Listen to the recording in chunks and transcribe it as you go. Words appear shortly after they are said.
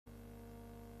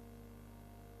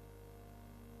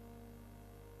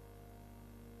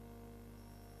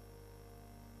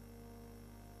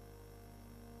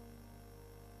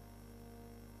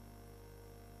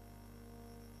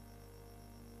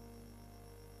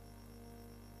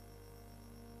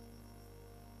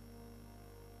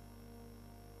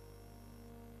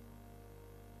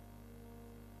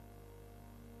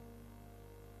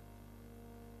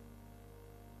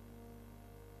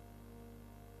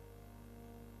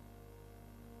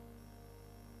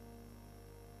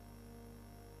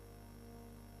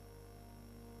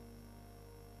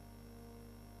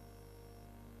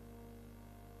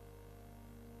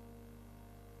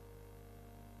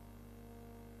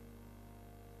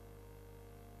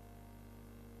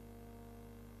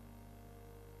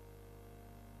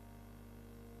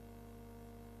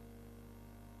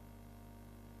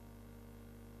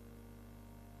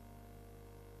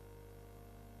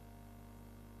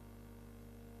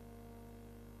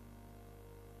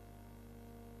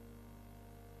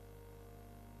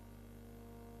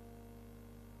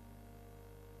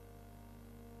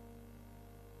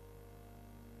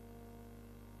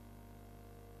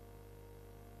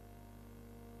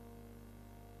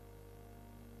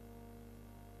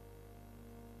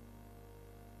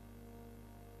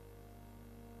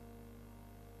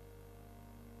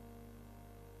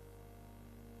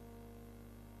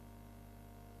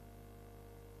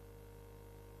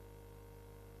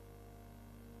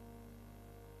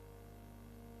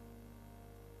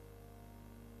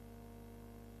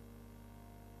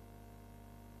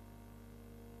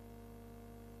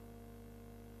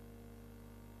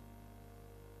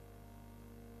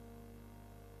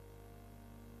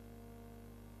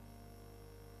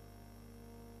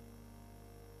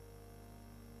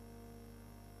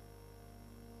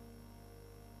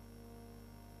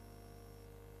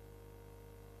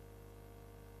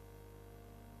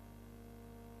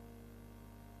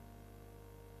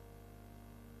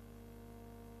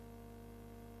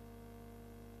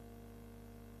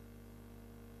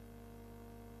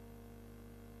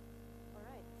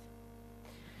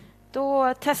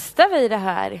Då testar vi det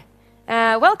här.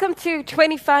 Welcome to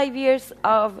 25 years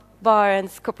of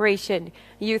Barents Corporation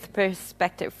Youth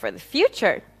Perspective for the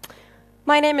Future.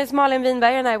 My name is Malin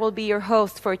Winberg and I will be your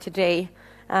host for today.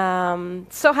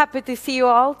 So happy to see you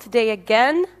all today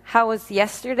again. How was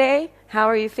yesterday? How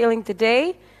are you feeling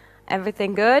today?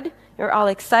 Everything good? You're all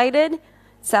excited?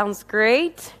 Sounds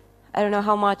great. I don't know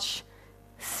how much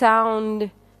sound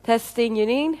testing you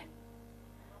need.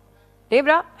 Det är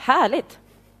bra. Härligt.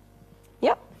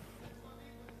 Ja.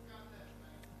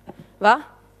 Va?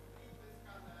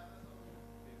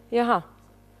 Jaha.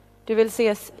 Du vill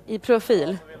ses i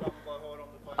profil?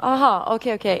 Aha,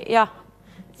 okej. Ja.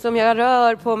 Så om jag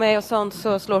rör på mig och sånt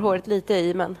så slår håret lite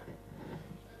i, men...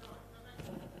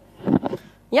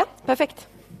 Ja, perfekt.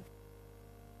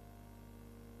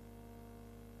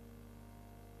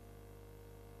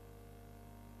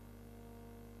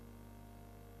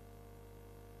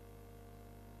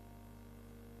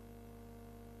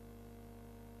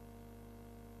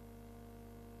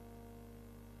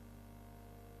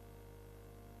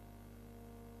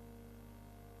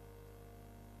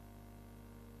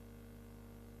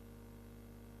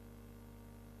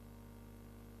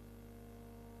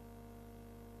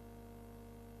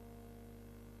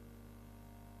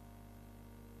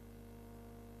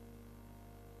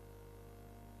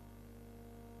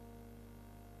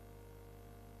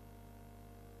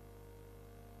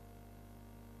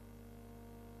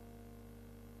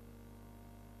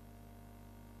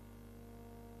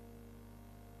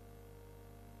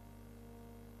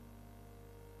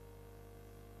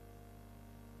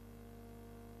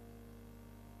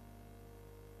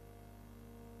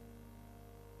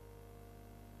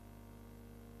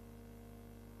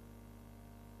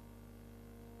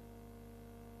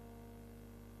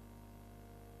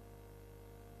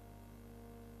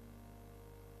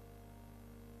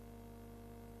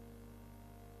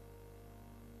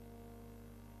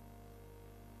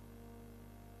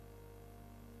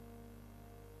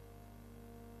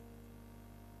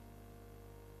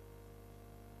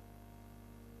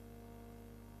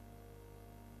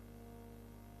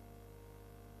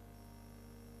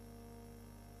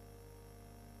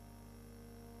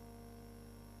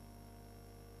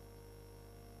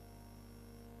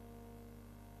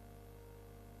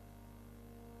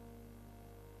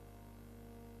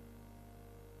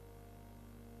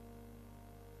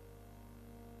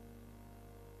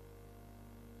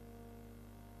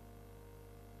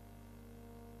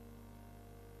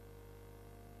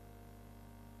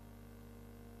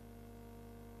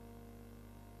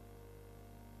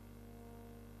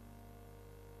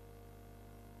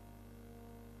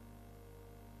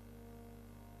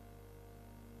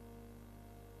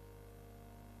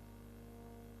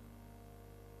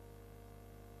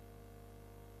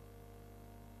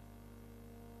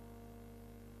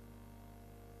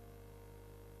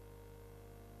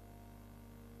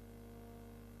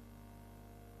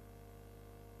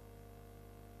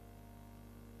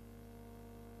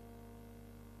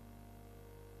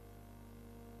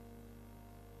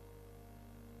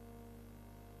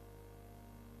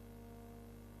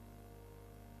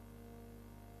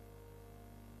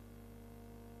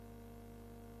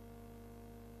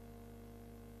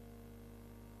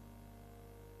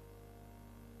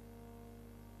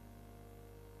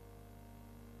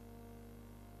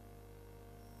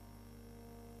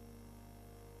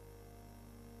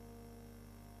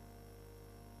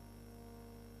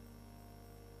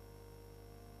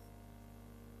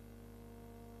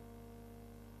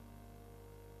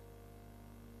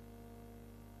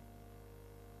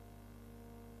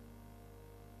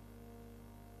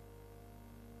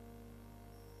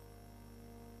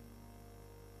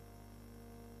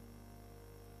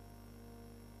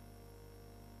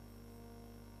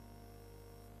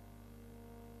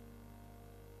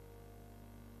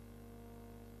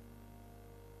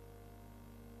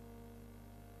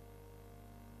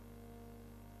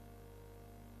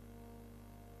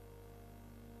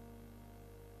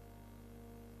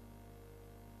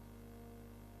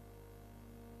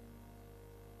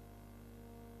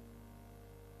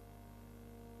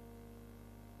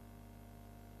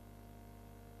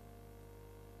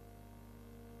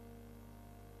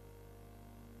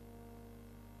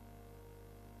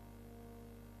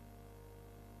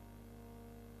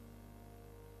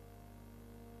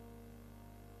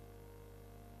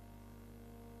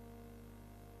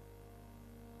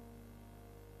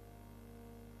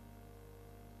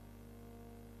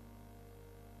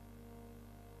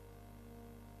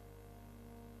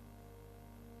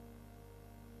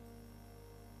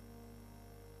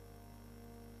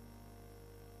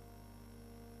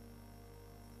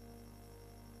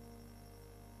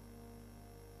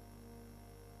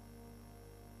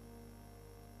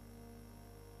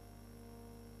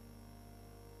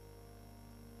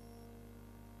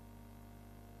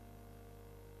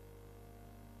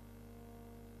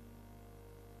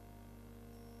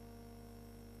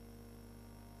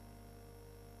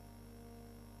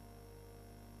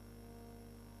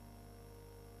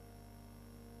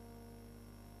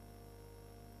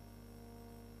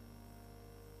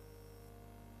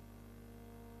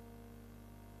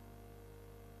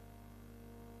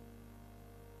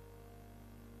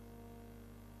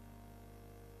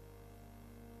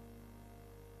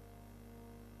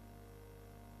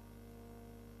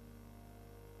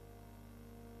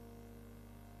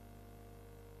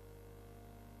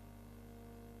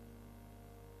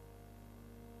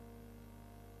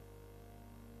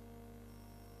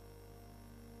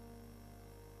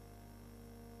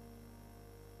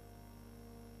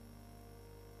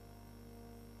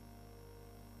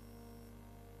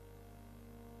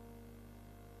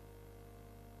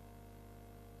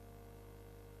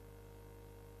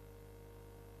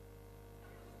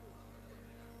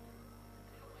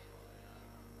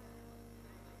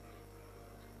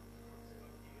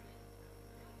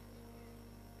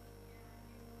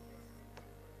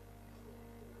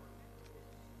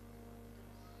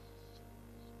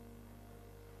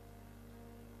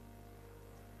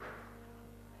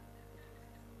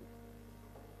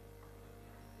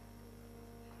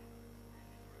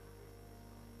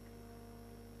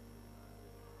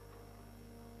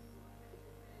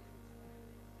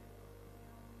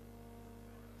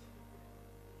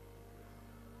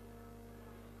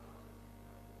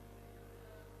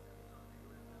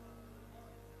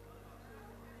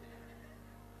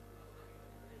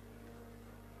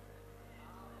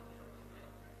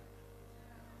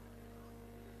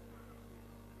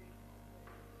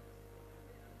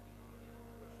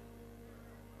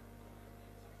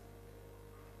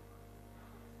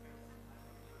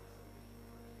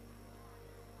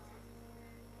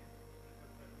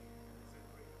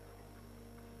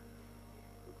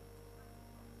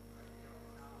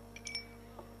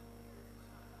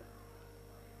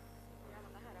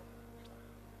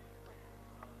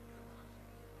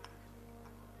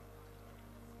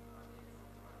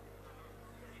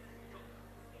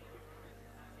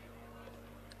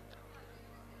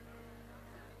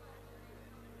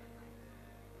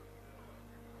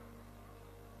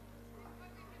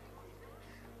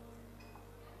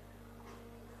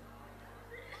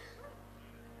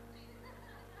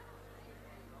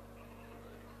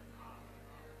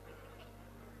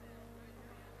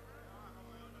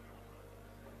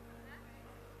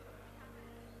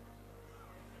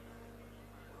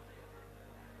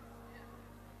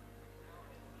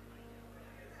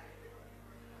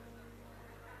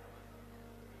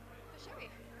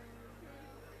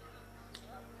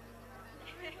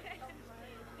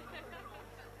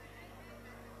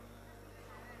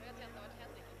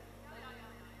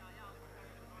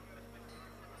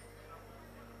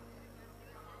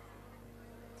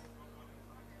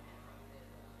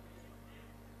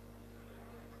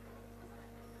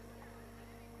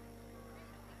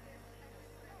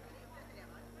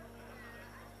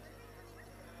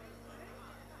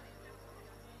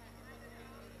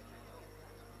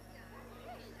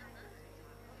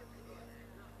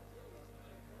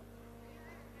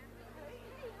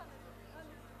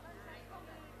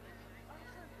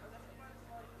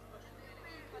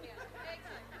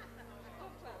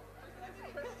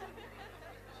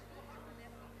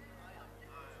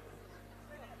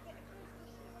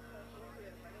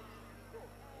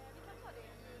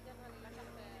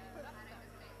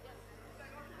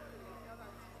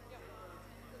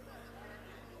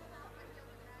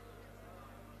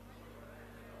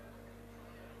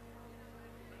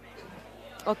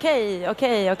 Okay.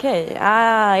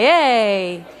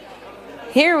 Yay.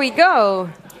 Here we go.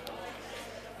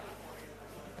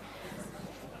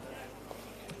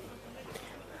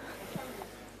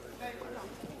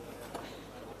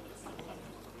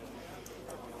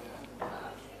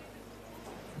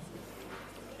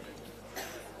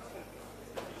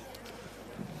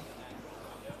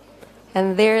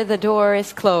 And there the door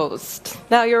is closed.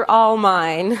 Now you're all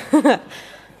mine.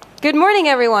 Good morning,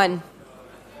 everyone.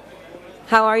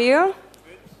 How are you?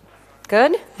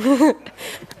 Good?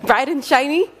 Bright and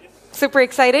shiny? Super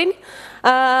exciting?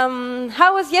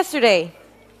 How was yesterday?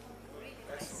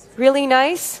 Really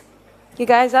nice? You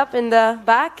guys up in the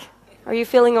back? Are you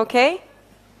feeling okay?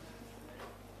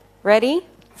 Ready?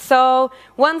 So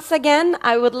once again,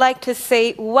 I would like to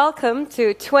say welcome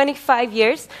to 25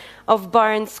 years of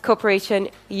Barents Corporation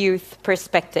Youth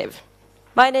Perspective.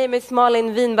 My name is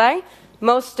Malin Winberg.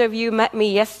 Most of you met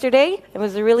me yesterday. It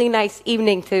was a really nice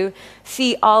evening to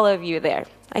see all of you there.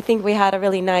 I think we had a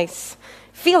really nice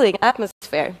feeling,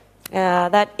 atmosphere.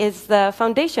 That is the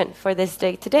foundation for this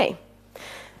day today.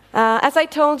 As I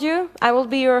told you, I will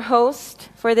be your host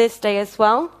for this day as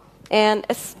well. And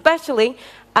especially,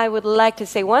 I would like to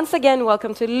say once again,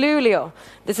 welcome to Luleå.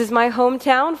 This is my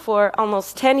hometown for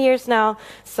almost 10 years now,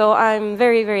 so I'm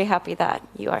very, very happy that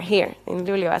you are here in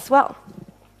Luleå as well.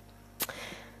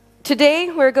 Today,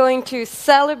 we're going to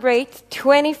celebrate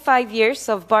 25 years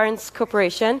of Barents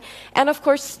Corporation and, of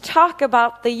course, talk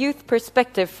about the youth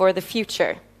perspective for the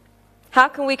future. How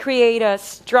can we create a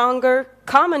stronger,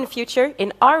 common future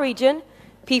in our region,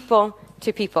 people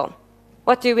to people?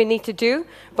 What do we need to do,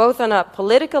 both on a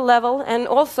political level and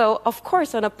also, of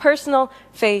course, on a personal,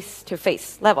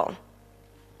 face-to-face level?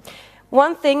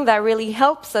 One thing that really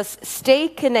helps us stay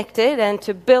connected and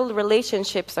to build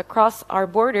relationships across our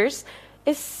borders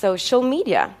is social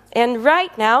media. And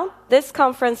right now, this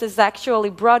conference is actually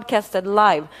broadcasted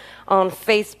live on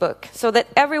Facebook so that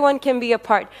everyone can be a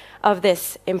part of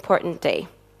this important day.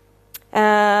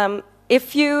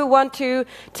 If you want to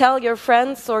tell your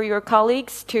friends or your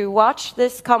colleagues to watch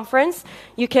this conference,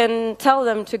 you can tell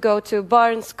them to go to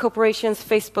Barents Corporation's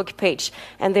Facebook page,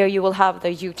 and there you will have the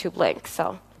YouTube link.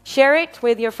 So share it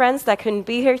with your friends that couldn't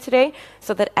be here today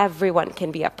so that everyone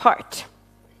can be a part.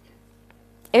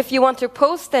 If you want to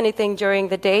post anything during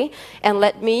the day and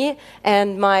let me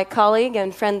and my colleague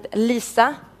and friend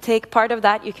Lisa take part of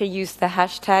that, you can use the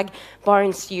hashtag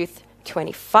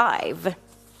BarentsYouth25.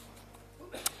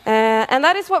 And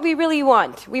that is what we really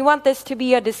want. We want this to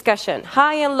be a discussion.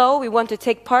 High and low, we want to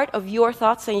take part of your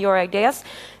thoughts and your ideas.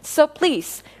 So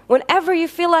please, whenever you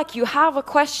feel like you have a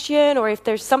question or if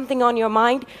there's something on your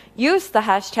mind, use the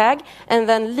hashtag, and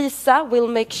then Lisa will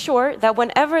make sure that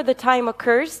whenever the time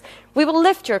occurs, we will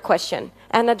lift your question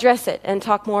and address it and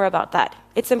talk more about that.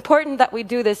 It's important that we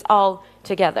do this all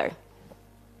together.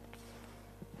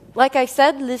 Like I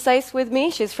said, Lisa is with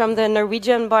me. She's from the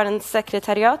Norwegian Barents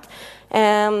Secretariat.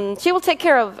 She will take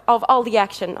care of all the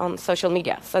action on social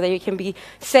media so that you can be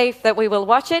safe that we will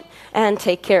watch it and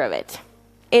take care of it.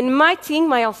 In my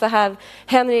team, I also have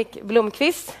Henrik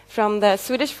Blomqvist from the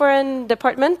Swedish Foreign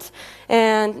Department,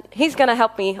 and he's going to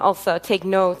help me also take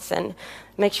notes and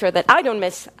make sure that I don't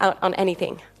miss out on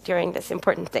anything during this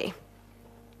important day.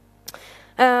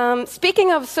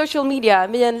 Speaking of social media,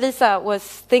 me and Lisa was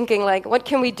thinking, like, what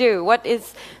can we do? What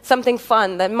is something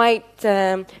fun that might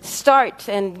start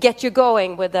and get you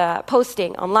going with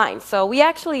posting online? So we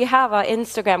actually have an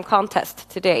Instagram contest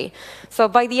today. So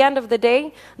by the end of the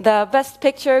day, the best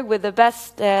picture with the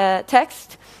best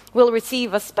text will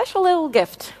receive a special little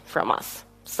gift from us.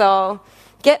 So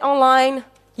get online,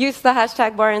 use the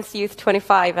hashtag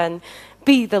BarentsYouth25, and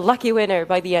be the lucky winner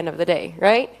by the end of the day,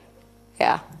 right?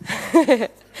 Yeah.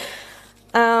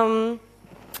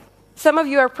 Some of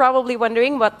you are probably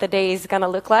wondering what the day is going to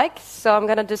look like, so I'm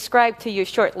going to describe to you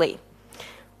shortly.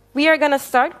 We are going to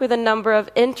start with a number of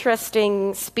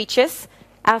interesting speeches.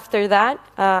 After that,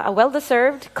 a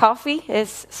well-deserved coffee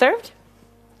is served.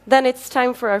 Then it's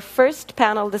time for our first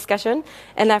panel discussion,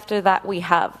 and after that we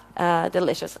have a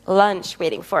delicious lunch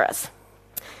waiting for us.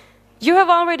 You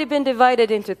have already been divided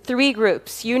into 3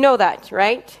 groups. You know that,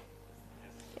 right?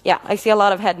 Yeah, I see a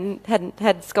lot of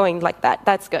heads going like that.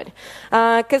 That's good.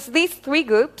 Because these 3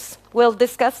 groups will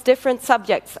discuss different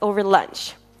subjects over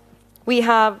lunch. We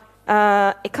have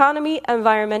economy,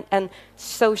 environment, and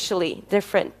socially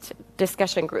different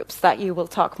discussion groups that you will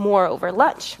talk more over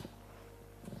lunch.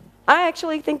 I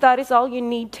actually think that is all you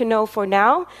need to know for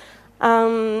now.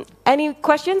 Any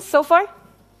questions so far?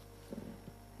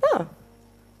 No.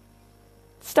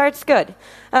 Starts good.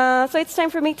 So it's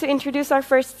time for me to introduce our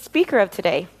first speaker of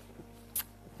today.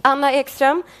 Anna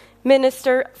Ekström,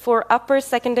 Minister for Upper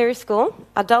Secondary School,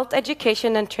 Adult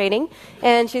Education and Training,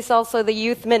 and she's also the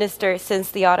Youth Minister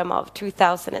since the autumn of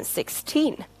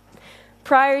 2016.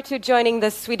 Prior to joining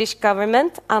the Swedish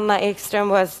government, Anna Ekström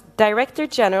was Director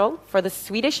General for the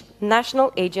Swedish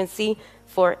National Agency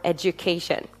for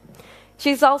Education.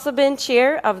 She's also been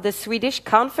chair of the Swedish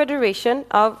Confederation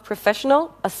of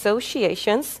Professional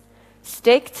Associations,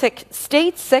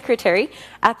 state secretary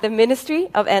at the Ministry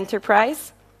of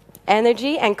Enterprise,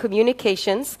 Energy and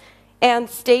Communications, and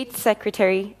state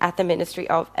secretary at the Ministry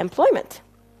of Employment.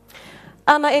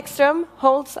 Anna Ekström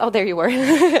holds, there you were.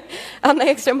 Anna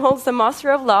Ekström holds the Master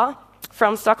of Law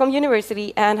from Stockholm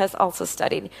University and has also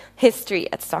studied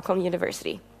history at Stockholm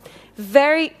University.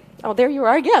 There you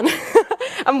are again.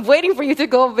 I'm waiting for you to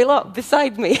go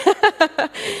beside me.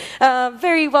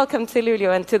 Very welcome to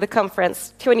Luleå and to the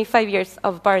conference, 25 years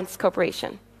of Barents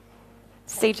Cooperation.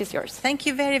 Stage is yours. Thank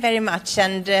you very, very much,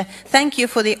 and thank you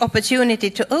for the opportunity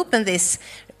to open this,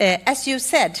 as you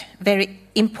said, very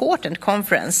important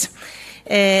conference.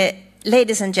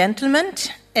 Ladies and gentlemen,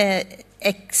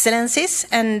 excellencies,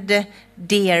 and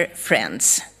dear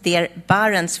friends, dear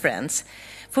Barents friends,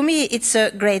 for me it's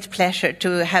a great pleasure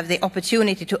to have the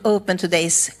opportunity to open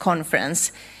today's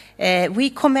conference. We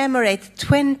commemorate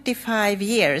 25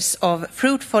 years of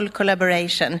fruitful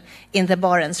collaboration in the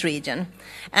Barents region.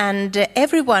 And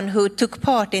everyone who took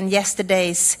part in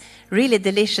yesterday's really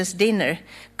delicious dinner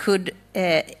could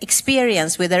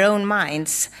experience with their own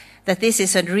minds that this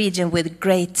is a region with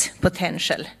great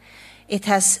potential. It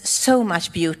has so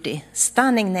much beauty,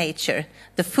 stunning nature.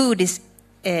 The food is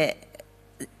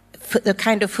the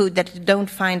kind of food that you don't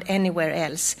find anywhere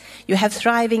else. You have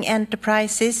thriving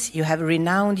enterprises, you have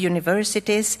renowned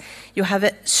universities, you have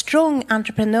a strong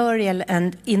entrepreneurial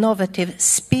and innovative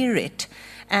spirit.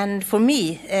 And for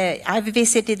me, I've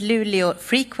visited Luleå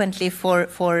frequently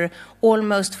for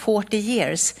almost 40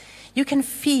 years. You can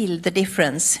feel the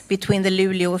difference between the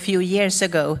Luleå a few years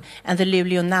ago and the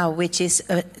Luleå now, which is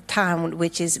a town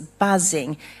which is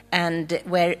buzzing and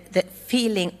where the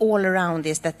feeling all around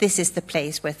is that this is the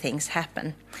place where things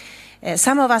happen.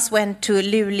 Some of us went to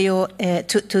Luleå,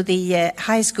 to the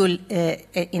high school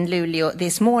in Luleå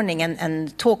this morning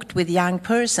and talked with young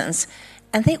persons.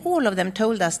 And all of them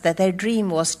told us that their dream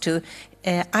was to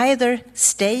either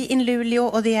stay in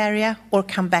Luleå or the area or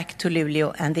come back to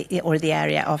Luleå or the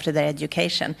area after their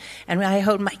education. And I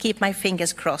keep my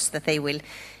fingers crossed that they will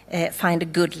find a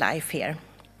good life here.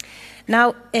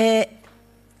 Now,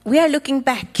 we are looking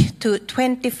back to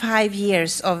 25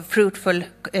 years of fruitful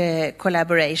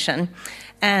collaboration.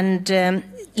 And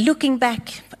looking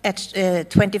back at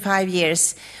 25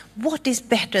 years, what is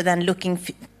better than looking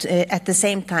at the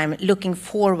same time looking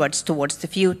forwards towards the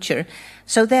future?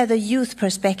 So there the youth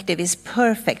perspective is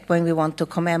perfect when we want to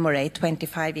commemorate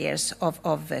 25 years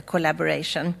of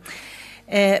collaboration.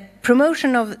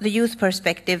 Promotion of the youth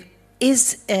perspective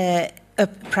is a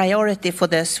priority for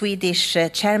the Swedish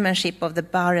chairmanship of the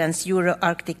Barents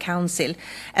Euro-Arctic Council,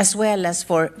 as well as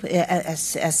for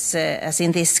as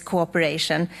in this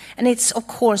cooperation. And it's of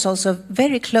course also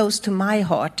very close to my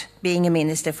heart, being a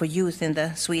minister for youth in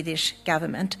the Swedish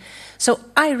government. So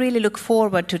I really look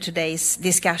forward to today's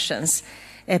discussions,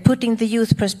 putting the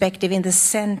youth perspective in the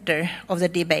center of the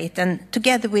debate, and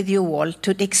together with you all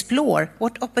to explore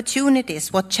what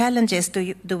opportunities, what challenges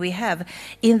do we have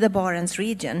in the Barents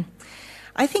region.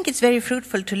 I think it's very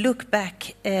fruitful to look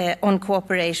back on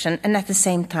cooperation and at the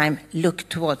same time look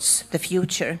towards the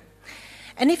future.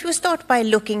 And if we start by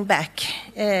looking back,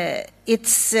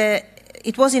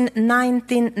 it was in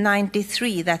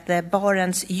 1993 that the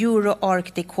Barents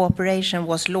Euro-Arctic cooperation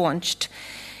was launched.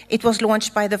 It was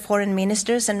launched by the foreign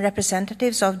ministers and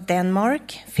representatives of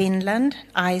Denmark, Finland,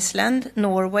 Iceland,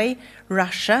 Norway,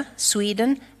 Russia,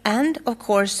 Sweden, and of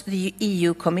course the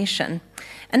EU Commission.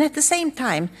 And at the same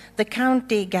time, the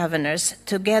county governors,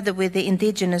 together with the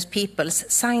indigenous peoples,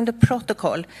 signed a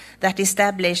protocol that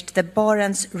established the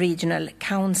Barents Regional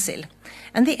Council.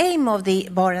 And the aim of the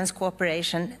Barents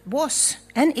cooperation was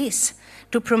and is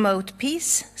to promote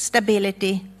peace,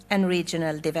 stability, and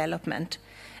regional development.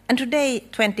 And today,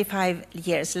 25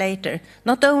 years later,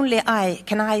 not only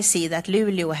can I see that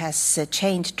Luleå has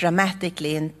changed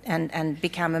dramatically and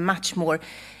become a much more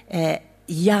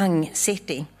young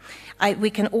city, we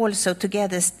can also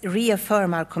together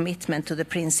reaffirm our commitment to the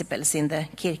principles in the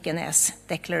Kirkenes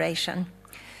Declaration.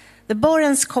 The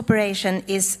Barents cooperation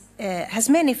has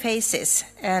many phases,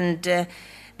 and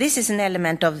This is an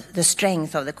element of the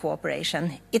strength of the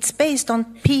cooperation. It's based on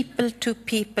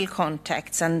people-to-people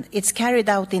contacts, and it's carried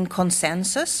out in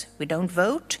consensus. We don't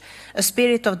vote. A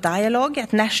spirit of dialogue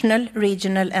at national,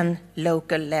 regional, and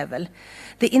local level.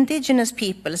 The indigenous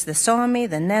peoples, the Sami,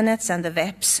 the Nenets, and the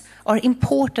Veps, are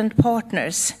important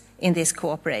partners in this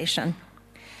cooperation.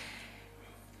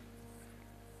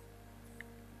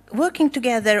 Working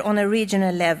together on a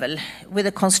regional level with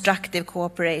a constructive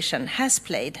cooperation has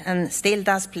played and still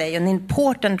does play an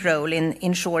important role in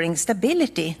ensuring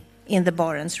stability in the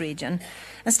Barents region.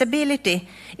 And stability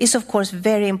is, of course,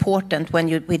 very important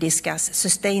when we discuss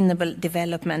sustainable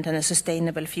development and a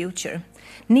sustainable future.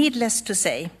 Needless to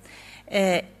say,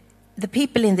 the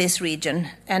people in this region,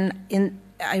 and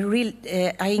I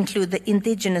include the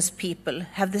indigenous people,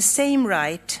 have the same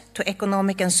right to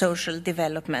economic and social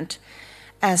development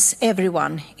as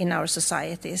everyone in our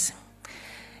societies.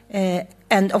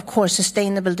 And of course,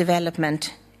 sustainable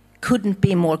development couldn't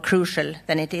be more crucial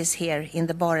than it is here in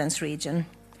the Barents region.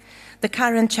 The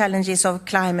current challenges of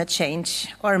climate change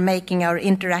are making our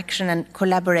interaction and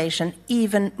collaboration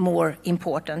even more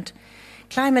important.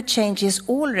 Climate change is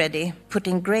already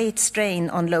putting great strain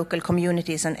on local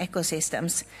communities and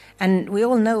ecosystems, and we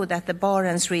all know that the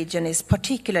Barents region is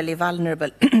particularly vulnerable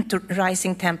to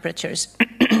rising temperatures.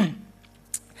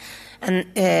 And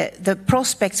the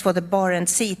prospects for the Barents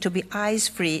Sea to be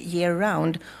ice-free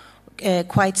year-round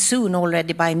quite soon,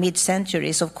 already by mid-century,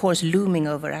 is of course looming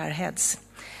over our heads.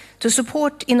 To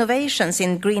support innovations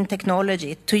in green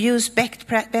technology, to use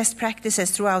best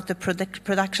practices throughout the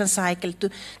production cycle,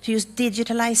 to use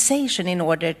digitalization in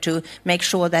order to make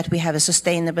sure that we have a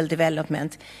sustainable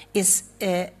development is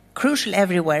crucial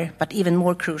everywhere, but even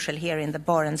more crucial here in the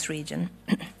Barents region.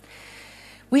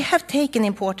 We have taken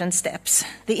important steps.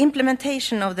 The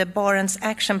implementation of the Barents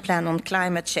Action Plan on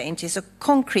Climate Change is a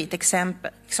concrete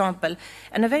example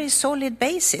and a very solid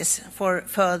basis for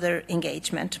further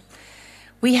engagement.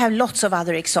 We have lots of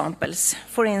other examples.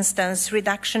 For instance,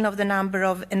 reduction of the number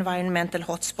of environmental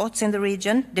hotspots in the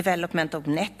region, development of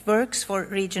networks for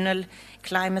regional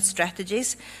climate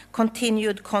strategies,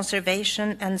 continued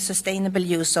conservation and sustainable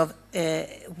use of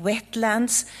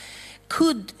wetlands,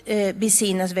 could be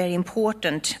seen as very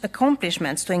important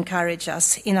accomplishments to encourage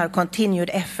us in our continued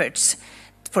efforts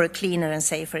for a cleaner and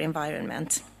safer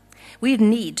environment. We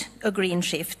need a green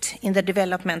shift in the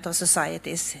development of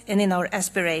societies and in our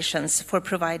aspirations for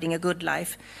providing a good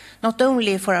life, not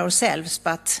only for ourselves,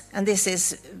 but, and this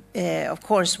is, of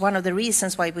course, one of the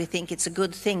reasons why we think it's a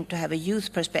good thing to have a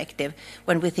youth perspective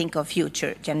when we think of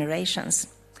future generations.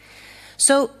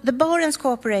 So the Barents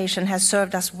cooperation has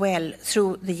served us well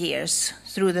through the years,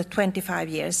 through the 25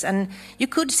 years, and you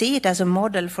could see it as a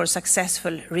model for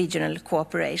successful regional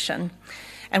cooperation.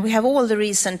 And we have all the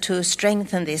reason to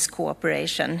strengthen this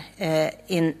cooperation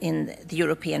in the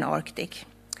European Arctic.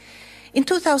 In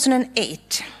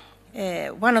 2008,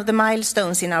 one of the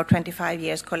milestones in our 25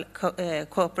 years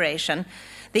cooperation,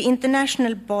 the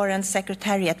International Barents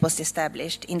Secretariat was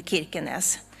established in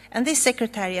Kirkenes. And this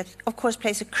secretariat, of course,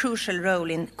 plays a crucial role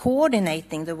in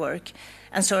coordinating the work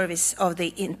and service of the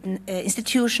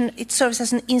institution. It serves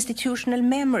as an institutional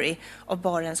memory of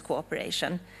Barents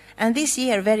cooperation. And this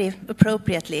year, very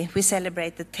appropriately, we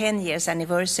celebrate the 10 years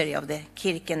anniversary of the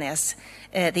Kirkenes,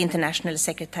 the International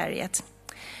Secretariat.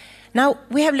 Now,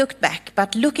 we have looked back,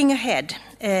 but looking ahead,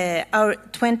 our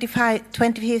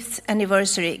 25th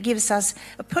anniversary gives us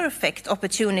a perfect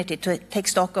opportunity to take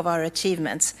stock of our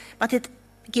achievements, but it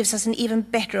gives us an even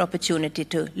better opportunity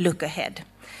to look ahead.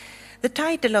 The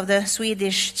title of the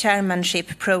Swedish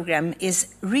chairmanship program is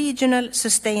Regional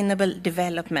Sustainable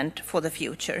Development for the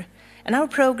Future. And our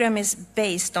program is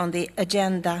based on the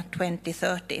Agenda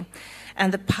 2030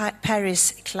 and the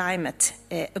Paris Climate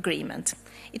Agreement.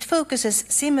 It focuses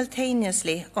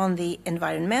simultaneously on the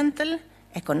environmental,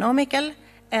 economical,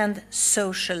 and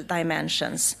social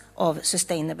dimensions of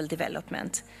sustainable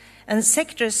development. And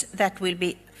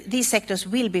these sectors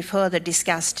will be further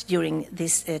discussed during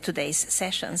today's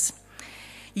sessions.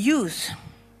 Youth,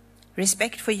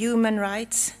 respect for human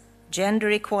rights, gender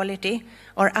equality,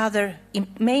 or other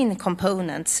main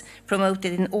components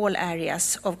promoted in all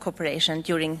areas of cooperation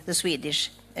during the Swedish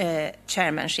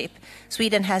chairmanship.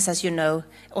 Sweden has, as you know,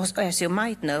 as you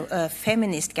might know, a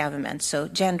feminist government, so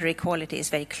gender equality is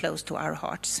very close to our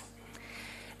hearts.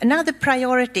 Another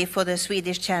priority for the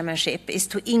Swedish chairmanship is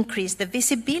to increase the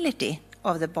visibility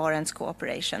of the Barents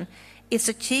cooperation, its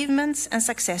achievements and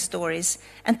success stories,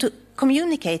 and to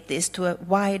communicate this to a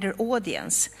wider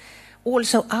audience,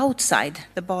 also outside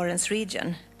the Barents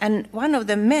region. And one of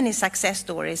the many success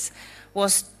stories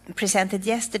was presented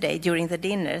yesterday during the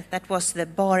dinner. That was the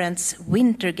Barents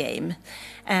Winter Game.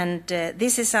 And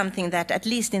this is something that, at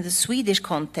least in the Swedish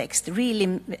context,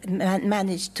 really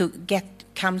managed to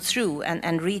come through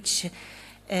and reach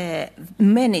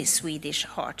many Swedish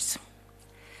hearts.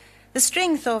 The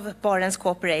strength of Barents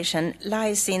cooperation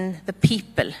lies in the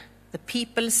people, the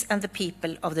peoples and the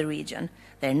people of the region,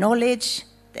 their knowledge,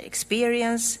 their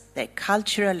experience, their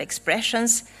cultural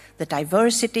expressions, the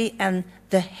diversity and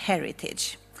the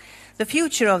heritage. The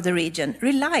future of the region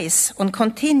relies on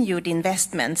continued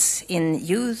investments in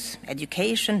youth,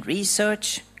 education,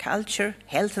 research, culture,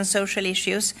 health and social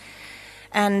issues,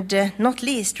 and not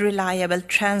least reliable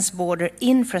trans-border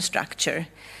infrastructure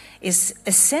is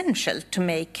essential to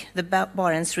make the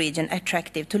Barents region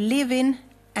attractive to live in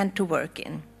and to work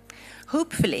in.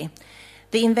 Hopefully,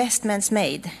 the investments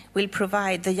made will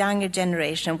provide the younger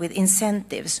generation with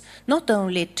incentives not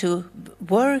only to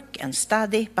work and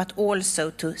study, but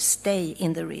also to stay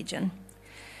in the region.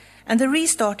 And the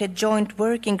restarted joint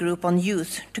working group on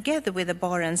youth, together with the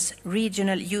Barents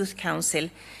Regional Youth Council,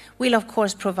 will of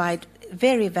course provide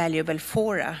very valuable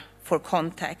fora for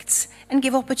contacts and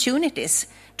give opportunities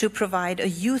to provide a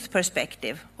youth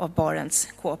perspective of Barents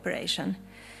cooperation.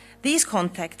 These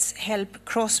contacts help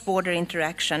cross-border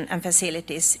interaction and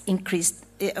facilitates increased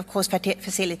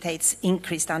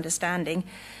understanding.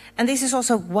 And this is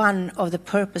also one of the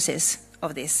purposes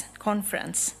of this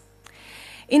conference.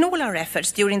 In all our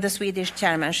efforts during the Swedish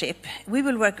chairmanship, we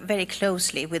will work very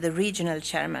closely with the regional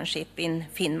chairmanship in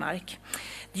Finnmark.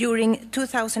 During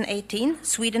 2018,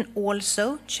 Sweden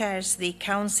also chairs the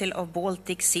Council of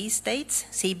Baltic Sea States,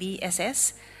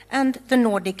 CBSS, and the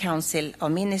Nordic Council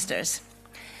of Ministers.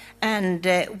 And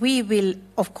we will,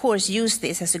 of course, use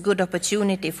this as a good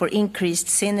opportunity for increased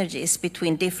synergies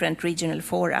between different regional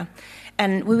fora.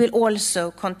 And we will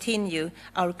also continue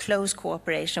our close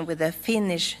cooperation with the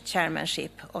Finnish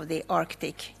chairmanship of the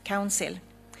Arctic Council.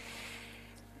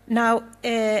 Now,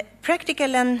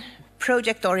 practical and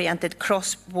project-oriented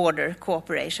cross-border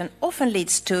cooperation often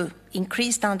leads to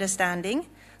increased understanding,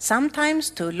 sometimes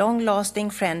to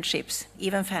long-lasting friendships,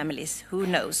 even families, who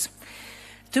knows.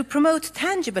 To promote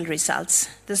tangible results,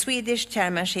 the Swedish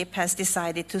chairmanship has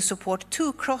decided to support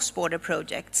 2 cross-border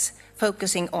projects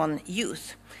focusing on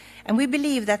youth. And we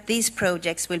believe that these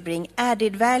projects will bring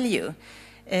added value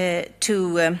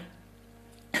to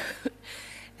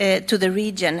the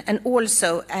region, and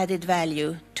also added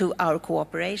value to our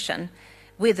cooperation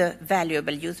with a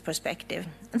valuable youth perspective.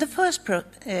 The first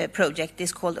project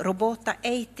is called Robota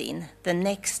 18, the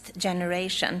next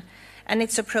generation. And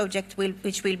it's a project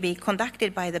which will be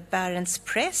conducted by the Barents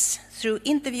Press through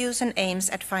interviews and aims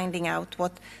at finding out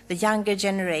what the younger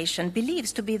generation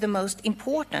believes to be the most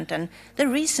important and the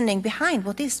reasoning behind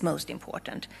what is most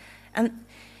important. And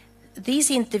these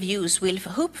interviews will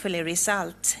hopefully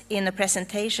result in a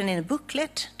presentation in a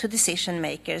booklet to decision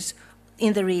makers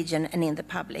in the region and in the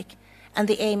public. And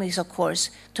the aim is, of course,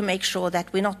 to make sure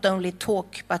that we not only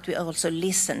talk, but we also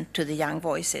listen to the young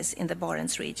voices in the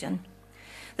Barents region.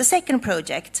 The second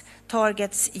project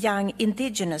targets young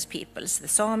indigenous peoples, the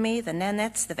Sami, the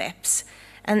Nenets, the Veps.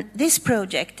 And this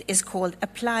project is called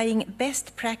Applying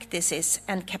Best Practices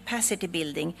and Capacity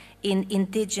Building in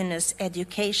Indigenous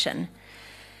Education.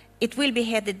 It will be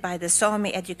headed by the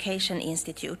Sami Education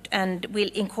Institute and will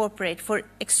incorporate, for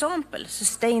example,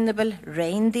 sustainable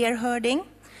reindeer herding,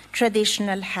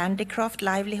 traditional handicraft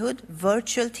livelihood,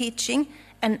 virtual teaching,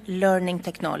 and learning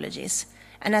technologies.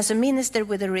 And as a minister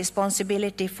with a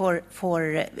responsibility for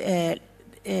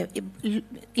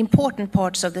important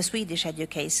parts of the Swedish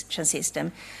education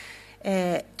system,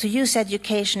 to use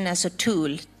education as a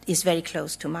tool is very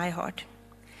close to my heart.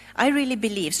 I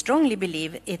really strongly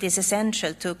believe it is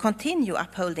essential to continue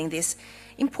upholding this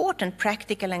important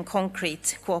practical and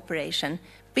concrete cooperation,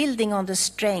 building on the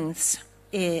strengths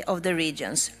of the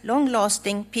regions,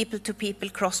 long-lasting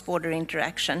people-to-people cross-border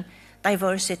interaction,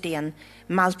 diversity and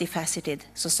multifaceted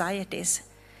societies.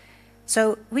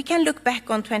 So we can look back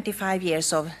on 25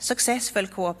 years of successful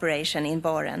cooperation in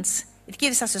Barents. It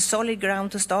gives us a solid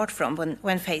ground to start from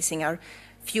when facing our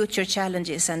future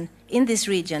challenges. And in this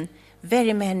region,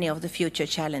 very many of the future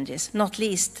challenges, not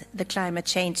least the climate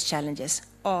change challenges,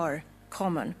 are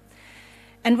common.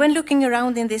 And when looking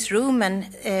around in this room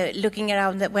and looking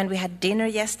around when we had dinner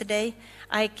yesterday,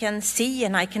 I can see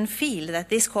and I can feel that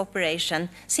this cooperation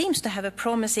seems to have a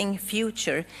promising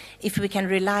future if we can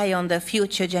rely on the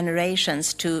future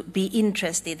generations to be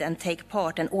interested and take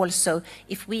part, and also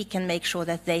if we can make sure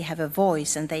that they have a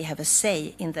voice and they have a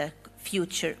say in the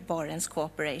future Barents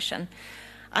cooperation.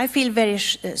 I feel very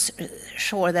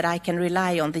sure that I can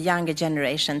rely on the younger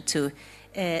generation to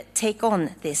take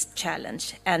on this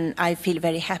challenge. And I feel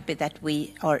very happy that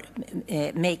we are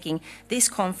making this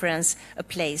conference a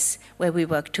place where we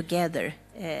work together.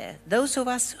 Those of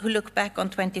us who look back on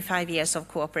 25 years of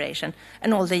cooperation,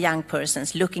 and all the young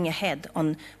persons looking ahead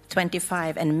on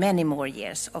 25 and many more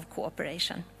years of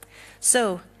cooperation.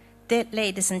 So,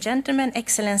 ladies and gentlemen,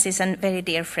 excellencies and very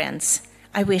dear friends,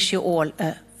 I wish you all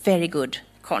a very good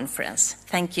conference.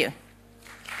 Thank you.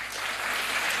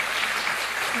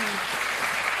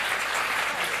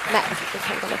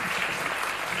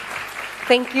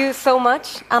 Thank you so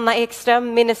much, Anna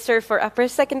Ekström, Minister for Upper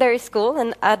Secondary School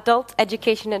and Adult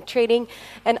Education and Training,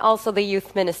 and also the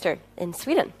Youth Minister in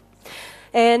Sweden.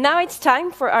 Now it's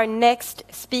time for our next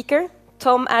speaker.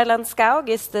 Tom Erlandskaug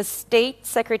is the State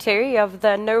Secretary of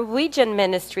the Norwegian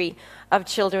Ministry of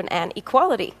Children and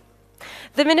Equality.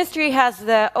 The ministry has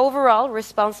the overall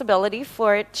responsibility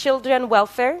for children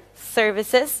welfare,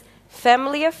 services,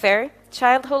 family affairs,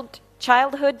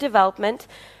 childhood development,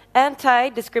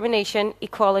 anti-discrimination,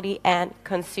 equality, and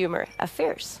consumer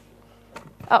affairs.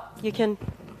 Oh, you can...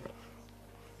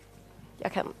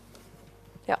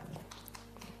 Yeah.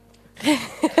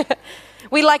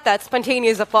 We like that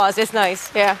spontaneous applause. It's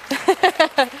nice. Yeah.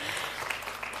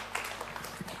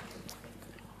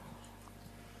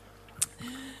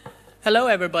 Hello,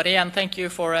 everybody, and thank you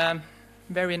for a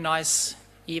very nice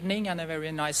evening and a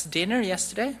very nice dinner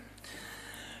yesterday.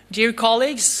 Dear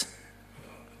colleagues,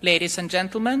 ladies and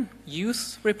gentlemen,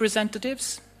 youth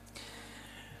representatives,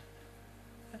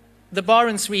 the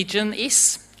Barents region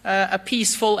is a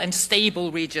peaceful and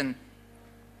stable region.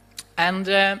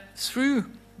 And through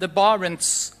the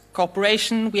Barents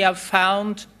cooperation, we have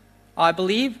found, I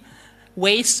believe,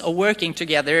 ways of working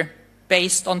together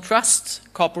based on trust,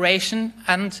 cooperation,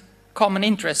 and common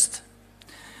interest.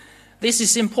 This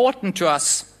is important to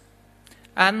us,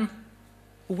 and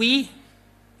we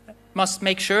must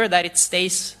make sure that it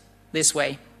stays this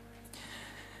way.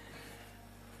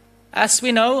 As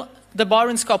we know, the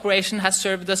Barents cooperation has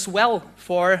served us well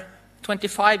for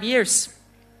 25 years,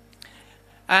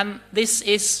 and this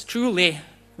is truly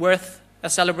worth a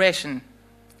celebration.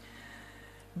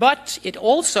 But it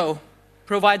also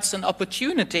provides an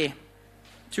opportunity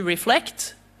to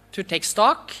reflect, to take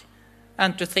stock,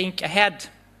 and to think ahead.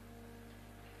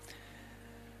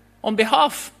 On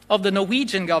behalf of the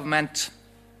Norwegian government,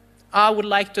 I would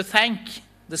like to thank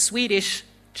the Swedish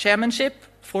chairmanship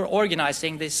for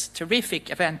organizing this terrific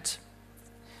event.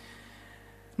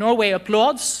 Norway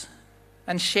applauds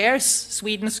and shares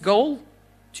Sweden's goal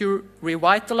to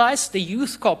revitalize the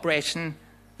youth cooperation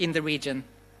in the region.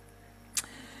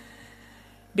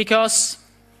 Because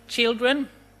children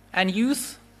and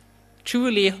youth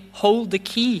truly hold the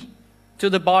key to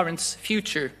the Barents'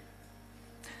 future.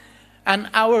 And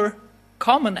our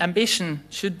common ambition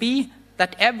should be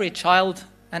that every child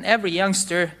and every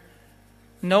youngster,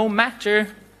 no matter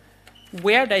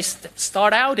where they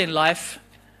start out in life,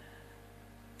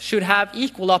 should have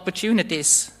equal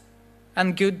opportunities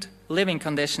and good living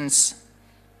conditions.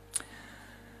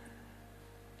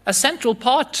 A central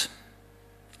part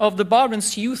of the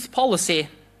Barents youth policy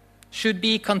should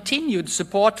be continued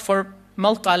support for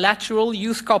multilateral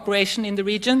youth cooperation in the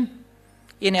region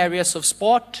in areas of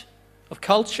sport, of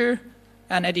culture,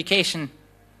 and education.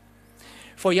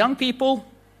 For young people,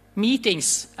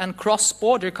 meetings and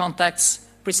cross-border contacts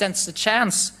presents a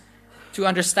chance to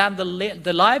understand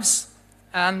the lives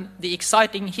and the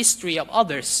exciting history of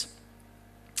others.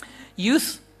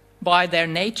 Youth, by their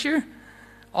nature,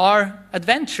 are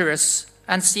adventurous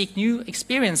and seek new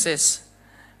experiences,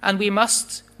 and we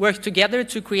must work together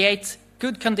to create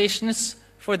good conditions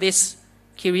for this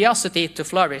curiosity to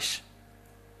flourish.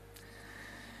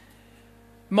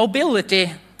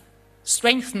 Mobility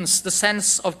strengthens the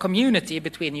sense of community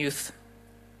between youth.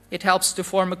 It helps to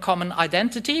form a common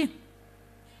identity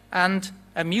and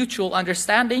a mutual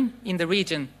understanding in the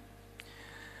region.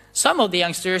 Some of the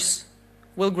youngsters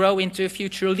will grow into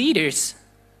future leaders,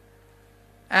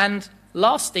 and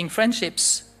lasting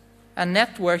friendships and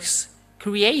networks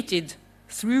created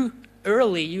through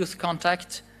early youth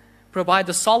contact provide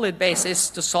a solid basis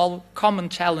to solve common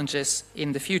challenges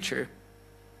in the future.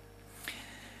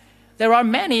 There are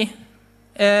many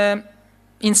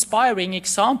inspiring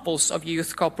examples of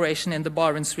youth cooperation in the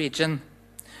Barents region.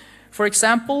 For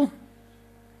example,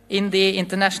 in the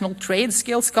international trade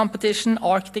skills competition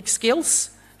Arctic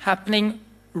Skills, happening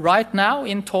right now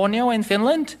in Tornio in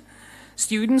Finland,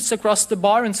 students across the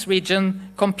Barents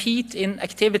region compete in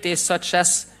activities such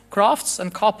as crafts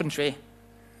and carpentry.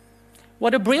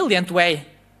 What a brilliant way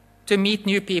to meet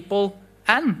new people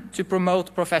and to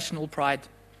promote professional pride.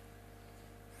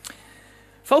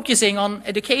 Focusing on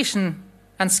education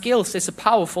and skills is a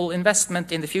powerful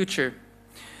investment in the future.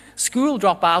 School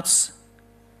dropouts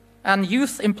and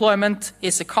youth employment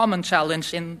is a common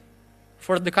challenge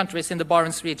for the countries in the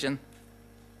Barents region.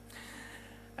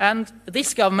 And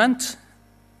this government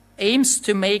aims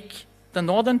to make the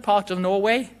northern part of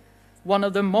Norway one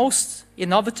of the most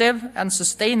innovative and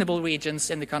sustainable regions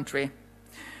in the country.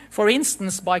 For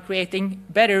instance, by creating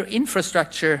better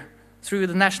infrastructure through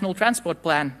the National Transport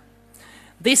Plan.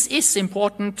 This is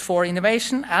important for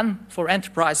innovation and for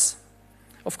enterprise.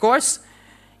 Of course,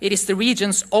 it is the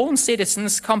region's own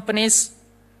citizens, companies,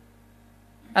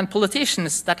 and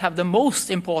politicians that have the most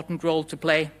important role to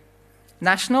play.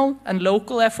 National and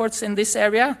local efforts in this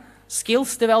area,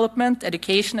 skills development,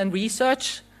 education, and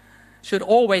research should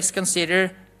always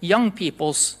consider young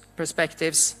people's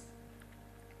perspectives.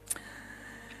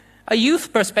 A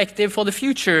youth perspective for the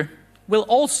future will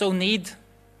also need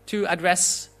to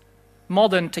address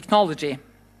modern technology.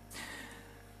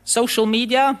 Social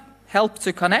media help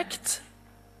to connect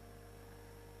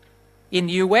in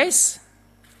new ways,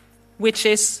 which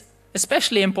is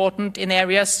especially important in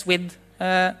areas with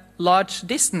large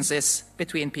distances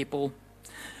between people.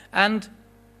 And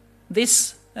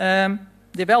this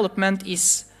development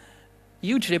is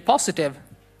hugely positive.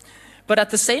 But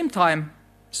at the same time,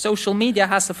 social media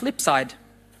has a flip side.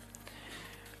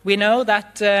 We know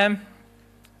that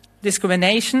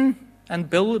discrimination and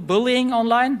bullying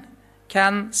online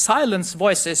can silence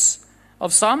voices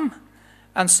of some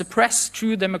and suppress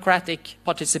true democratic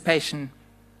participation.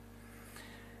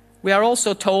 We are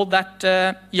also told that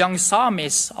young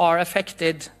Samis are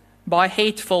affected by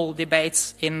hateful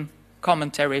debates in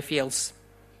commentary fields.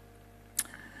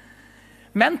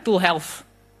 Mental health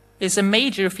is a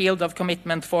major field of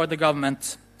commitment for the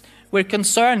government. We're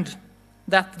concerned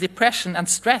that depression and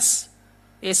stress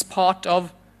is part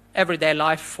of everyday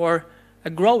life for a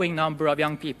growing number of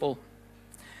young people.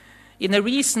 In a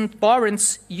recent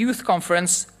Barents Youth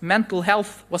Conference, mental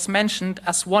health was mentioned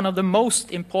as one of the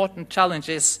most important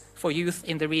challenges for youth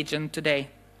in the region today.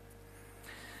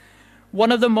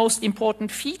 One of the most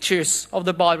important features of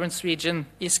the Barents region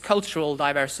is cultural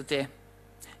diversity.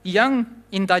 Young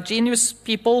indigenous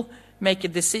people make a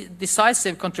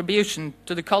decisive contribution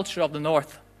to the culture of the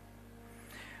North.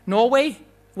 Norway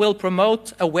will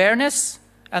promote awareness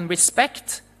and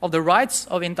respect of the rights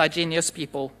of indigenous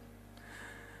people.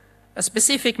 A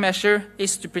specific measure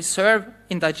is to preserve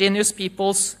indigenous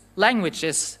people's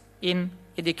languages in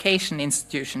education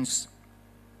institutions.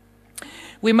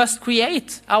 We must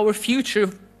create our future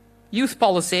youth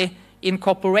policy in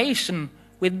cooperation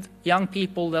with young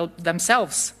people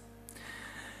themselves.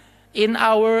 In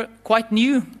our quite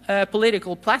new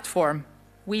political platform,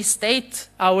 we state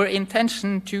our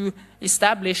intention to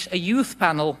establish a youth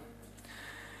panel.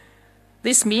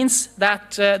 This means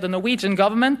that the Norwegian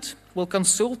government will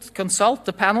consult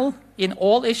the panel in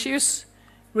all issues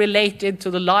related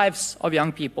to the lives of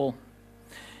young people.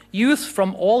 Youth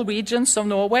from all regions of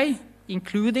Norway,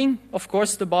 including, of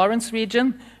course, the Barents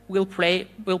region, will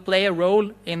play a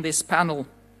role in this panel.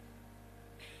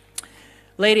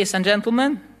 Ladies and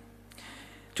gentlemen,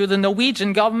 to the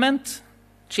Norwegian government,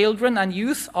 children and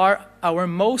youth are our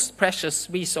most precious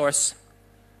resource.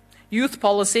 Youth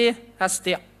policy has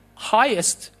the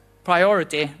highest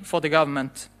priority for the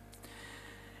government.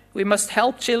 We must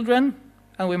help children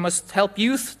and we must help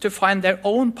youth to find their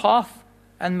own path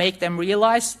and make them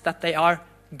realize that they are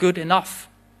good enough.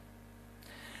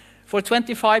 For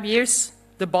 25 years,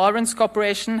 the Barents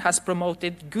Cooperation has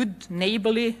promoted good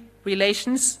neighborly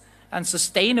relations and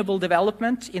sustainable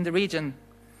development in the region.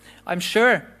 I'm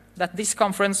sure that this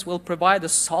conference will provide a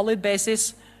solid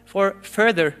basis for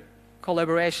further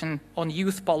collaboration on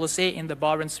youth policy in the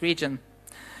Barents region,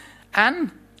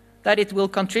 and that it will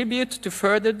contribute to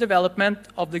further development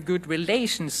of the good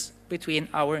relations between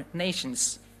our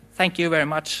nations. Thank you very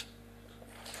much.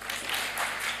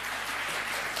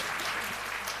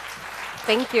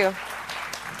 Thank you.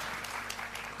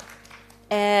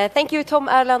 Thank you, Tom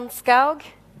Erland Skaug,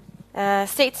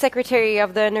 State Secretary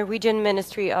of the Norwegian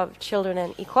Ministry of Children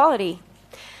and Equality.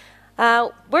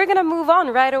 We're going to move on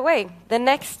right away. The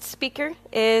next speaker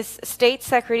is State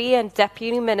Secretary and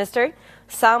Deputy Minister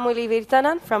Samuli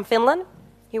Virtanen from Finland.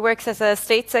 He works as a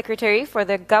State Secretary for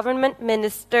the Government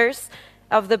Ministers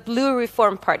of the Blue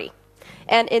Reform Party.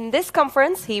 And in this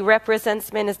conference, he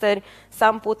represents Minister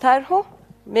Sampo Terho,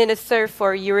 Minister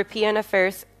for European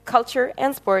Affairs, Culture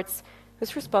and Sports,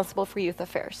 who's responsible for youth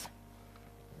affairs.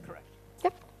 Correct.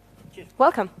 Yep. Cheers.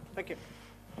 Welcome. Thank you.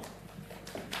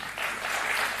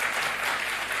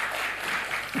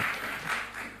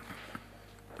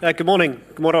 Good morning.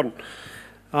 Good morning.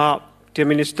 Dear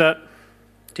Minister,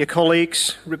 dear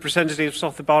colleagues, representatives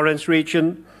of the Barents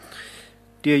region,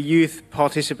 dear youth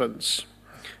participants.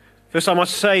 First, I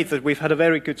must say that we've had a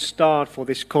very good start for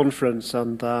this conference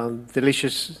and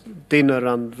delicious dinner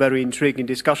and very intriguing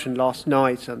discussion last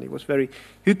night, and it was very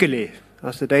hyggelig,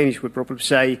 as the Danish would probably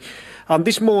say.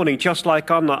 This morning, just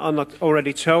like Anna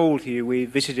already told you, we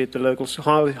visited the local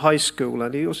high school,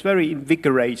 and it was very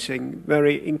invigorating,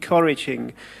 very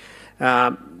encouraging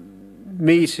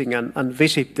meeting and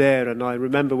visit there. And I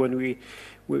remember when we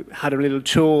had a little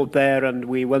tour there, and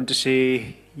we went to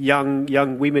see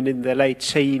young women in their late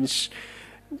teens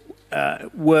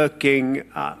working,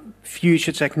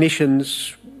 future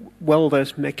technicians,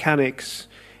 welders, mechanics,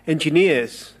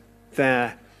 engineers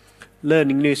there,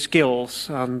 learning new skills.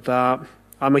 And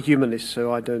I'm a humanist,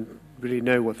 so I don't really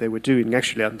know what they were doing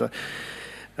actually. And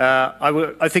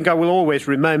I think I will always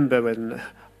remember when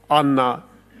Anna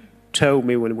told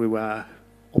me when we were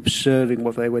observing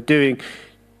what they were doing,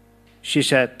 she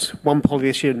said, one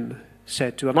politician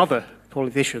said to another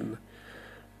politician,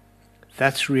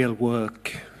 "That's real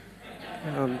work."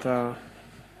 And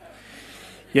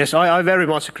yes, I very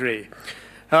much agree.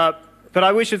 But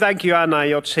I wish to thank you, Anna, and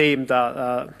your team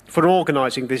for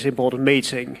organizing this important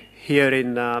meeting here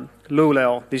in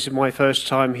Luleå. This is my first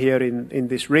time here in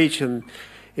this region,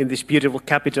 in this beautiful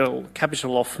capital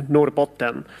of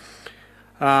Norrbotten.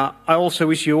 I also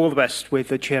wish you all the best with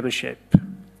the chairmanship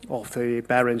of the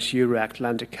Barents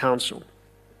Euro-Atlantic Council.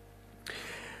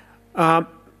 For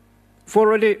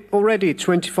already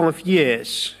 25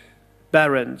 years,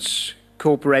 Barents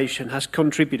cooperation has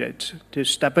contributed to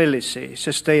stability,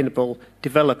 sustainable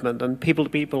development and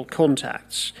people-to-people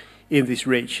contacts in this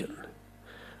region.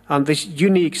 And this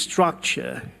unique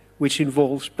structure, which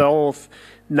involves both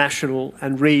national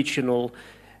and regional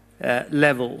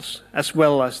levels, as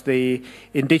well as the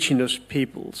indigenous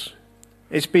peoples,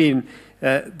 it's been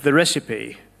the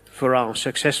recipe for our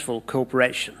successful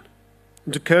cooperation.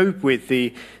 To cope with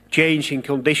the changing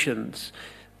conditions,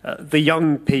 the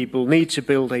young people need to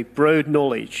build a broad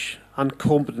knowledge and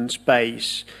competence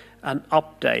base and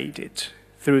update it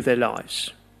through their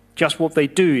lives. Just what they're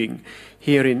doing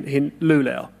here in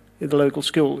Luleå, in the local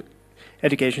school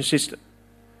education system.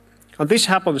 And this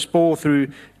happens both through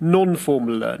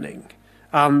non-formal learning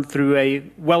and through a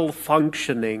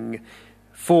well-functioning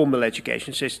formal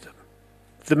education system.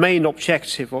 The main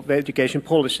objective of the education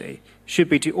policy should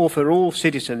be to offer all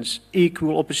citizens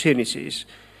equal opportunities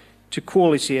to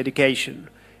quality education,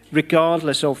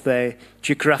 regardless of their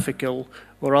geographical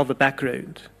or other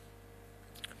background.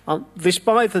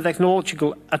 Despite the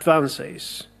technological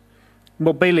advances,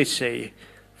 mobility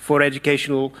for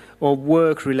educational or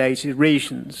work-related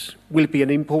reasons will be an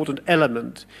important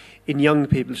element in young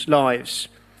people's lives,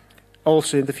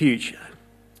 also in the future.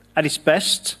 At its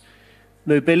best,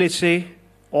 mobility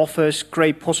offers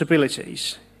great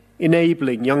possibilities,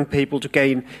 enabling young people to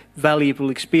gain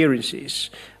valuable experiences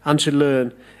and to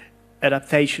learn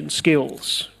adaptation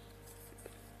skills.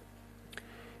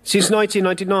 Since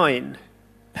 1999,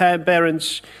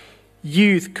 Barents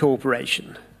Youth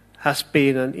Cooperation has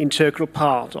been an integral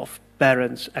part of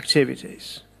Barents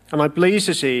activities. And I'm pleased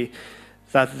to see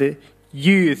that the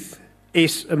youth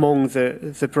is among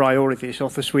the priorities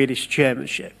of the Swedish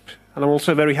chairmanship. And I'm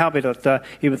also very happy that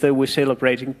even though we're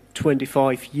celebrating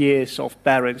 25 years of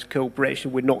Barents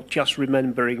cooperation, we're not just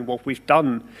remembering what we've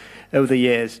done over the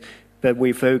years, but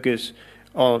we focus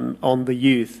on the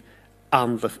youth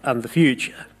and the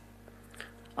future.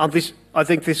 And I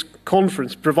think this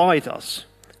conference provides us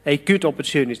a good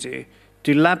opportunity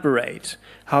to elaborate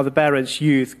how the Barents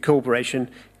Youth Cooperation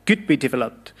could be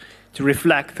developed to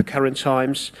reflect the current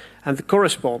times and to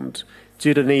correspond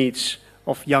to the needs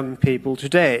of young people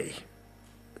today.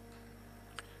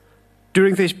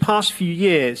 During these past few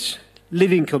years,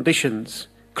 living conditions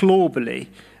globally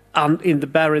and in the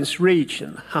Barents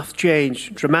region have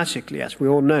changed dramatically, as we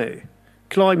all know.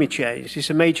 Climate change is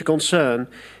a major concern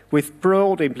with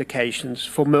broad implications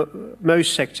for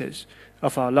most sectors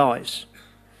of our lives.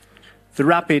 The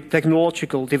rapid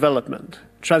technological development,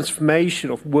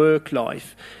 transformation of work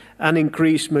life, and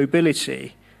increased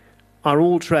mobility are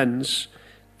all trends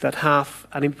that have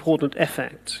an important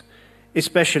effect,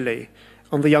 especially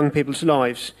on the young people's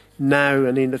lives now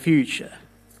and in the future.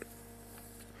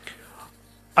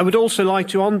 I would also like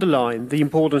to underline the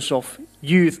importance of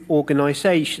youth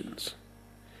organizations.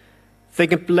 They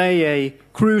can play a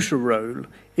crucial role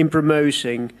in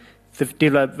promoting the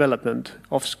development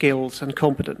of skills and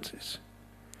competencies.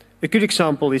 A good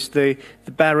example is the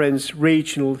Barents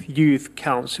Regional Youth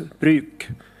Council, BRUK,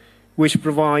 which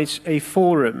provides a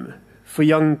forum for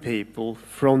young people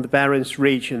from the Barents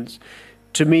regions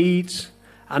to meet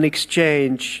and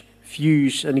exchange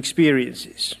views and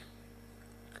experiences.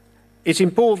 It's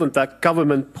important that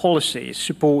government policies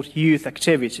support youth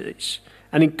activities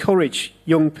and encourage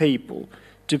young people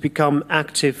to become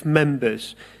active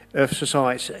members of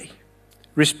society.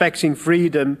 Respecting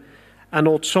freedom and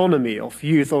autonomy of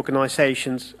youth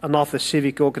organisations and other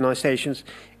civic organisations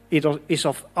is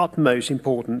of utmost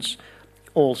importance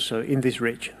also in this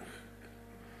region.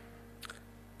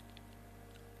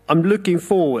 I'm looking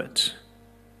forward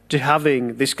to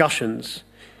having discussions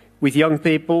with young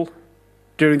people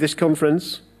during this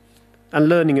conference and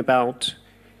learning about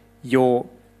your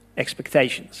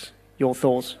expectations, your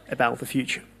thoughts about the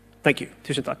future. Thank you.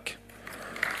 Tusen tack.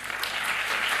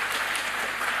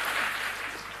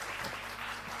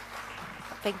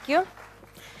 Thank you.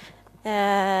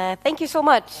 Thank you so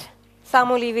much,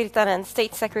 Samuli Virtanen,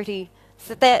 State Secretary.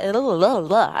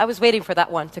 I was waiting for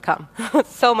that one to come.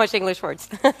 So much English words.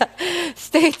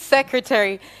 State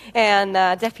Secretary and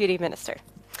Deputy Minister.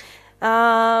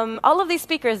 All of these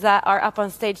speakers that are up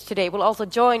on stage today will also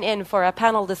join in for a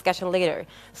panel discussion later.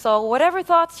 So whatever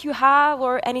thoughts you have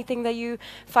or anything that you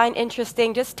find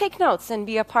interesting, just take notes and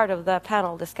be a part of the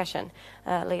panel discussion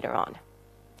later on.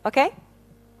 Okay?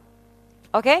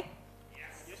 Okay?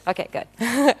 Okay, good.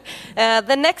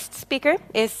 The next speaker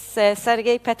is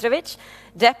Sergei Petrovich,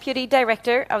 Deputy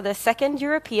Director of the Second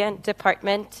European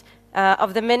Department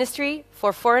of the Ministry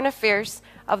for Foreign Affairs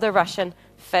of the Russian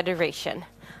Federation.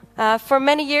 For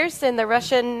many years in the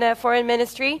Russian Foreign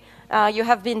Ministry, you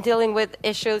have been dealing with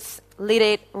issues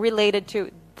related to,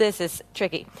 this is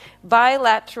tricky,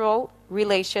 bilateral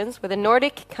relations with the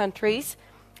Nordic countries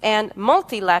and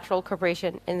multilateral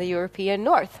cooperation in the European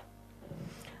North.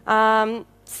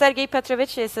 Sergei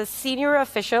Petrovich is a senior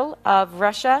official of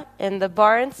Russia in the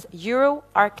Barents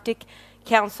Euro-Arctic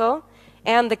Council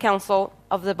and the Council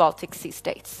of the Baltic Sea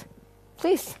States.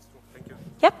 Please. Thank you.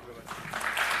 Yep.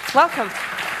 Welcome.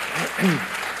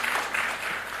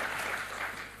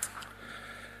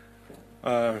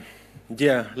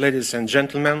 Dear ladies and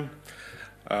gentlemen,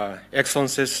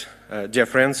 excellencies, dear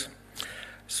friends.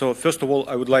 So first of all,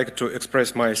 I would like to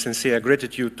express my sincere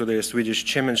gratitude to the Swedish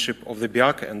chairmanship of the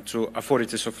BIAC and to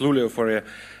authorities of Luleå for a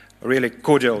really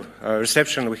cordial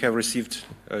reception we have received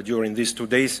during these 2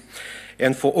 days,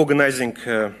 and for organizing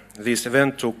this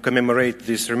event to commemorate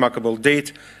this remarkable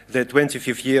date, the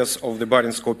 25th years of the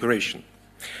Barents cooperation.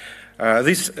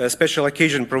 This special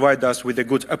occasion provides us with a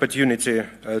good opportunity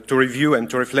to review and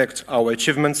to reflect our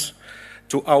achievements,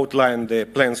 to outline the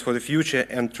plans for the future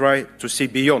and try to see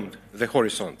beyond the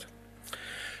horizon.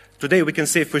 Today we can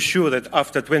say for sure that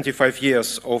after 25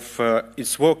 years of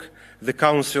its work, the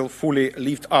Council fully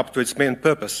lived up to its main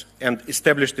purpose and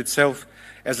established itself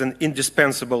as an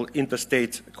indispensable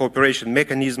interstate cooperation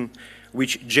mechanism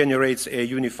which generates a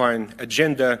unifying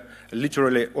agenda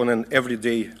literally on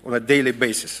a daily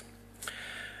basis.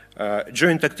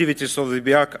 Joint activities of the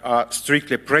BIAC are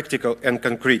strictly practical and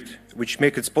concrete, which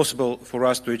make it possible for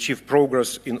us to achieve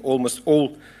progress in almost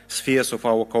all spheres of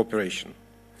our cooperation.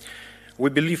 We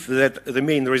believe that the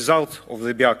main result of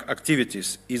the BIAC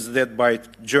activities is that by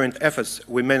joint efforts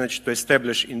we managed to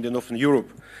establish in the Northern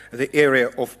Europe the area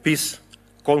of peace,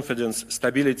 confidence,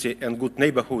 stability and good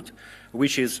neighborhood,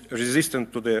 which is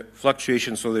resistant to the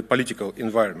fluctuations of the political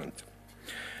environment.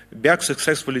 BIAC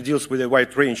successfully deals with a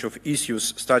wide range of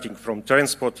issues starting from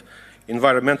transport,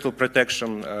 environmental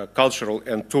protection, cultural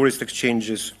and tourist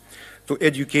exchanges, to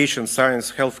education,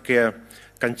 science, healthcare,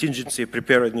 contingency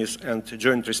preparedness and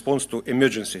joint response to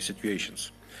emergency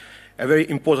situations. A very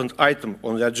important item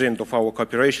on the agenda of our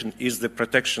cooperation is the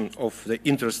protection of the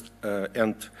interests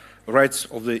and rights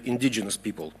of the indigenous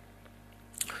people.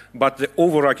 But the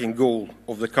overarching goal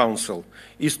of the Council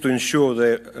is to ensure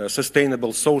the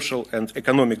sustainable social and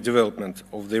economic development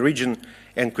of the region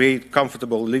and create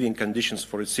comfortable living conditions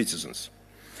for its citizens.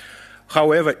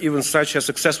 However, even such a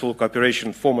successful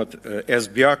cooperation format as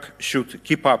BIAC should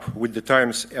keep up with the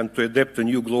times and to adapt to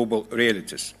new global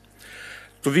realities.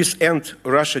 To this end,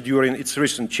 Russia, during its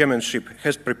recent chairmanship,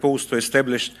 has proposed to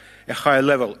establish a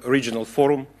high-level regional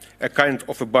forum, a kind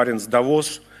of a Barents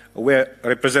Davos, where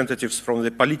representatives from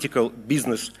the political,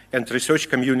 business and research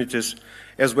communities,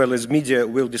 as well as media,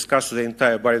 will discuss the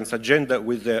entire Barents agenda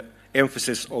with the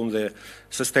emphasis on the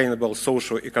sustainable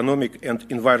socio-economic and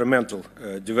environmental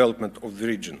development of the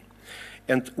region.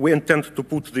 And we intend to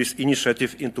put this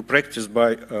initiative into practice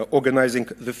by organizing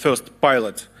the first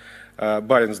pilot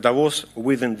Barents Davos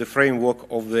within the framework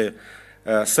of the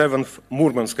 7th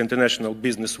Murmansk International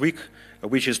Business Week,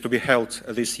 which is to be held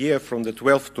this year from the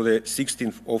 12th to the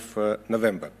 16th of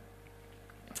November.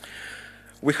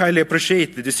 We highly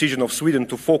appreciate the decision of Sweden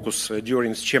to focus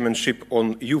during its chairmanship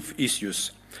on youth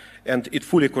issues, and it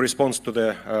fully corresponds to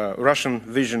the Russian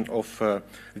vision of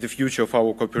the future of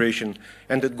our cooperation,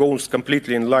 and it goes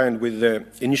completely in line with the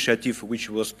initiative which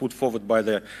was put forward by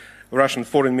the Russian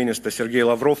Foreign Minister Sergei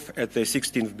Lavrov at the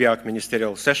 16th BIAC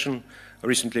ministerial session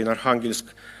recently in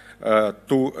Arkhangelsk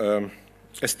to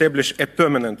establish a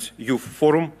permanent youth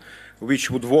forum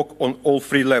which would work on all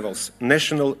three levels,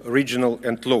 national, regional,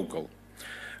 and local.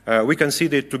 We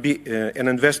consider it to be an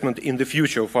investment in the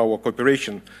future of our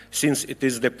cooperation, since it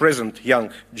is the present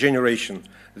young generation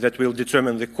that will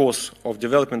determine the course of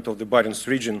development of the Barents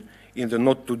region in the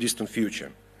not-too-distant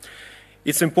future.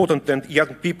 It's important that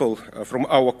young people from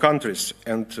our countries,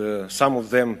 and some of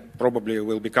them probably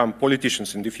will become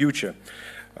politicians in the future,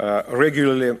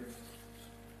 regularly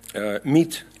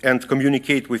meet and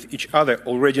communicate with each other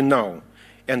already now,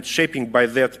 and shaping by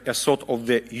that a sort of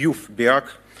the youth BIAC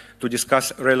to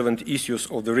discuss relevant issues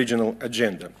of the regional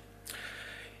agenda.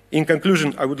 In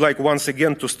conclusion, I would like once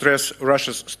again to stress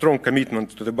Russia's strong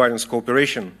commitment to the Barents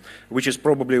cooperation, which is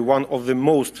probably one of the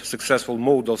most successful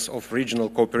models of regional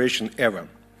cooperation ever.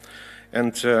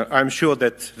 And I'm sure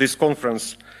that this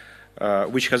conference,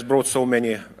 which has brought so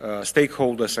many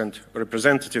stakeholders and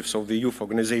representatives of the youth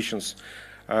organizations,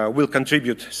 will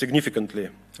contribute significantly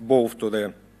both to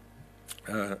the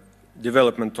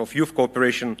development of youth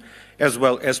cooperation as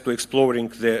well as to exploring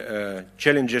the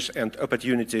challenges and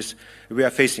opportunities we are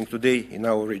facing today in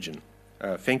our region.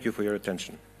 Thank you for your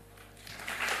attention.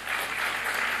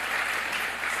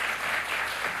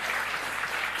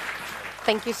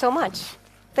 Thank you so much.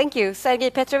 Thank you, Sergei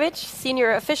Petrovich,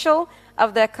 Senior Official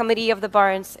of the Committee of the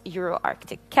Barents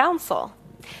Euro-Arctic Council.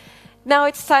 Now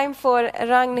it's time for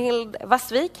Ragnhild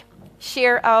Vassvik,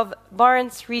 Chair of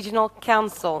Barents Regional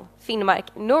Council,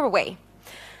 Finnmark, Norway.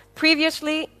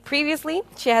 Previously,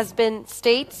 she has been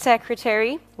State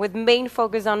Secretary with main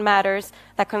focus on matters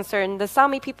that concern the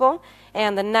Sami people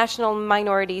and the national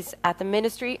minorities at the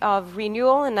Ministry of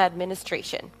Renewal and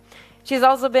Administration. She's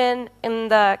also been in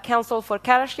the Council for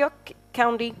Karasjok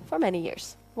County for many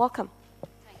years. Welcome.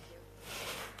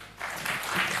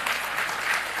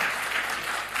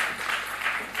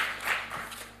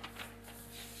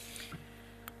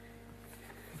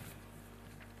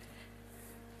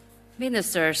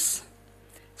 Ministers,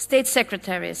 State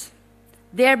Secretaries,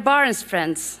 dear Barents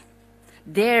friends,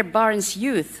 dear Barents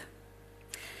youth,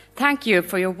 thank you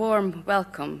for your warm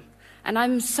welcome. And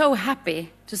I'm so happy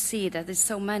to see that there's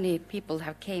so many people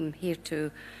have came here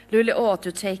to Luleå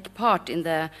to take part in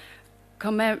the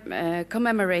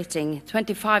commemorating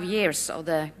 25 years of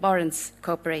the Barents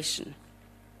cooperation.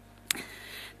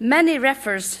 Many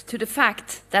refers to the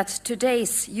fact that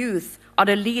today's youth are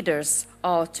the leaders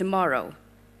of tomorrow.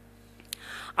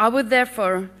 I would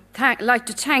therefore like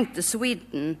to thank the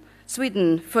Sweden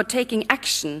for taking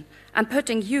action and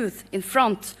putting youth in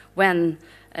front when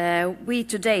we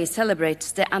today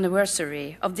celebrate the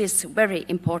anniversary of this very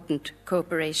important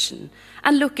cooperation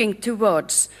and looking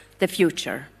towards the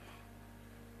future.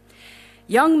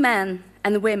 Young men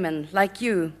and women like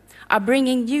you are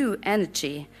bringing new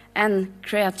energy and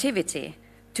creativity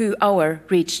to our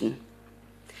region.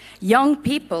 Young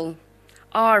people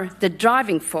are the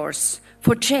driving force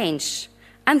for change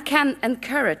and can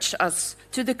encourage us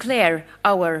to declare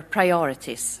our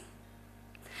priorities.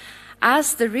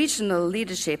 As the regional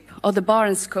leadership of the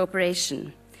Barents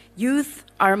cooperation, youth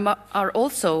are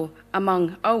also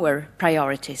among our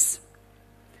priorities.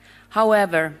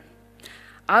 However,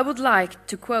 I would like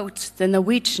to quote the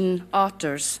Norwegian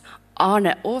authors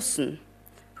Arne Aasen,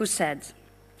 who said,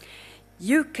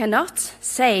 "You cannot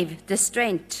save the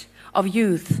strength of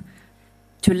youth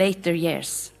to later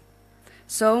years."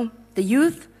 So the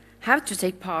youth have to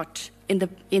take part in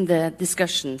the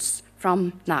discussions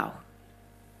from now.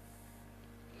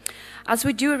 As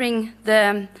we during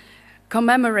the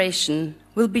commemoration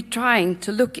will be trying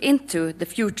to look into the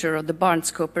future of the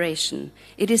Barents cooperation,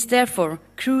 it is therefore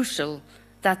crucial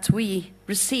that we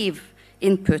receive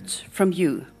input from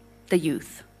you, the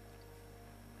youth.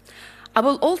 I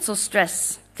will also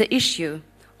stress the issue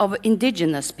of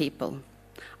indigenous people.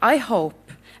 I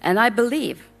hope and I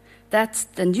believe that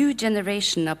the new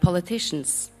generation of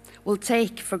politicians will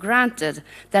take for granted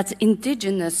that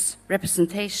indigenous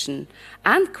representation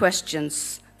and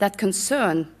questions that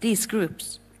concern these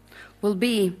groups will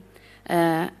be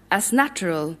as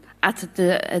natural at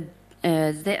the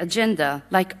agenda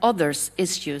like other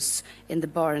issues in the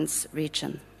Barents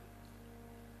region.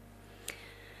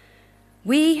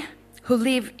 We who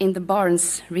live in the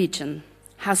Barents region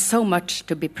have so much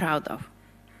to be proud of.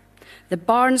 The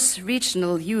Barents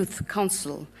Regional Youth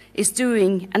Council is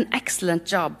doing an excellent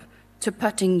job to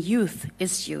putting youth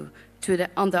issue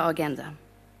on the agenda.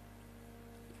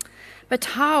 But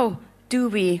how do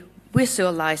we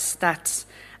visualize that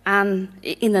and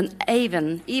in an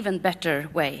even better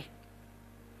way?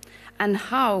 And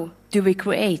how do we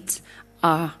create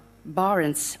a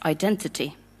Barents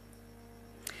identity?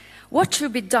 What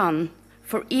should be done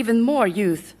for even more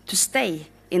youth to stay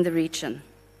in the region?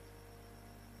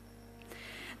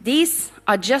 These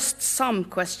are just some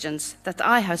questions that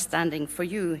I have standing for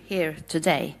you here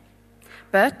today.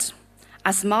 But,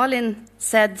 as Malin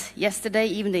said yesterday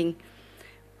evening,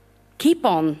 keep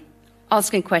on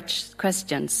asking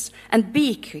questions and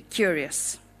be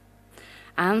curious.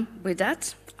 And with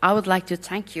that, I would like to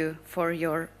thank you for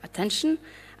your attention,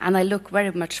 and I look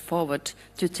very much forward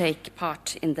to take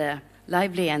part in the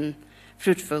lively and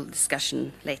fruitful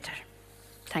discussion later.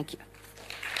 Thank you.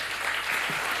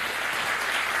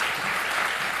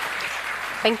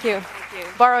 Thank you.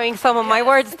 Borrowing some of my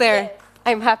words there,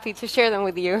 I'm happy to share them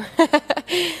with you.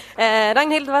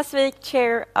 Ragnhild Vassvik,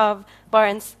 Chair of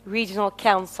Barents Regional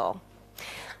Council.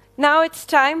 Now it's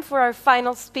time for our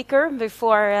final speaker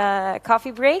before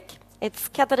coffee break. It's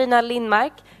Katarina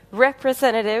Lindmark,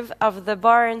 representative of the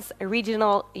Barents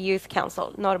Regional Youth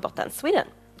Council, Norrbotten, Sweden.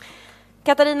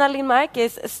 Katarina Lindmark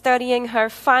is studying her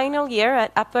final year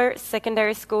at upper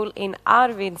secondary school in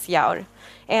Arvidsjaur.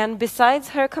 And besides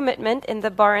her commitment in the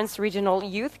Barents Regional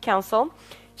Youth Council,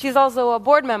 she's also a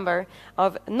board member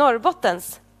of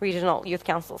Norrbotten's Regional Youth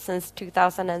Council since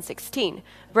 2016,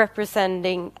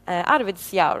 representing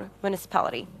Arvidsjaur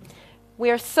municipality. We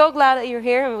are so glad that you're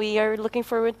here, and we are looking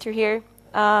forward to hear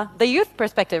the youth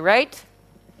perspective, right?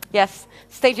 Yes,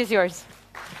 stage is yours.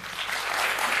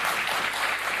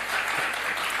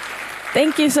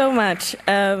 Thank you so much.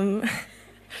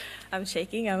 I'm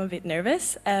shaking, I'm a bit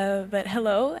nervous, but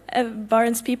hello,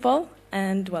 Barents people,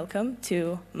 and welcome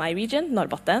to my region,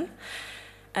 Norrbotten.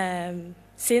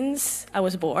 Since I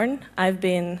was born, I've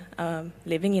been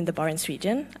living in the Barents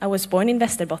region. I was born in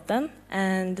Västerbotten,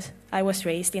 and I was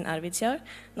raised in Arvidsjaur,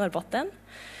 Norrbotten.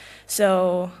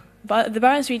 So the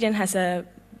Barents region has a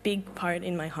big part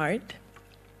in my heart.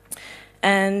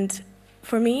 And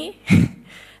for me,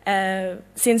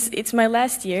 since it's my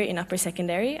last year in upper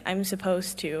secondary, I'm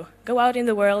supposed to go out in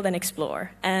the world and explore.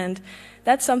 And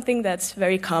that's something that's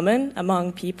very common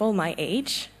among people my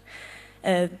age.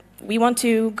 We want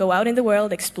to go out in the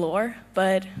world, explore,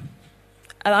 but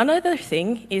another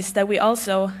thing is that we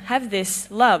also have this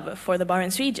love for the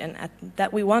Barents region,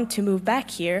 that we want to move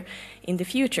back here in the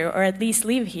future, or at least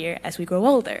live here as we grow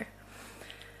older.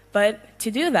 But to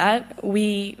do that,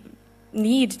 we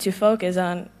need to focus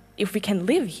on if we can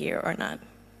live here or not.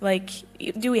 Like,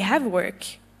 do we have work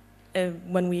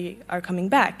when we are coming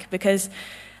back? Because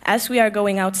as we are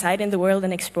going outside in the world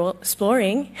and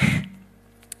exploring,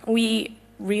 we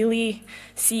really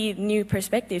see new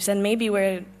perspectives, and maybe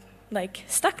we're like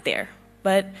stuck there.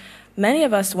 But many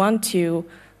of us want to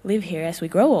live here as we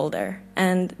grow older,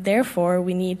 and therefore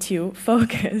we need to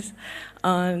focus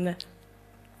on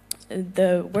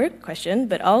the work question,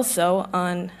 but also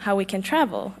on how we can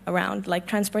travel around, like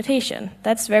transportation.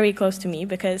 That's very close to me,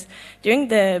 because during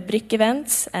the BRIC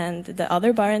events and the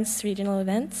other Barents regional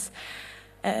events,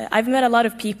 I've met a lot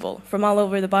of people from all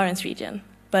over the Barents region,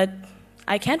 but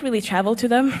I can't really travel to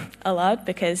them a lot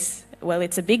because, well,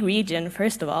 it's a big region,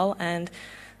 first of all, and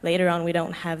later on we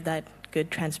don't have that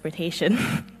good transportation.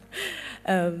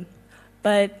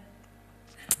 But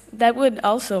that would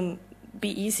also be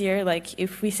easier, like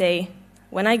if we say,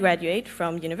 when I graduate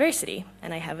from university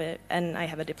and I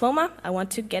have a diploma, I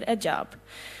want to get a job.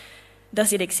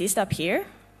 Does it exist up here?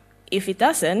 If it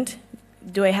doesn't,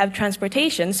 do I have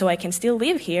transportation so I can still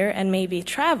live here and maybe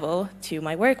travel to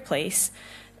my workplace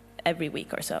every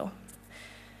week or so?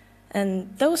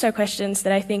 And those are questions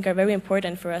that I think are very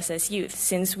important for us as youth,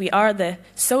 since we are the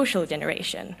social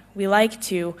generation. We like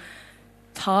to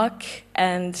talk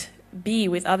and be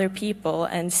with other people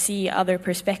and see other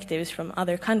perspectives from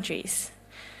other countries.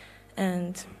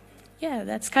 And yeah,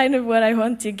 that's kind of what I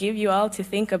want to give you all to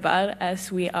think about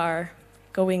as we are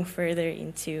going further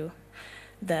into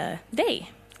the day.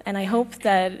 And I hope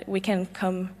that we can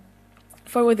come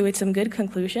forward with some good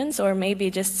conclusions, or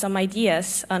maybe just some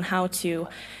ideas on how to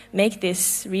make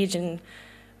this region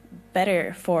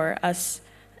better for us.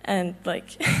 And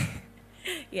like,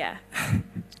 yeah.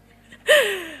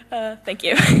 Thank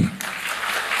you.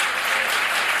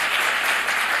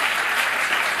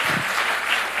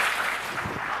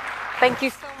 Thank you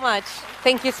so much.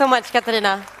 Thank you so much,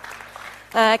 Katarina.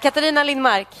 Katarina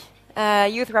Lindmark,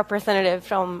 youth representative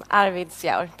from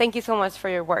Arvidsjaur. Thank you so much for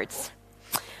your words.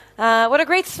 What a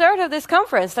great start of this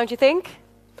conference, don't you think?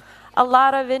 A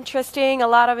lot of interesting, a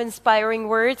lot of inspiring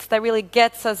words that really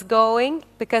gets us going,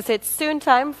 because it's soon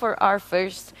time for our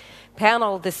first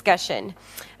panel discussion.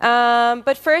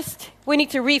 But first, we need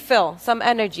to refill some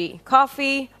energy.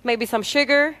 Coffee, maybe some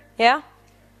sugar, yeah?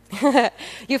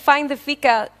 You find the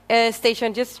fika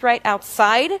station just right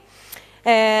outside.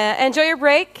 Enjoy your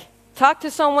break. Talk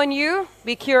to someone new.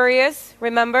 Be curious,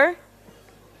 remember.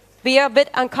 Be a bit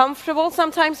uncomfortable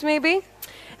sometimes, maybe.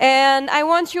 And I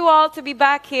want you all to be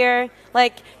back here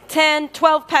like 10,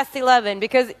 12 past 11,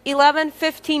 because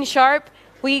 11:15 sharp,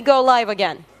 we go live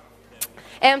again.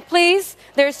 And please,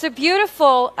 there's a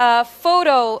beautiful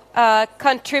photo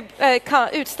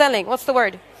utställning. What's the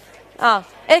word?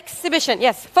 Exhibition,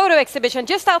 yes, photo exhibition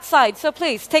just outside. So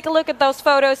please, take a look at those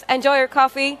photos, enjoy your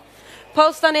coffee,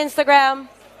 post on Instagram.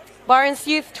 Barents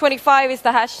Youth 25 is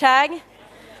the hashtag.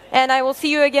 And I will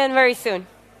see you again very soon.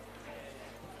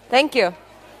 Thank you.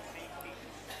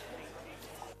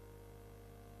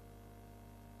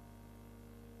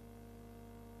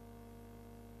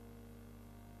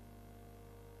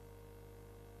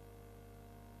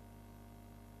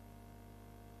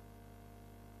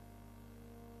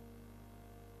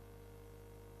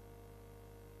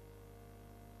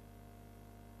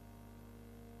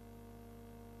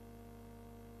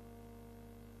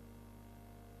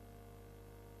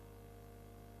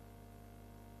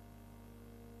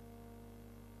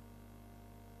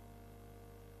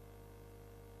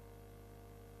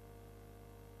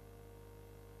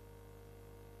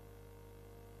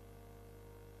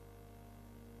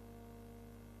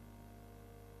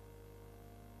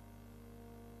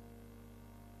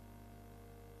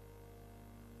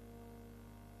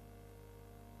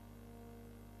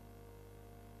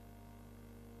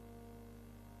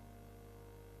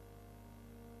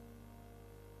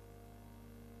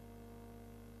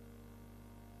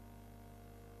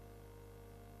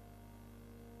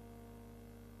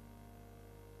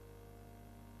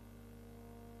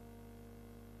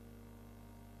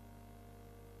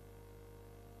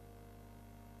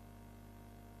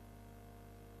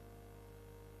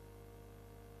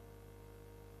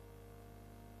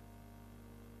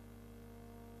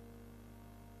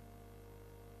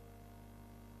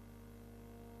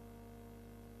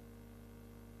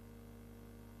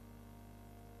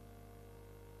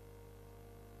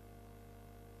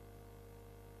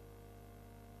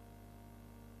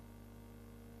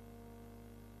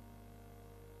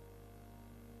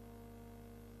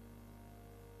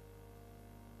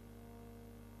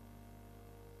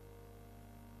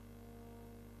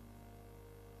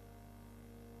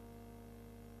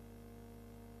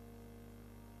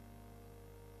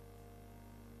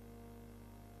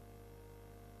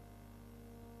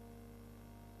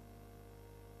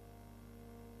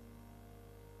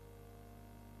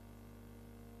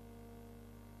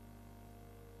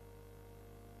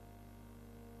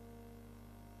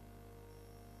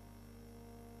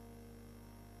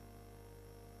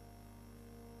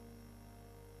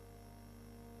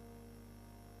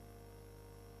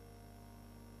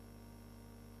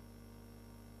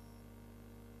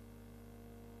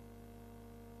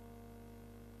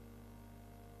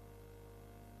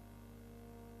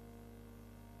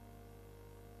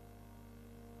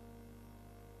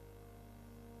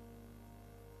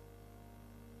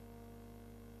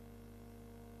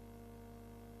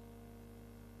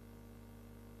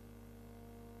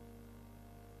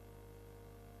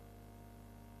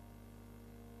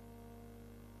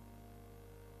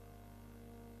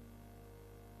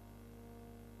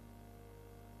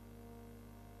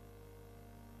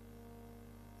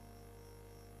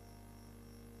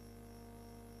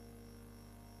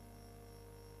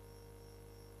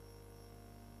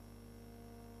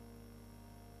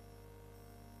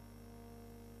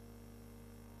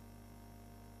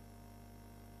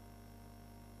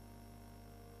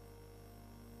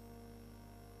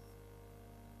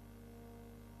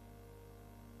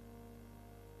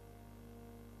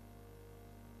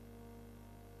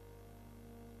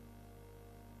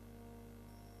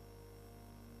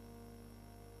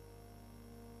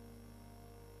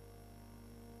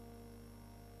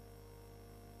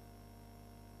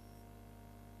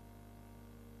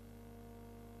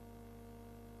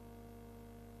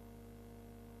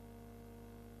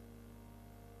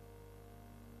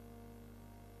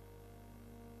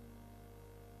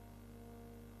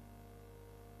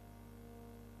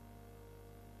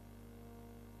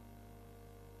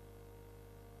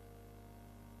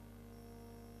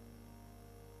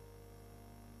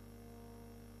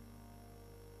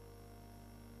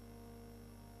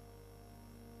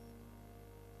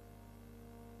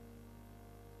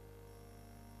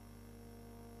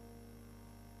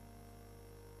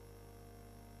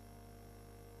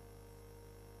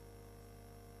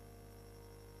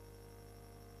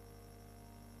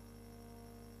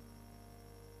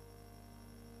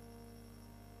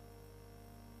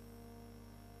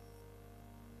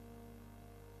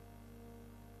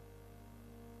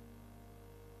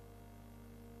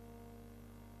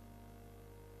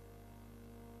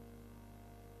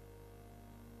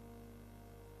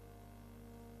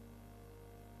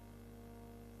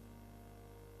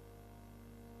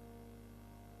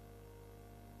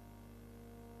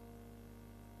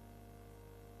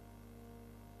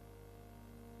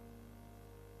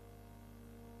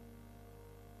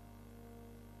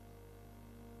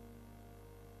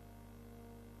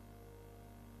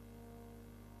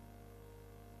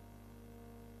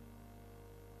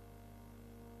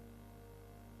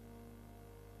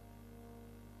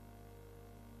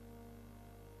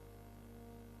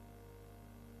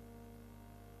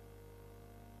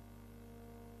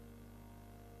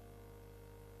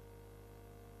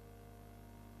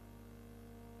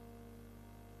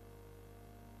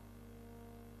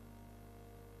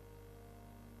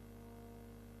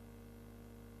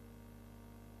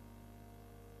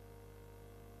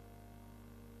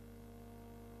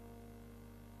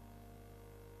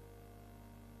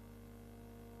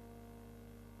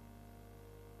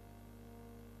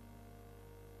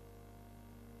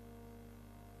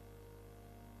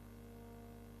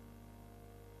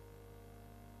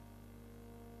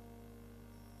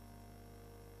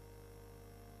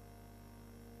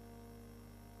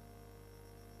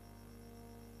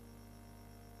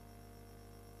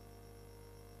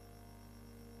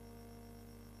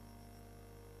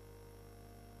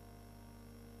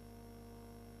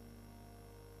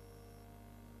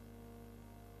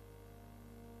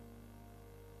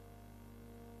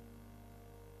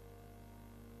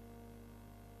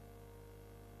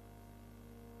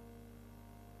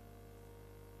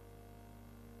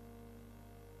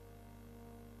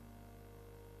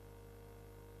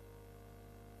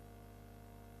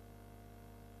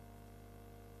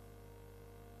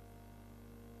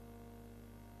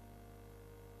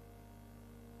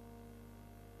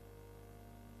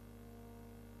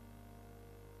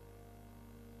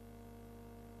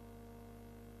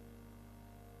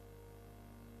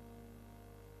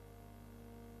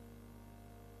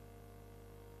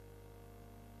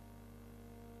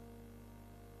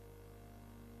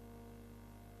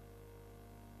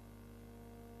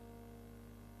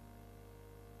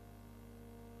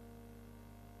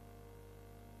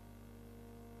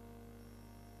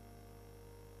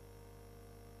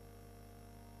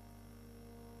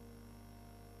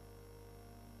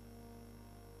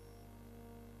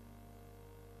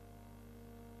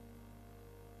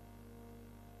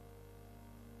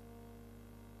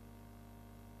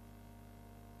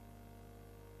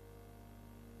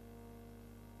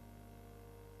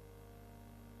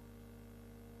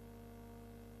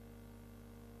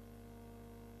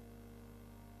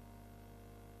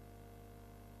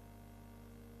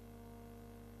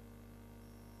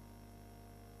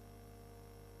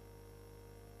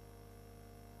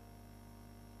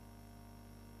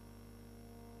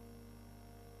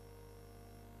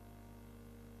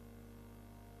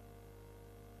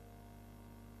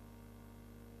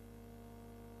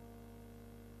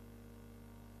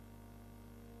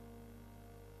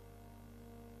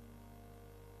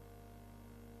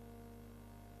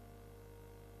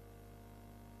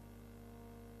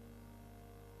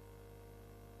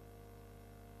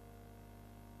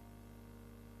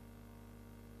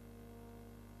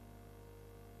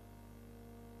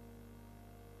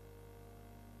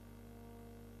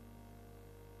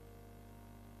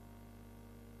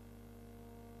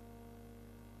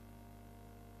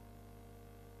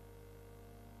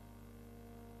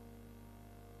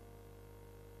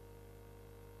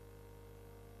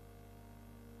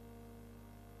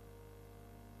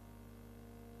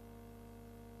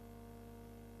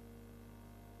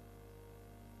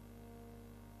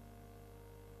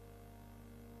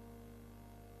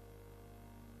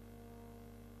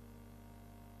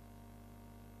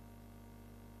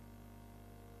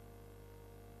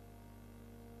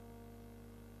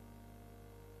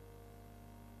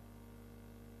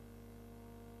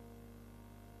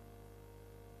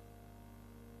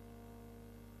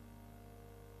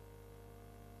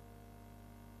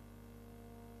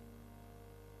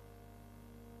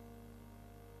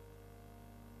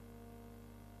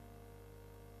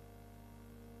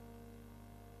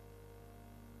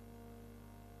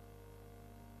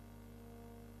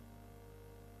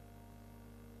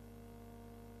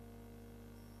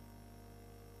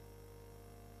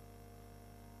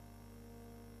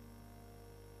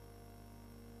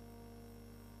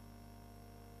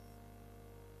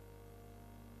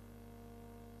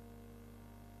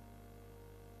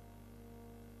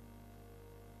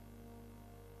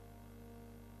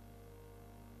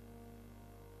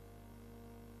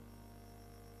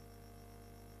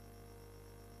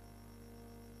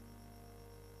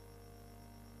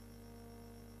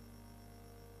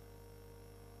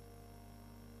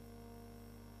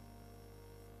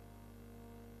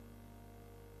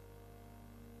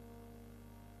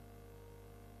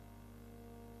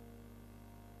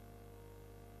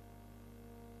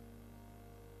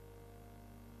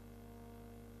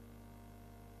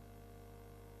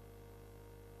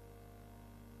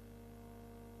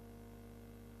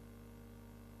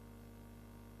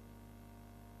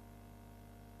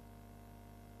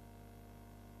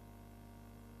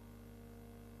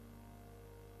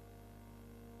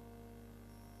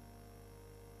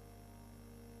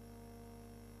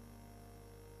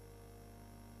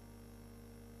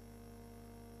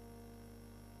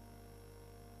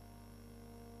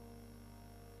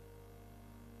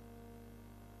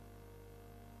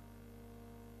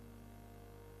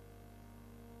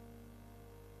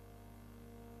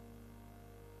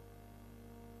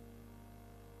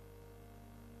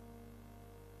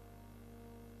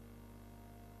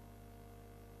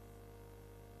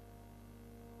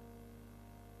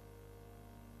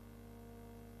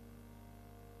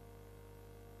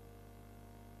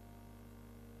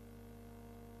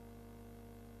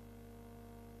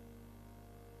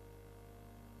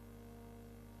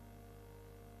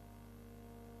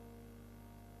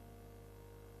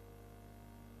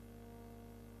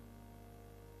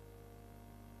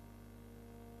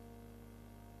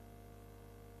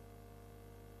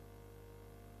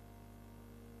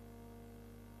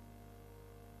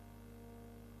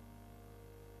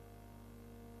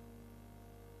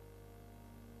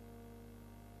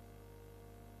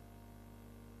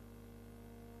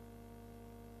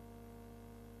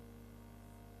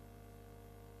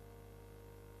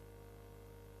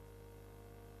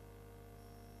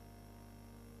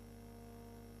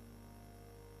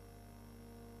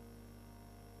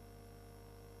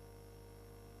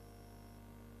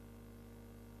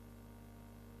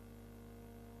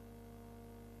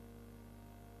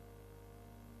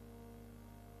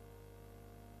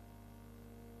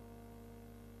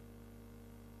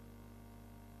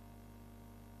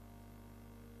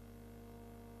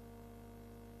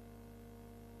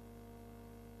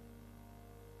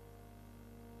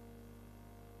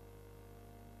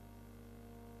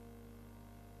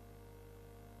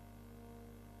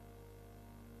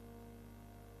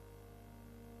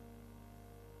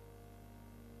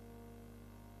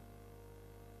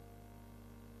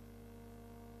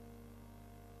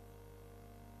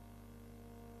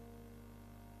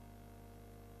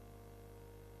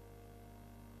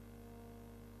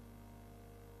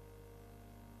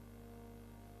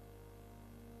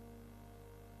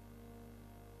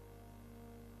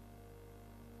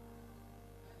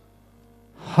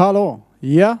 Hallå,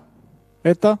 ja,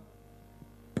 etta.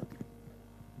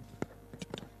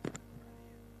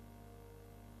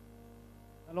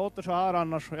 Den låter så här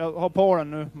annars, jag har på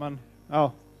den nu, men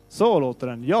ja, så låter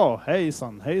den. Ja,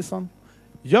 hejsan, hejsan.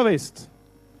 Ja, visst.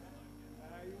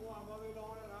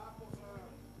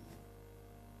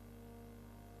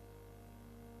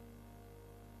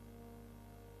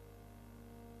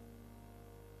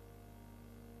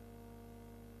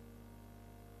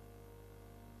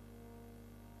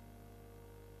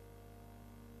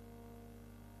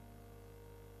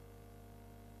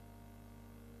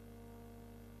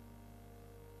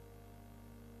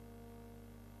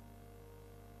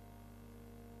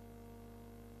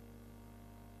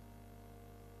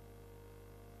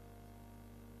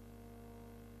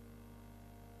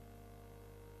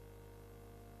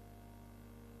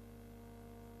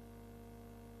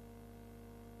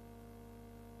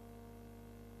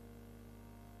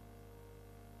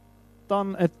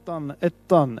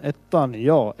 Ettan,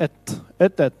 ja, ett,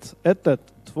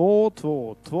 två,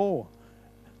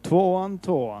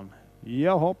 tvåan.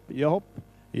 Jahopp.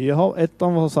 Jaha,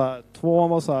 ettan var så här, tvåan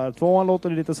var så här, tvåan låter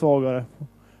lite svagare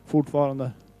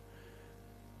fortfarande.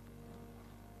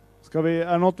 Är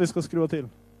det något vi ska skruva till?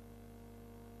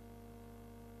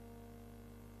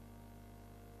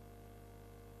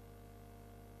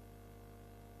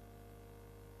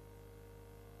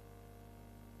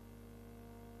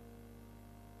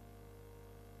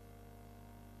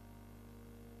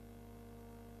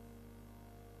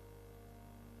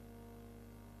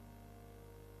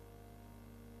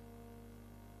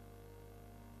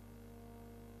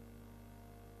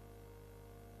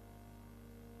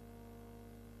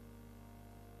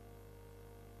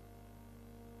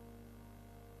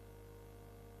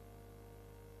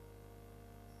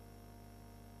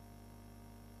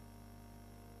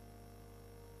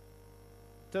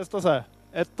 Testa så här.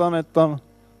 Ettan,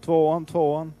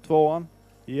 tvåan.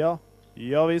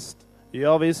 Ja visst.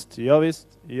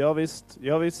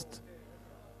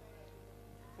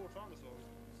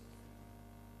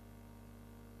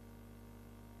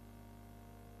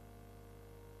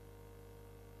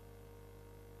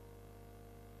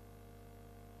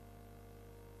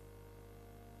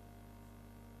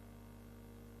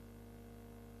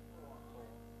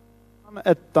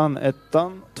 Ettan,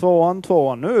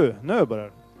 tvåan. Nu börjar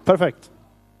det. Perfekt.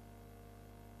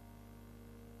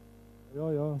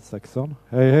 Ja, sexan.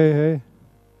 Hej.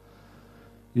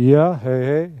 Ja,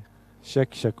 hej.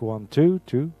 Check, 1, 2, 1,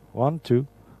 2.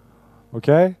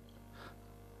 Okej?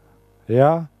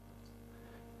 Ja.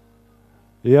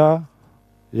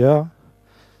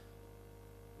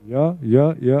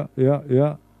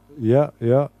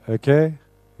 Okej.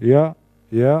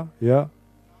 Ja.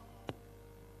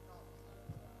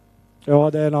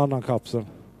 Ja, det är en annan kapsel.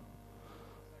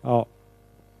 Ja.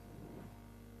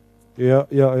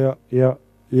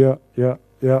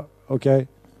 Ja, okej.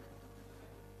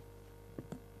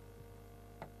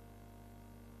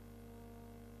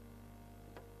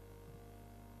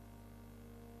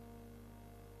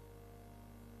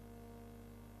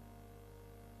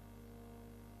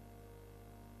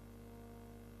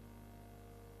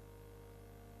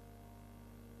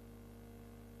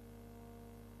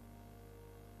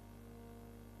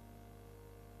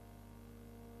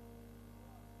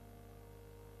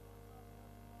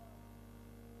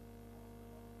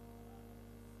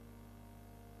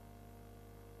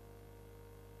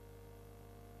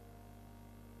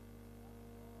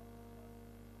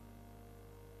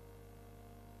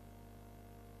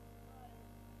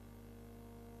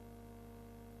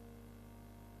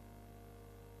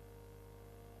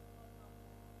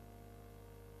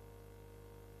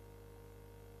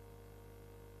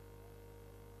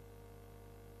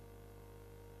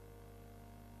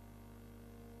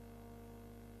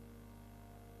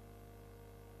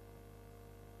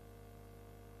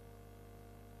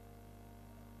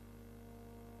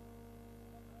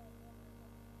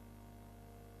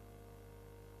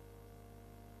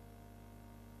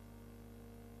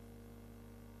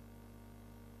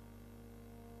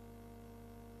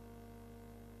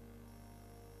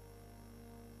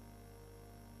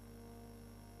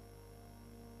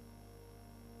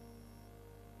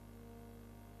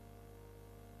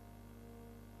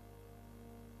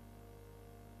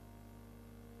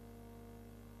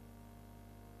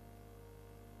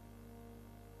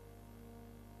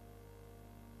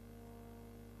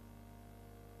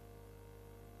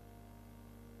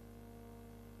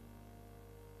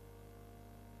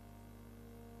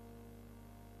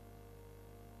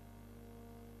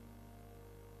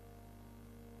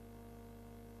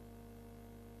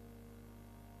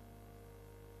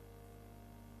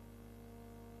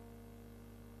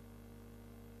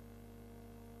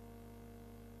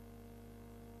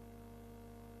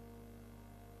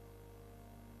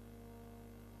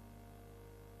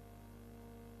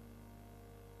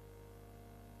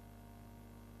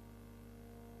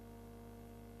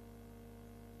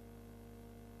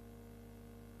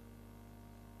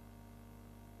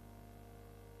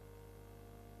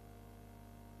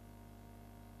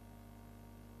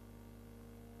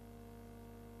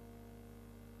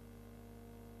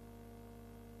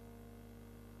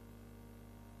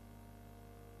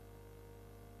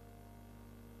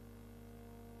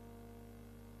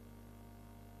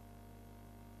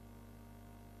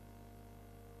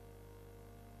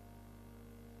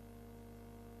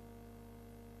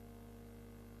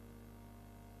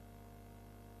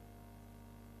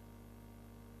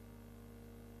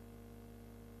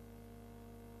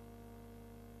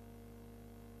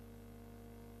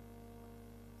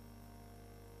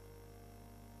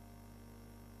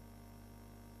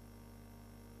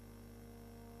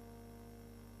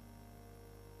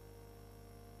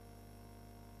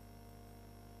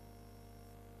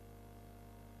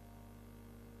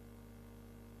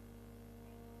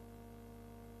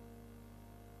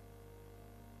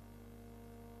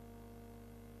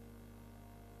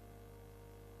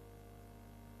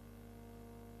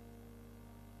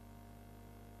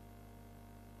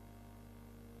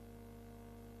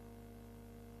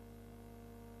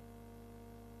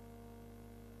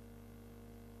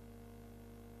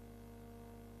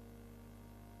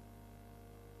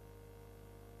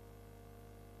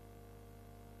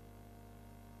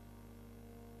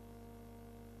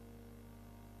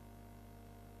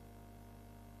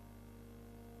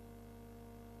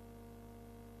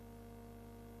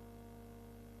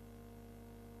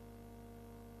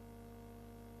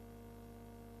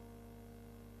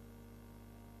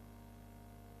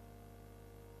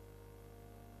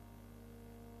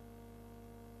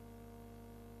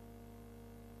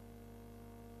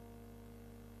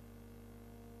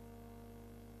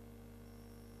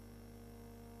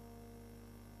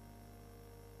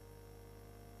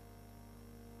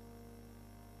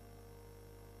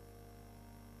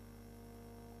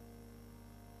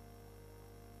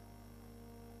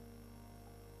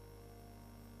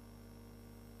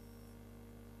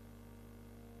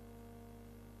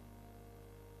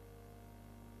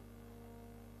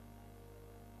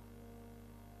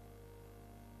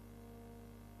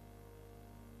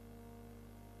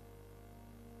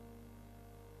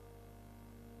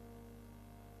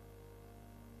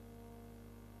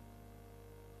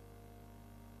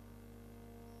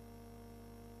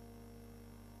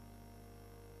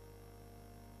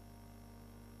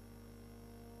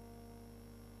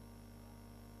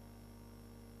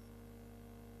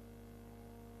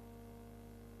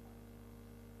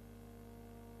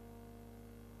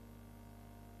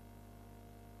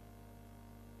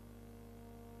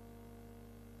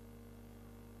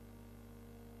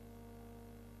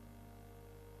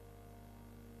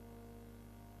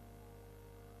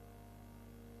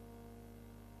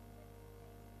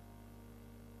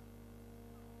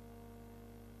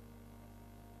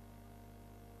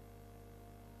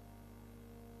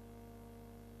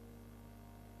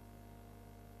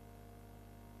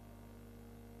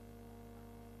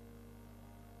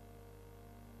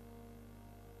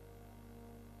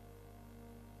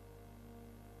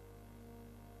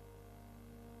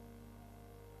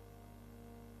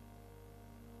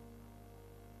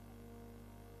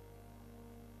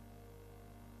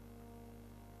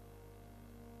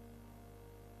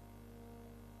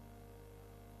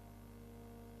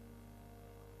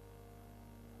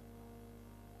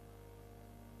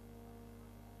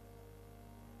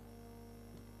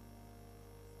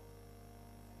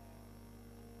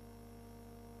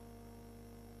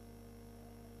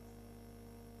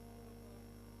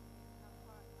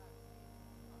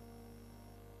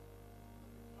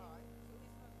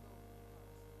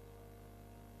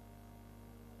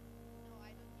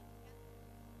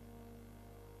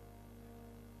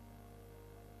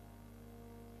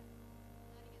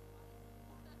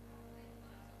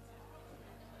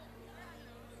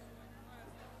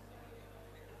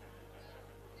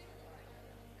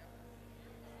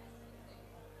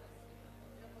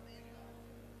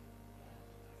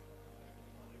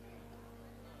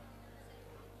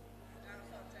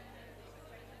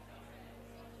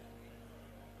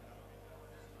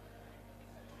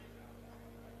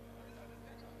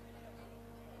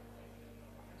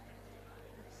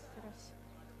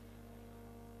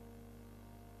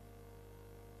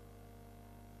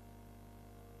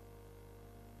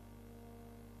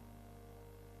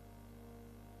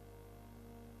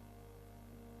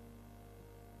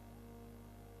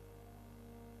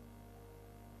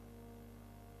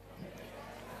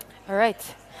 All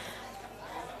right.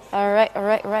 All right, all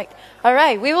right, all right. All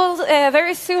right, we will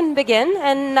very soon begin.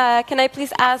 And can I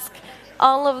please ask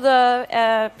all of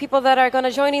the people that are going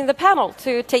to join in the panel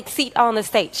to take seat on the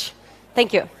stage?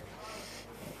 Thank you.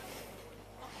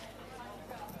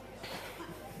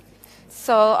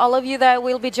 So all of you that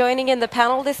will be joining in the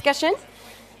panel discussion,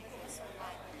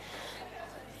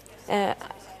 I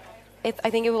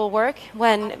think it will work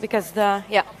because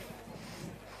yeah.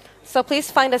 So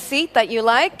please find a seat that you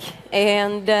like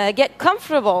and get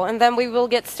comfortable, and then we will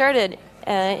get started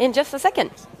in just a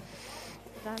second.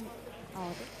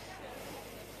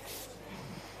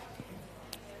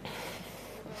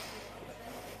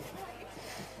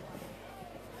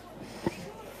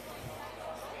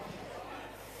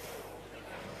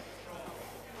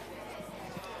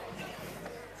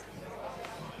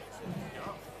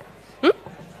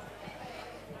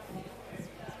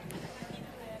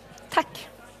 Tack.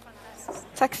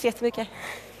 Tack så jättemycket.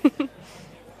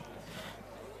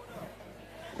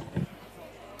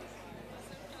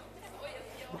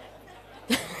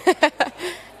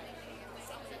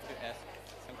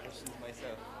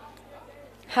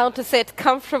 How to sit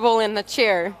comfortable in the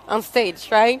chair on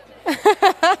stage, right?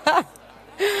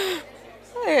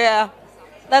 Yeah,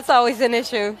 that's always an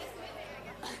issue.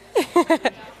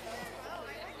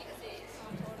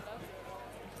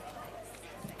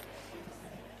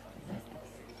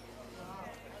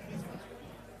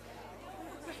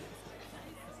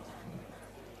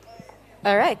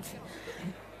 All right.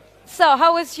 So,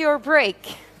 how was your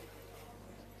break?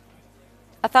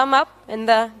 A thumb up in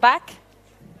the back?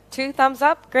 2 thumbs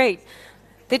up? Great.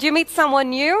 Did you meet someone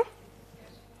new?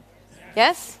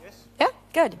 Yes? Yeah,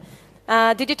 good.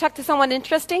 Did you talk to someone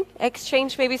interesting?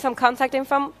 Exchange maybe some contact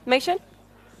information?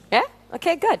 Yeah?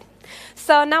 Okay, good.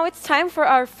 So now it's time for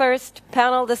our first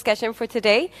panel discussion for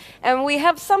today. And we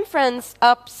have some friends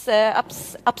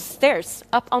upstairs,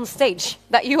 up on stage,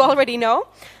 that you already know.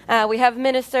 We have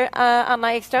Minister Anna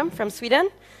Ekström from Sweden,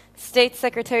 State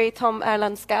Secretary Tom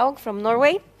Erlandskaug from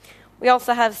Norway. We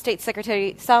also have State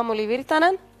Secretary Samuli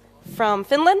Virtanen from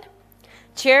Finland,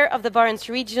 Chair of the Barents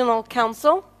Regional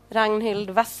Council,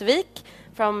 Ragnhild Vassvik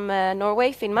from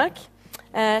Norway, Finnmark,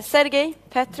 Sergei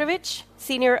Petrovich,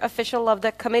 Senior Official of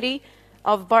the Committee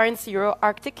of Barents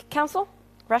Euro-Arctic Council,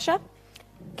 Russia,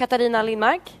 Katarina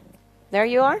Lindmark, there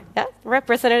you are, yeah,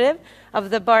 Representative of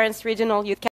the Barents Regional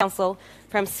Youth Council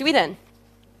from Sweden.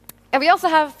 And we also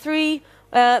have three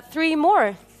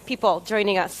more people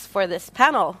joining us for this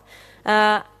panel.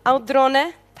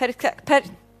 Audrone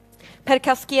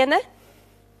Perkaskiene,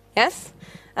 yes,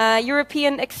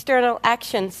 European External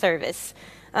Action Service.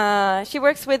 She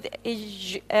works with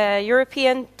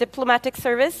European Diplomatic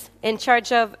Service in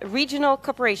charge of regional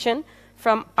cooperation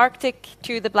from Arctic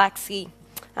to the Black Sea.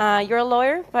 You're a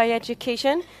lawyer by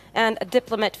education and a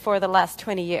diplomat for the last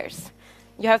 20 years.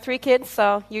 You have 3 kids,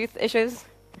 so youth issues,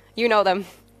 you know them.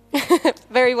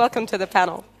 Very welcome to the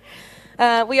panel.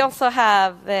 We also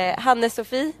have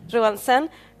Hanne-Sophie Roansen,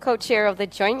 co-chair of the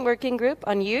Joint Working Group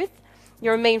on Youth.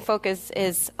 Your main focus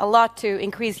is a lot to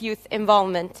increase youth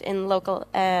involvement in local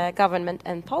government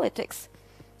and politics.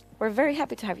 We're very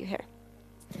happy to have you here.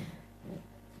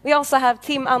 We also have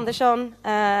Tim Andersson,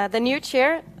 the new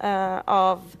chair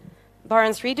of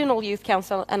Barents Regional Youth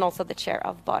Council and also the chair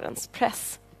of Barents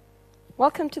Press.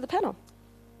 Welcome to the panel.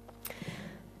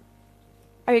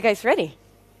 Are you guys ready?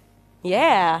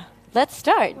 Yeah, let's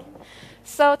start.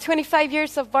 So 25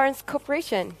 years of Barents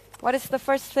cooperation. What is the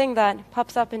first thing that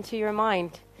pops up into your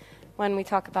mind when we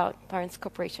talk about Barents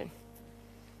cooperation?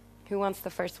 Who wants the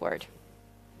first word?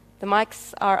 The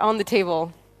mics are on the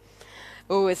table.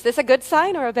 Oh, is this a good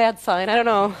sign or a bad sign? I don't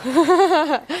know.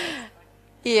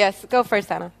 Yes, go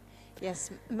first, Anna.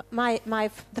 Yes,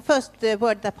 the first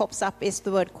word that pops up is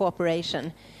the word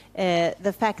cooperation.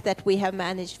 The fact that we have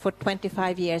managed for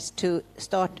 25 years to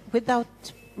start without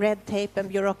red tape and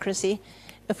bureaucracy,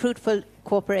 a fruitful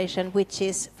cooperation which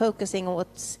is focusing on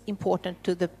what's important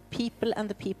to the people and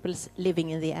the peoples living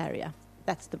in the area.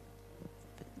 That's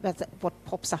what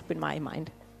pops up in my mind.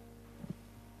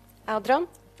 Audrone,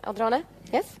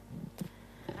 yes?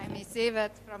 I may say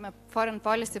that from a foreign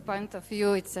policy point of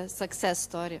view, it's a success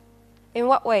story. In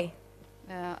what way?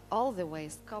 All the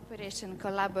ways: cooperation,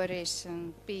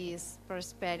 collaboration, peace,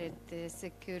 prosperity,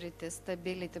 security,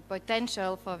 stability,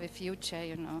 potential for the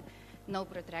future, no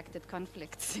protracted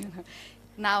conflicts.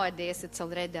 Nowadays, it's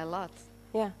already a lot.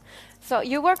 Yeah. So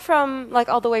you work from,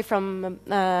 all the way from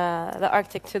the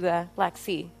Arctic to the Black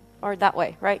Sea, or that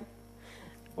way, right?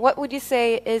 What would you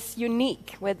say is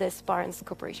unique with this Barents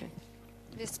cooperation?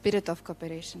 The spirit of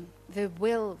cooperation, the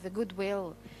will, the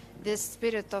goodwill, this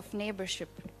spirit of neighborship.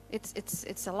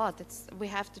 it's a lot. We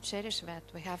have to cherish that.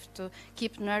 We have to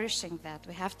keep nourishing that.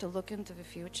 We have to look into the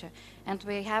future, and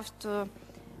we have to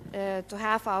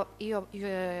have our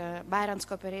Barents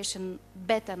cooperation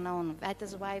better known. That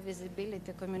is why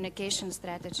visibility, communication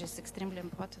strategy is extremely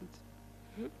important.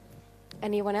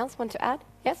 Anyone else want to add?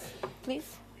 Yes,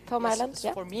 please. Tom Island.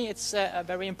 Yes, for me, it's a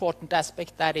very important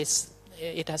aspect that is.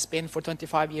 It has been for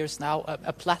 25 years now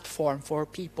a platform for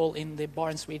people in the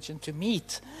Barents region to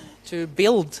meet, to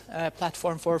build a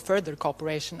platform for further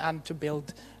cooperation and to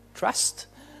build trust.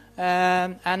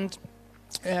 From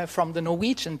the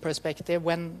Norwegian perspective,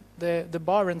 when the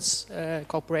Barents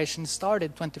cooperation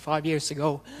started 25 years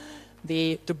ago,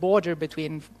 the border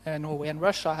between Norway and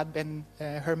Russia had been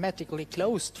hermetically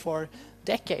closed for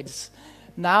decades.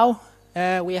 Now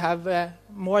we have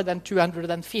more than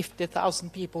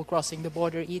 250,000 people crossing the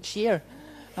border each year.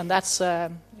 And that's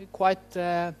quite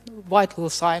a vital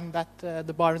sign that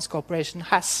the Barents cooperation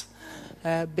has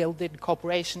built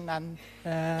cooperation and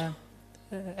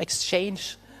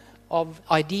exchange of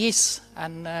ideas,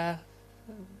 and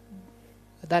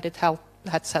that it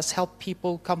has helped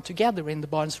people come together in the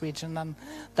Barents region. And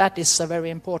that is a very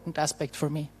important aspect for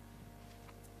me.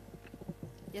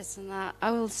 Yes, and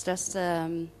I will stress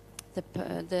the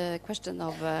question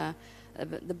of the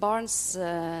Barents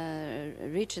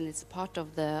region is part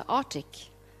of the Arctic,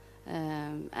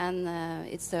 and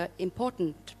it's an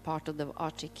important part of the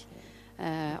Arctic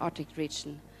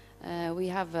region. We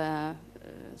have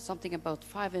something about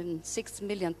 5 and 6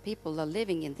 million people are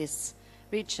living in this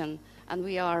region, and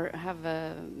we have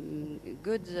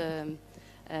good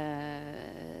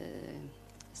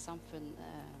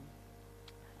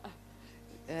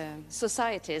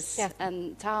societies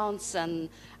and towns, and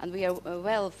we are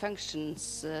well-functioned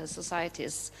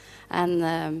societies, and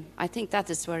I think that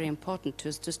is very important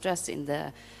to stress in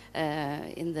the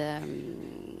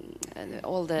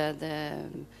all the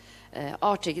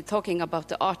Arctic, talking about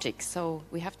the Arctic. So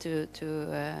we have to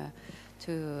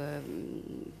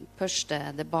push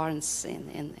the Barents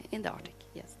in the Arctic.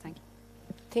 Yes, thank you.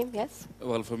 Tim, yes?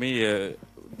 Well, for me,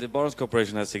 the Barents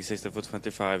Cooperation has existed for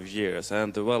 25 years,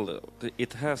 and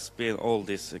it has been all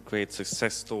these great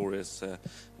success stories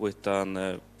with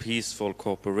peaceful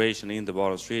cooperation in the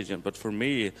Barents region. But for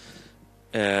me,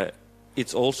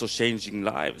 it's also changing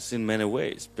lives in many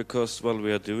ways, because while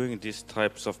we are doing these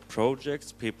types of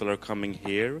projects, people are coming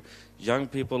here, young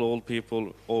people,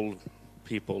 old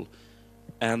people,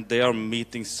 and they are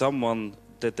meeting someone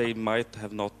that they might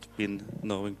have not been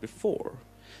knowing before.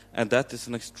 And that is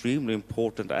an extremely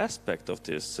important aspect of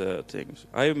this thing.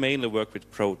 I mainly work with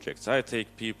projects. I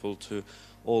take people to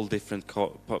all different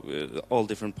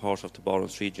parts of the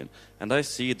Barents region, and I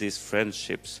see these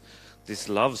friendships, these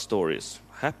love stories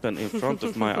happen in front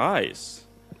of my eyes.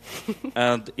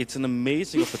 And it's an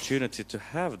amazing opportunity to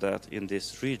have that in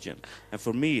this region. And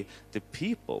for me, the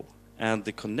people and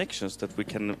the connections that we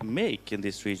can make in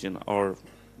this region are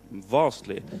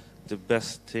vastly the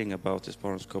best thing about this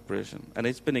Barents cooperation. And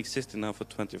it's been existing now for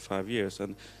 25 years,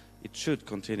 and it should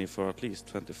continue for at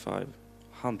least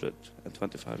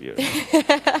 125 years.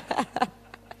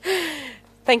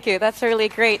 Thank you. That's a really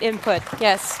great input.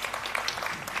 Yes.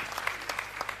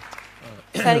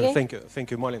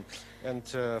 Thank you, Malin. And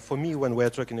for me, when we're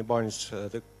talking about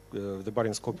the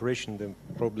Barents cooperation,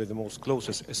 probably the most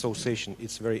closest association,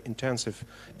 it's very intensive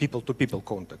people-to-people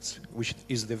contacts, which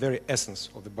is the very essence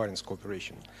of the Barents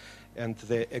cooperation. And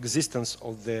the existence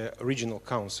of the regional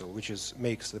council, which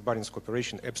makes the Barents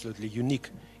cooperation absolutely unique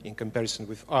in comparison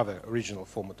with other regional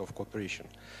format of cooperation.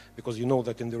 Because you know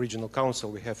that in the regional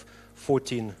council we have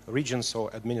 14 regions or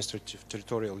administrative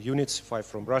territorial units, 5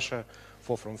 from Russia,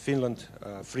 4 from Finland,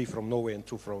 3 from Norway and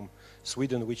 2 from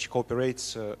Sweden, which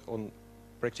cooperates on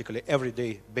practically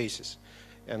everyday basis.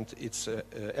 And it's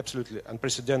absolutely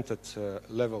unprecedented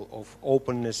level of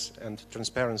openness and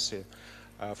transparency.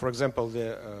 For example,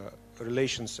 the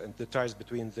relations and the ties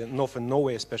between the northern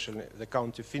Norway, especially the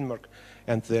county Finnmark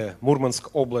and the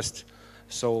Murmansk Oblast.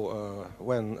 So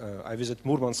when I visit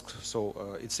Murmansk,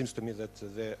 it seems to me that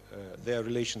their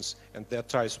relations and their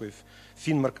ties with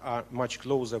Finnmark are much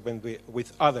closer than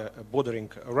with other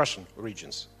bordering Russian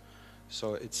regions.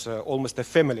 So it's almost a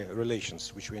family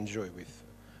relations which we enjoy with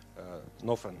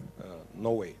northern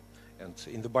Norway and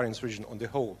in the Barents region on the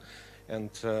whole.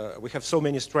 And we have so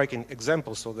many striking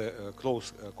examples of the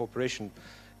close cooperation.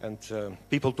 and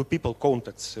people-to-people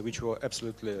contacts, which were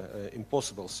absolutely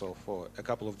impossible. So for a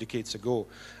couple of decades ago,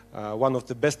 one of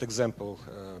the best examples,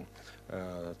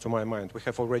 to my mind, we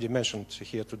have already mentioned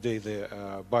here today the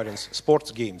Barents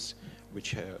sports games,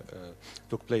 which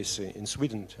took place in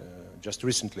Sweden just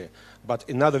recently. But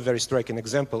another very striking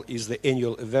example is the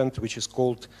annual event which is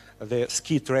called the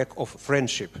Ski Track of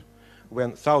Friendship,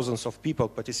 when thousands of people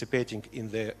participating in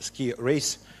the ski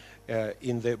race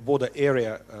in the border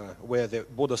area where the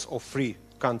borders of three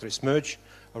countries merge,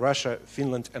 Russia,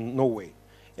 Finland and Norway.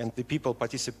 And the people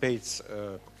participate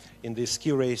in this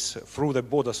ski race through the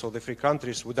borders of the three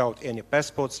countries without any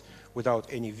passports,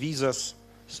 without any visas.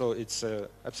 So it's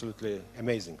absolutely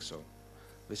amazing. So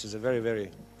this is a very, very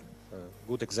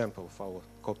good example of our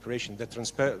cooperation, the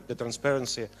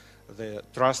transparency, the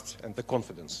trust and the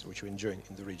confidence which we enjoy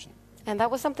in the region. And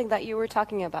that was something that you were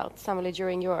talking about, Samuli,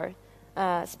 during your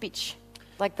speech,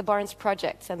 like the Barents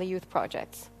projects and the youth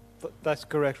projects. That's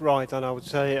correct, right. And I would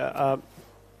say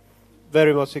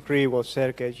very much agree what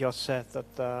Sergei just said,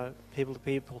 that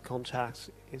people-to-people contacts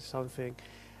is something.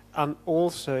 And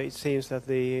also it seems that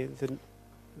the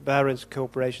Barents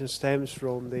cooperation stems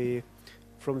from the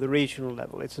regional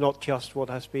level. It's not just what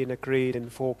has been agreed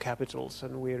in 4 capitals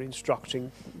and we're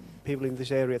instructing people in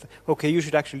this area that, okay, you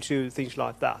should actually do things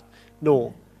like that.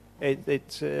 No,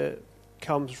 it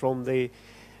comes from the,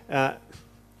 I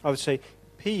would say,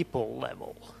 people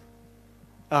level.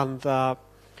 And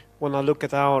when I look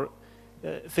at our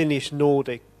Finnish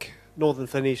northern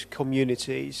Finnish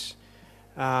communities,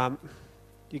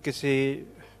 you can see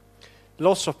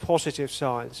lots of positive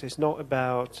signs. It's not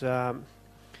about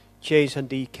change and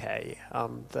decay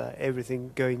and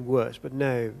everything going worse, but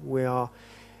no, we are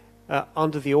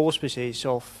under the auspices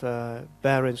of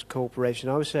Barents cooperation.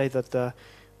 I would say that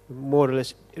more or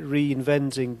less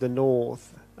reinventing the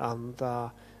north and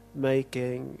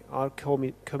making our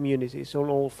communities on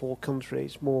all 4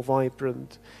 countries more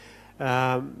vibrant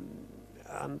and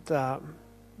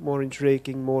more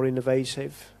intriguing, more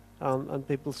innovative, and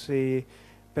people see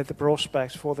better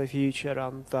prospects for the future.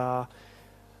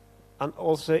 And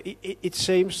also it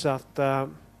seems that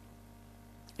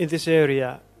in this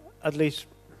area, at least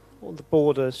on the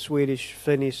border,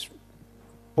 Swedish-Finnish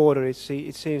border, it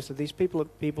seems that these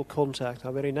people contact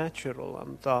are very natural,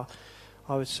 and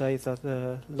I would say that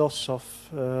lots of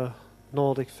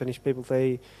Nordic Finnish people,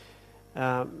 they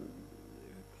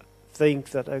think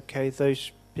that, okay,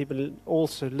 those people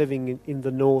also living in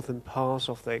the northern parts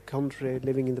of their country,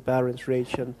 living in the Barents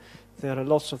region, there are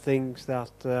lots of things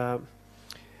that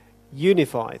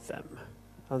unify them,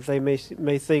 and they may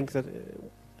think that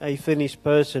a Finnish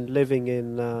person living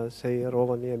in, say,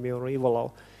 Rovaniemi or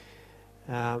Ivalo,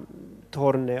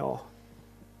 Torneo,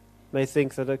 may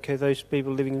think that, okay, those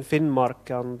people living in Finnmark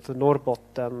and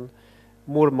Norrbotten,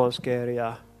 Murmansk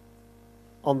area,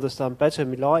 understand better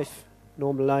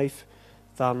normal life,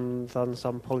 than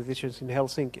some politicians in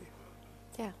Helsinki.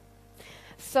 Yeah.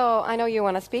 So I know you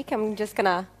want to speak. I'm just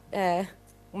going to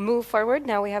move forward.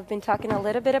 Now we have been talking a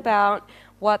little bit about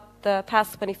what the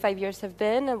past 25 years have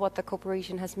been and what the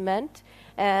cooperation has meant.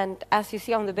 And as you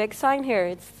see on the big sign here,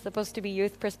 it's supposed to be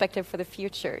youth perspective for the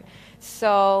future.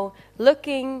 So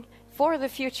looking for the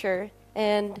future,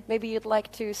 and maybe you'd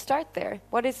like to start there.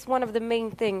 What is one of the main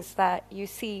things that you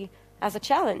see as a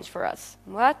challenge for us?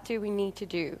 What do we need to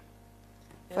do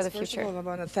for the future? First of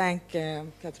all, I want to thank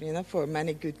Katarina for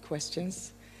many good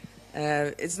questions.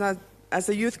 It's not, as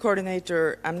a youth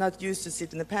coordinator, I'm not used to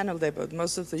sit in the panel there, but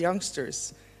most of the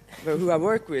youngsters who I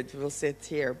work with will sit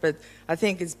here. But I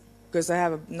think it's because I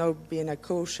have now been a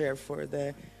co-chair for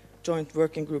the joint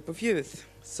working group of youth.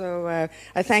 So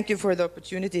I thank you for the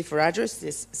opportunity for address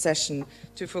this session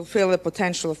to fulfill the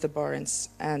potential of the Barents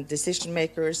and decision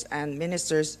makers and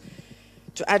ministers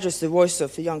to address the voice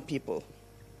of the young people.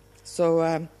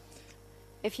 So,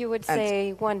 if you would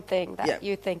say one thing that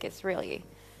you think is really...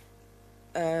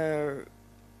 I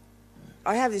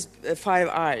have these 5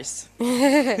 I's.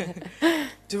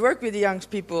 To work with the young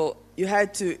people, you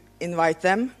have to invite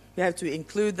them, you have to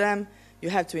include them, you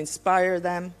have to inspire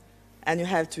them, and you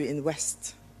have to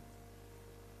invest.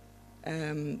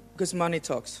 Because money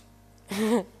talks.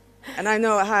 And I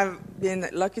know I have been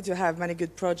lucky to have many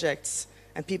good projects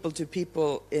and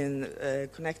people-to-people in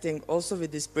connecting also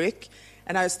with this brick.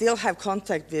 And I still have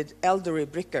contact with elderly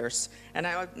brickers. And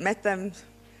I met them,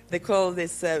 they call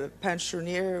this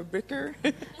pensioner bricker.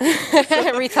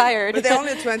 Retired. But they're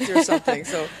only 20 or something.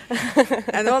 So,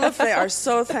 and all of them are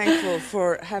so thankful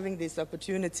for having this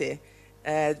opportunity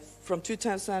from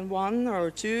 2001 or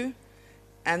 2.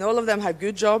 And all of them have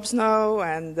good jobs now,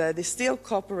 and they still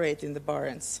cooperate in the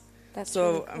Barents. That's so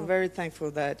really cool. I'm very thankful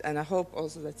for that, and I hope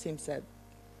also that Tim said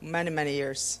many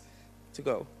years to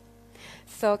go.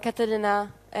 So,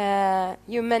 Katarina,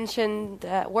 you mentioned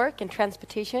work and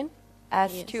transportation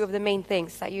as Yes. two of the main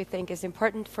things that you think is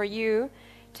important for you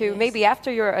to Yes. maybe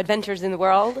after your adventures in the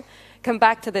world, come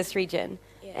back to this region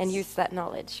and Yes. use that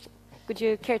knowledge. Would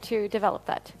you care to develop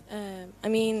that? I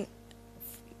mean,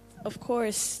 of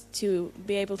course, to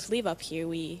be able to live up here,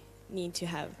 we need to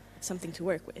have something to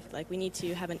work with. Like, we need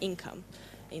to have an income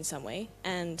in some way.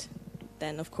 And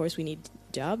then, of course, we need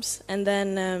jobs. And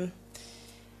then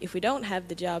if we don't have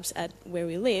the jobs at where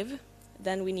we live,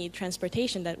 then we need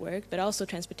transportation that work, but also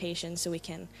transportation so we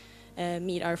can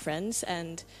meet our friends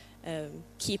and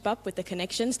keep up with the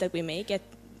connections that we make at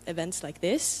events like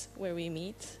this, where we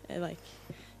meet like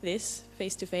this,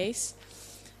 face to face.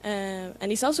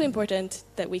 And it's also important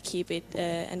that we keep it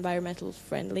environmental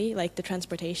friendly, like the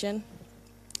transportation.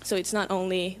 So it's not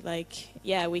only like,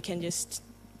 yeah, we can just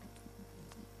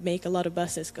make a lot of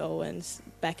buses go and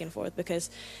back and forth,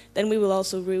 because then we will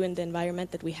also ruin the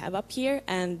environment that we have up here.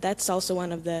 And that's also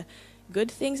one of the good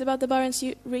things about the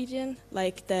Barents region,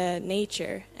 like the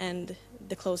nature and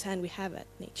the close hand we have at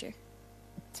nature.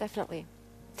 Definitely.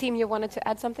 Team, you wanted to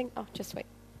add something? Oh, just wait.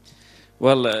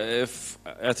 Well, I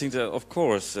think that, of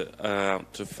course,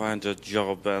 to find a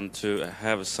job and to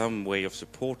have some way of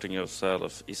supporting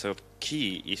yourself is a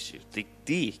key issue, the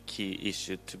key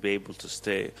issue to be able to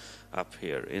stay up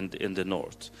here in the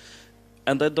north.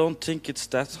 And I don't think it's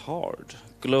that hard.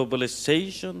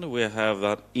 Globalization, we have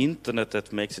an internet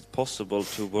that makes it possible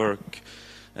to work.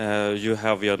 You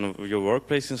have your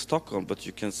workplace in Stockholm, but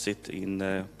you can sit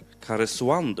in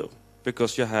Karesuando,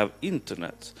 because you have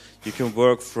internet. You can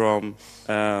work from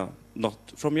not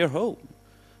from your home.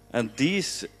 And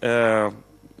these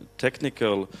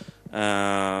technical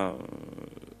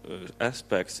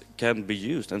aspects can be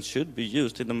used and should be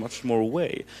used in a much more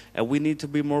way. And we need to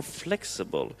be more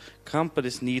flexible.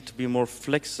 Companies need to be more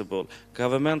flexible.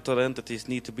 Governmental entities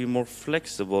need to be more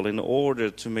flexible in order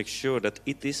to make sure that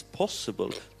it is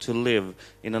possible to live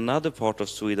in another part of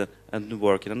Sweden and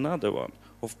work in another one.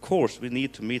 Of course, we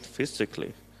need to meet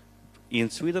physically. In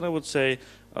Sweden, I would say,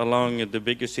 along the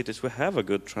bigger cities, we have a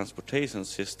good transportation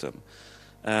system.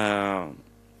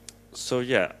 So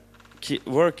yeah,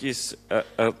 work is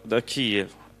the key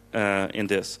in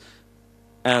this,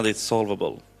 and it's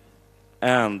solvable,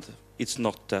 and it's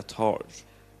not that hard.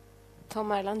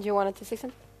 Tom Ireland, you wanted to say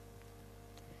something?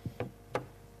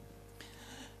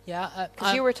 Yeah,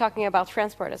 because you were talking about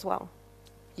transport as well.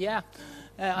 Yeah.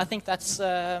 I think that's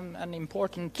an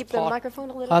important Keep part. the microphone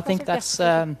a little I closer. think that's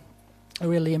Yeah. a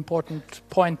really important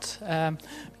point,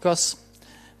 because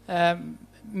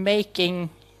making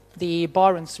the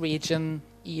Barents region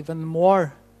even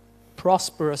more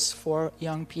prosperous for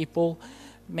young people,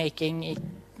 making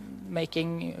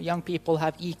young people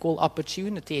have equal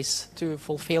opportunities to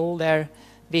fulfill their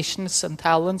visions and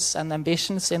talents and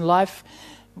ambitions in life,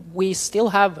 we still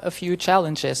have a few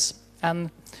challenges.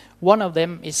 And one of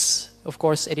them is, of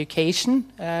course, education.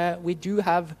 We do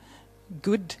have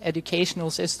good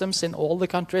educational systems in all the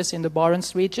countries in the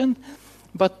Barents region,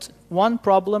 but one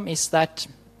problem is that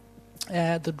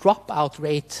the dropout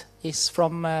rate is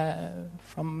from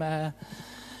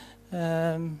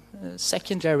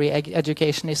secondary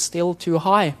education is still too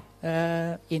high.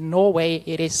 In Norway,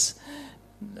 it is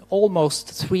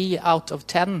almost 3 out of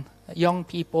 10 young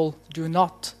people do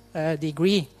not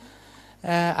degree.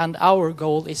 And our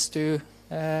goal is to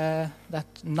that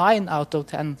 9 out of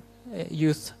 10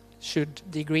 youth should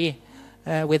degree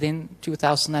within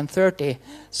 2030.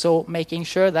 So making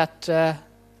sure that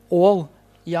all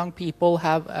young people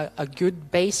have a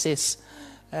good basis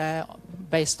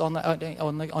based on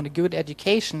a good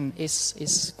education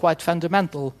is quite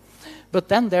fundamental. But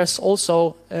then there's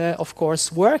also, of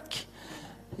course, work.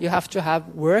 You have to have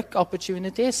work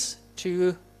opportunities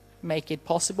to make it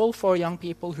possible for young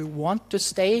people who want to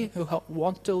stay, who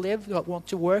want to live, who want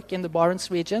to work in the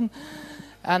Barents region.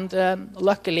 And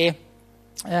luckily,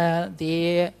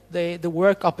 the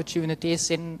work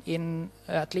opportunities in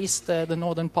at least the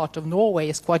northern part of Norway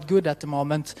is quite good at the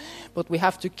moment. But we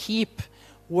have to keep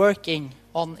working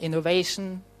on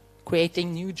innovation,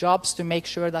 creating new jobs to make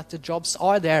sure that the jobs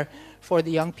are there for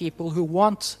the young people who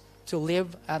want to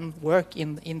live and work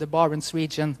in the Barents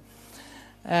region.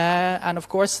 And of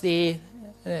course, the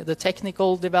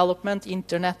technical development,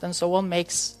 internet, and so on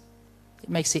makes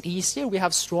it easier. We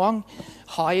have strong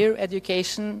higher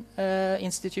education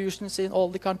institutions in all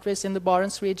the countries in the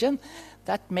Barents region.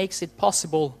 That makes it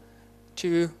possible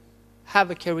to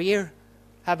have a career,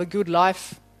 have a good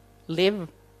life, live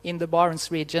in the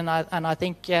Barents region. And I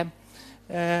think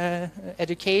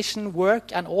education,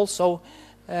 work, and also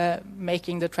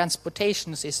making the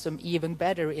transportation system even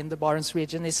better in the Barents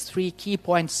region is 3 key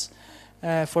points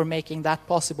for making that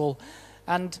possible.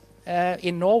 And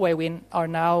in Norway, we are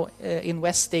now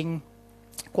investing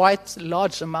quite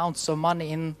large amounts of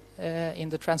money in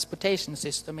the transportation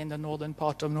system in the northern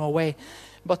part of Norway.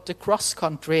 But the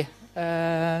cross-country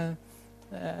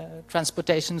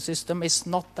transportation system is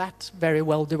not that very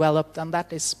well developed, and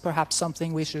that is perhaps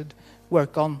something we should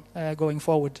work on going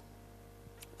forward.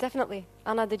 Definitely.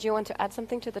 Anna, did you want to add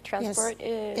something to the transport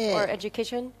or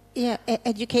education? Yeah,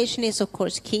 education is of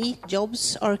course key.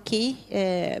 Jobs are key.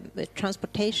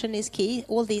 Transportation is key.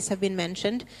 All these have been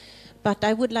mentioned. But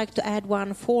I would like to add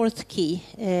one fourth key,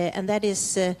 and that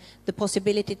is the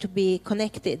possibility to be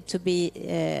connected, to be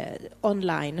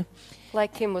online.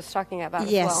 Like Kim was talking about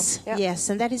yes, as well. Yes,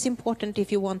 and that is important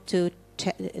if you want to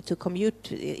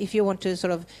commute, if you want to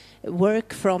sort of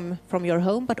work from your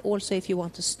home, but also if you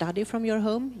want to study from your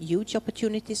home. Huge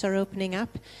opportunities are opening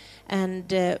up.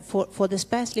 And for the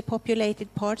sparsely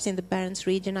populated parts in the Barents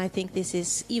region, I think this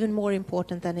is even more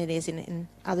important than it is in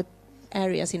other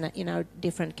areas in our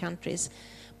different countries.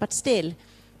 But still,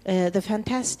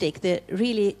 the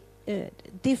really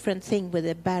different thing with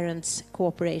the Barents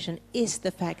cooperation is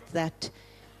the fact that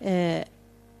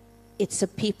it's a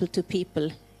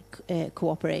people-to-people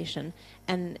cooperation.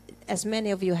 And as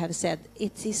many of you have said,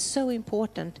 it is so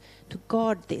important to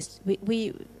guard this.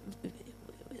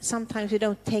 Sometimes we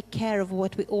don't take care of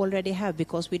what we already have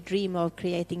because we dream of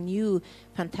creating new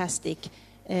fantastic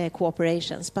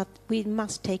cooperations, but we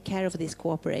must take care of this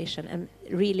cooperation and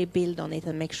really build on it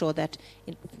and make sure that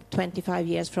in 25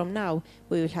 years from now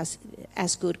we will have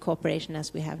as good cooperation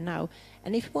as we have now.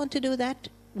 And if we want to do that,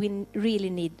 we really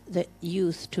need the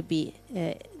youth to be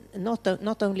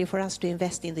not only for us to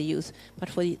invest in the youth, but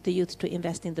for the youth to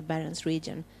invest in the Barents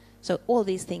region. So all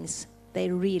these things, they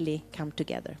really come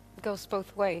together. It goes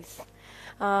both ways.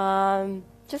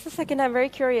 Just a second, I'm very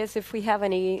curious if we have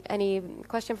any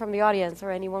question from the audience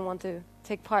or anyone want to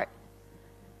take part.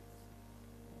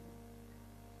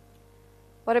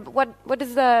 What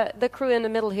does the crew in the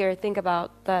middle here think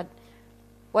about that?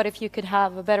 What if you could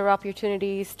have better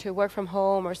opportunities to work from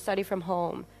home or study from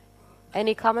home?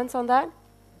 Any comments on that?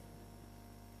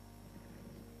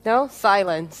 No?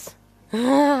 Silence.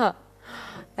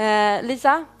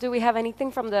 Lisa, do we have anything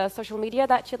from the social media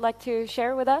that you'd like to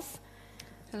share with us?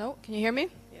 Hello, can you hear me?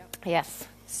 Yes.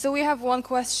 So we have one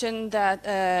question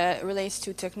that relates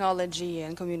to technology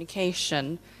and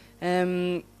communication.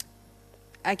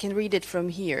 I can read it from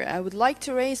here. I would like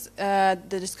to raise the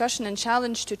discussion and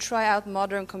challenge to try out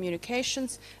modern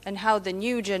communications and how the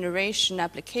new generation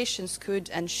applications could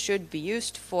and should be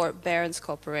used for Barents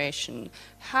cooperation.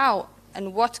 How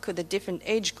and what could the different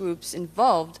age groups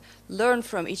involved learn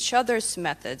from each other's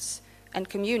methods and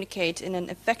communicate in an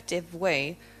effective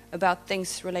way about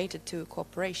things related to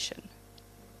cooperation?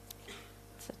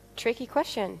 It's a tricky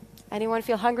question. Anyone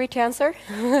feel hungry to answer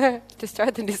to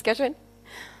start the discussion?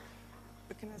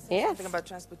 But can I say something about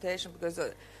transportation? Because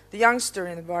the youngster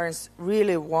in the Barents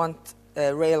really want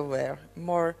railway,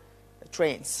 more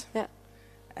trains. Yeah.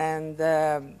 And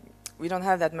we don't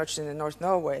have that much in the North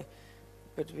Norway,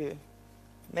 but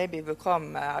maybe it will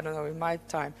come, I don't know, in my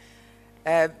time.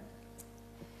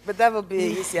 But that will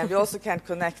be easy, and we also can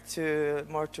connect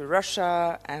more to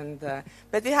Russia.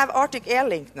 But we have Arctic Air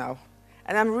Link now,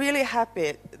 and I'm really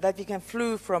happy that we can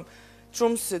fly from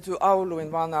Tromsø to Oulu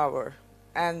in 1 hour,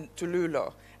 and to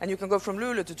Luleå, and you can go from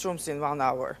Luleå to Tromsø in 1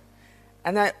 hour.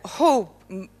 And I hope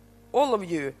all of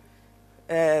you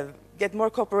get more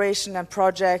cooperation and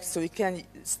projects so you can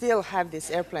still have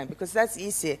this airplane, because that's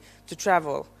easy to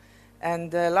travel.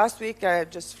 And last week I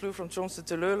just flew from Tromsø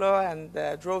to Luleå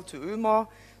and drove to Umeå.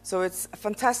 So it's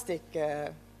fantastic.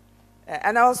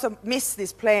 And I also miss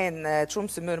this plane,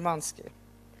 Tromsø-Murmansk.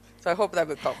 So I hope that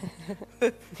will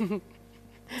come.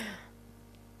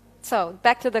 So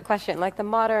back to the question, like the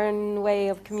modern way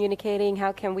of communicating,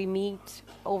 how can we meet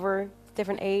over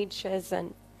different ages?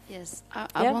 And yes,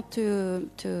 I want to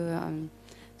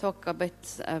talk a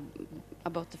bit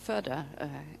about the further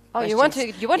you want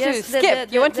to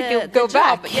skip? You want to go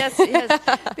back? Yes,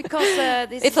 because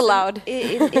this it's allowed.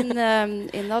 In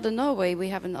Northern Norway, we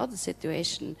have another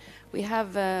situation. We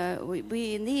have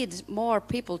we need more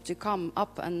people to come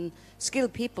up and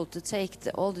skilled people to take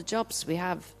all the jobs we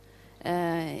have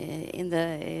in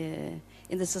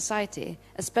the society,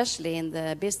 especially in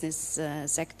the business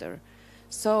sector.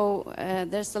 So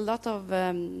there's a lot of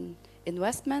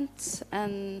investment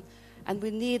and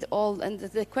we need all, and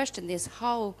the question is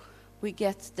how we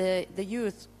get the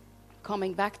youth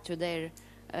coming back to their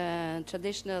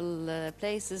traditional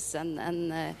places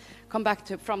and come back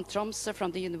from Tromsø,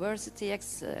 from the university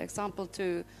example,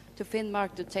 to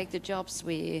Finnmark to take the jobs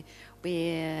we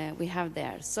have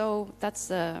there. So that's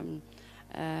an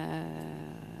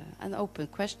open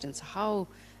question. So how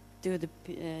do the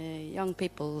young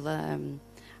people?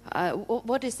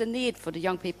 What is the need for the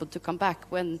young people to come back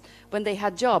when they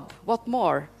had job? What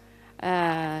more?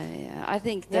 I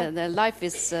think the life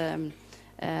is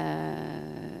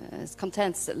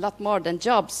contains a lot more than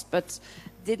jobs, but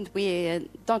don't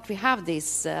we have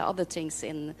these other things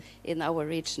in our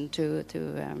region to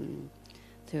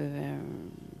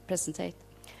presentate?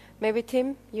 Maybe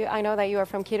Tim, I know that you are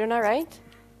from Kiruna, right?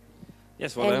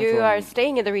 Yes, well, and you are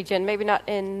staying in the region, maybe not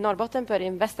in Norrbotten, but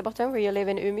in Västerbotten, where you live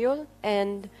in Umeå.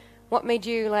 And what made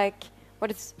you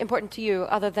what is important to you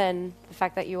other than the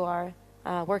fact that you are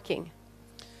working?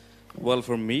 Well,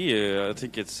 for me, I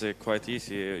think it's quite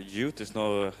easy. Youth is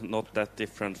not that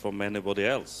different from anybody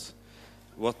else.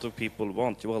 What do people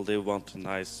want? Well, they want a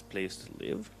nice place to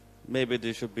live. Maybe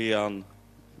there should be a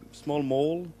small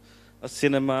mall, a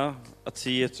cinema, a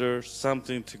theater,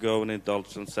 something to go and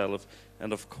indulge themselves,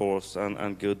 and of course,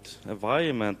 a good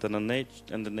environment and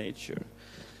the nature.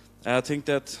 I think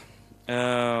that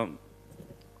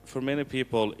for many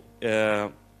people,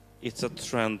 it's a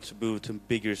trend to move to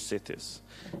bigger cities,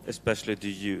 especially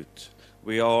the youth.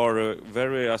 We are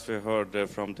as we heard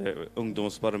from the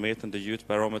Ungdomsbarometer and the Youth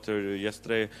Barometer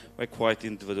yesterday, we're quite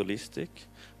individualistic.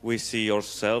 We see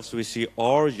ourselves, we see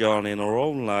our journey in our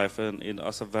own life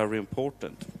as a very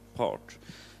important part.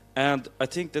 And I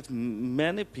think that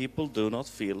many people do not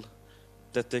feel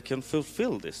that they can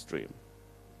fulfill this dream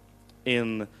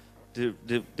in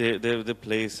the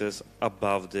places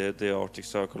above the Arctic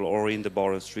Circle or in the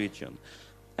Barents region.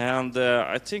 And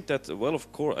I think that, well,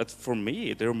 of course, for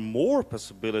me, there are more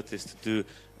possibilities to do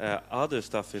other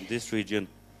stuff in this region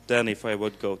than if I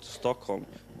would go to Stockholm,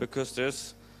 because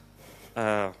there's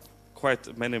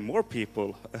quite many more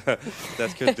people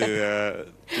that could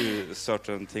do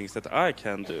certain things that I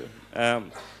can do.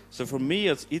 So for me,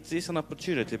 it is an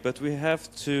opportunity, but we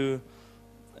have to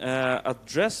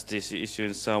address this issue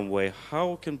in some way.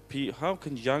 How can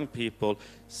young people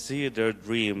see their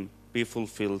dream be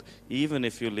fulfilled, even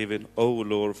if you live in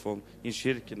Oulu or in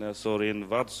Kirkenes or in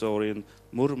Vadsø or in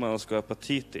Murmansk or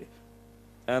Apatiti?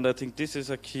 And I think this is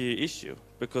a key issue,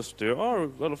 because there are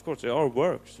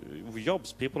works,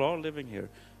 jobs, people are living here.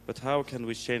 But how can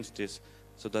we change this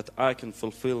so that I can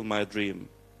fulfill my dream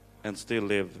and still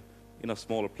live in a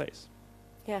smaller place?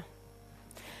 Yeah.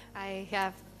 I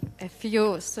have a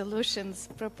few solutions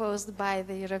proposed by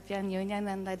the European Union,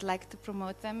 and I'd like to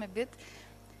promote them a bit.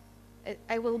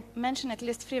 I will mention at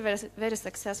least 3 very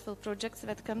successful projects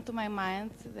that come to my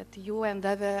mind that you and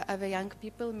other young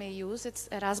people may use. It's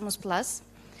Erasmus+,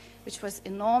 which was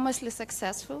enormously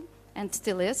successful and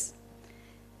still is.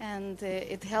 And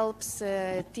it helps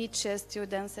teachers,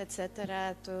 students,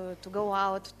 etc. to go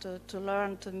out, to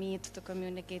learn, to meet, to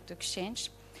communicate, to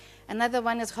exchange. Another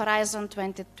one is Horizon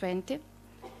 2020.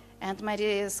 And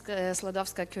Maria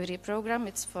Sklodowska-Curie program.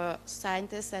 It's for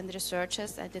scientists and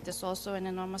researchers, and it is also an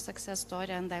enormous success story,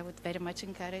 and I would very much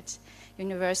encourage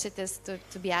universities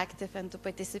to be active and to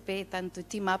participate and to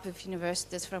team up with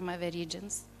universities from other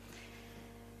regions.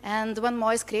 And one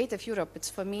more is Creative Europe. It's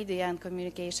for media and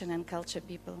communication and culture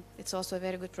people. It's also a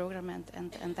very good program,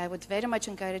 and I would very much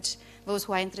encourage those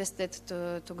who are interested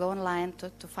to go online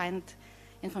to find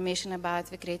information about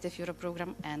the Creative Europe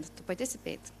program and to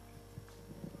participate.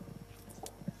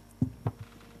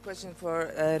 Question for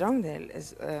Ragnhild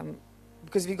is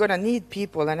because we're going to need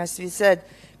people, and as we said,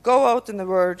 go out in the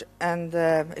world and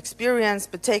experience,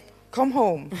 but come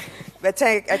home. I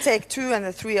take 2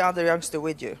 and 3 other youngsters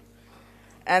with you,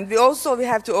 and we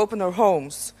have to open our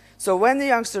homes. So when the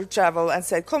youngsters travel and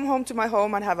say, come home to my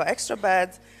home and have an extra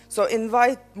bed, so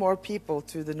invite more people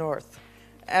to the north,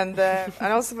 and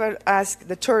also will ask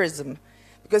the tourism,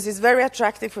 because it's very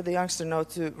attractive for the youngster now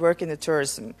to work in the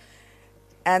tourism,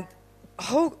 and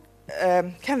how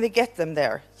can we get them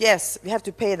there? Yes, we have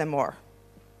to pay them more.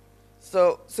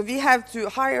 So we have to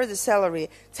hire the salary,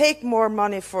 take more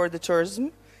money for the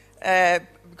tourism,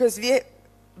 because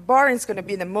Barents is going to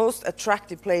be the most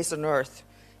attractive place on earth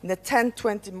in the 10,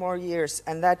 20 more years.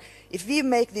 And that if we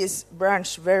make this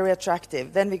branch very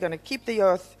attractive, then we're going to keep the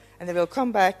youth, and they will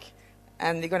come back,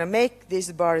 and we're going to make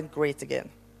this Barents great again.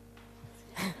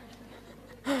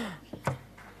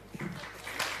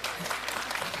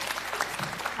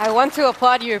 I want to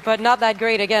applaud you, but not that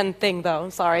great again thing,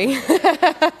 though. Sorry.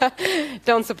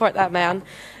 Don't support that man.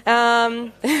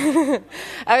 I'm going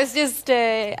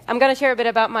to share a bit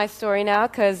about my story now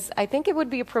because I think it would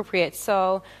be appropriate.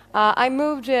 So I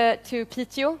moved to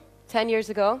Piteå 10 years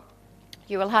ago.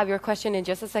 You will have your question in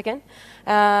just a second.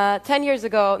 10 years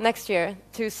ago, next year,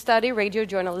 to study radio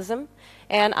journalism.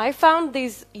 And I found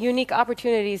these unique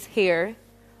opportunities here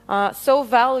so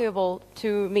valuable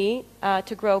to me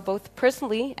to grow both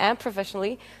personally and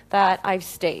professionally that I've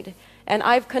stayed. And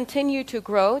I've continued to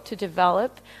grow, to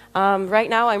develop. Right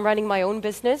now, I'm running my own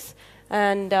business,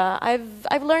 and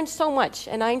I've learned so much,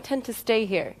 and I intend to stay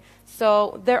here.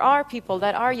 So there are people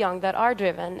that are young, that are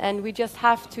driven, and we just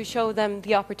have to show them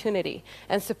the opportunity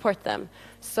and support them.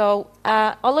 So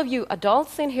all of you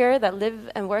adults in here that live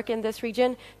and work in this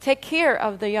region, take care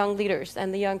of the young leaders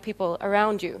and the young people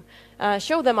around you.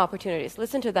 Show them opportunities,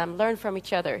 listen to them, learn from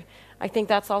each other. I think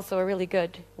that's also a really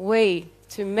good way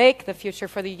to make the future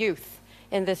for the youth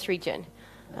in this region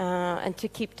and to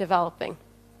keep developing.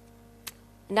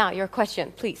 Now, your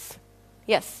question, please.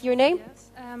 Yes, your name?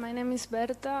 Yes, my name is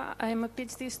Berta. I'm a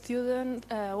PhD student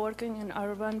working in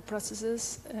urban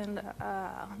processes in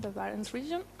the Barents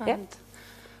region. And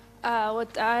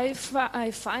what I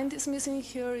find is missing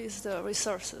here is the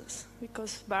resources,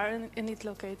 because it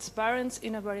locates Barents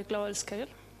in a very global scale.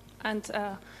 And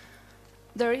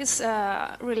there is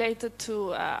related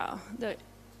to the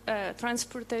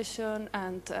transportation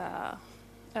and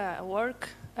work,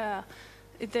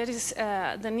 there is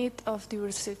the need of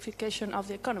diversification of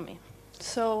the economy.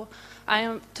 So I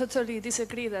am totally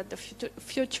disagree that the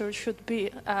future should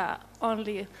be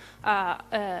only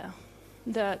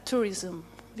the tourism,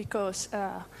 because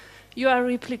you are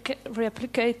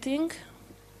replicating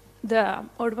the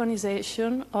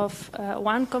urbanization of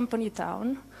one company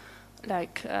town,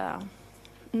 like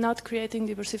not creating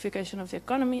diversification of the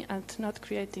economy and not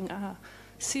creating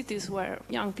cities where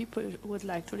young people would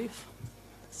like to live.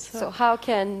 So how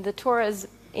can the tourism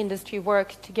industry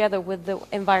work together with the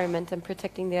environment and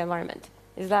protecting the environment?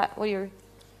 Is that what you're...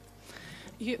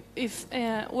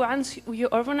 Once you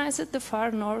urbanize it, the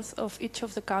far north of each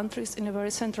of the countries in a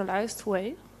very centralized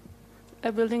way,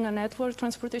 building a network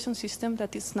transportation system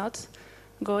that is not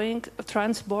going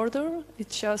trans-border,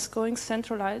 it's just going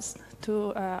centralized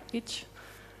to each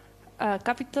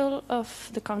capital of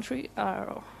the country,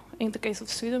 in the case of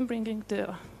Sweden, bringing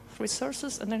the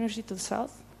resources and energy to the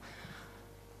south.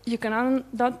 You can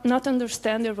not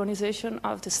understand the urbanization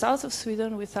of the south of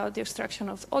Sweden without the extraction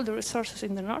of all the resources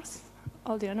in the north,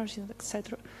 all the energy,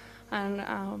 etc. And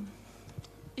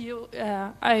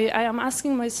I am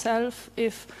asking myself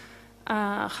if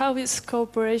how is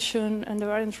cooperation in the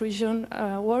Barents region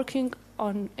working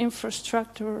on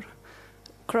infrastructure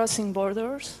crossing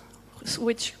borders,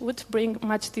 which would bring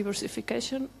much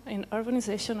diversification in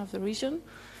urbanization of the region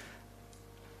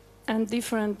and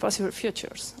different possible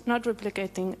futures, not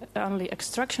replicating only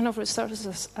extraction of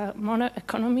resources, mono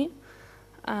economy,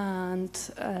 and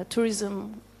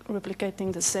tourism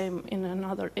replicating the same in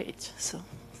another age. So,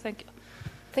 thank you.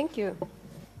 Thank you.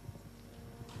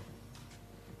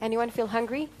 Anyone feel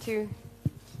hungry to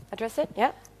address it?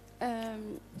 Yeah.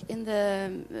 In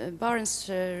the Barents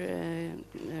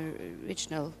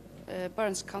regional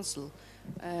Barents Council,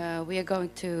 we are going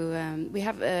to. We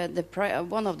have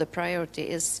one of the priority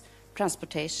is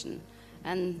transportation,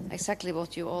 and exactly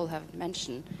what you all have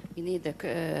mentioned. We need the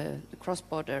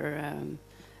cross-border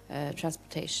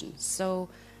transportation. So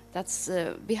that's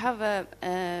we have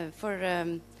for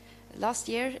last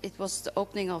year it was the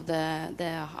opening of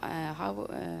the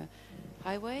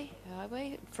highway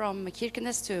from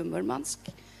Kirkenes to Murmansk,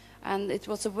 and it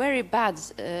was a very bad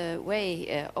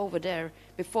way over there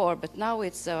before, but now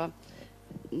it's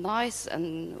nice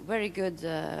and very good.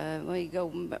 We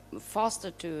go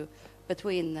faster to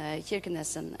between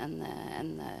Kirkenes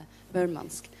and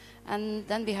Murmansk. And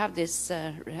then we have this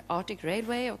Arctic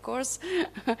Railway, of course.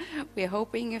 We are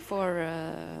hoping for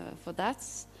that.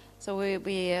 So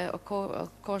we of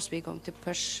course we're going to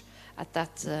push at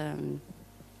that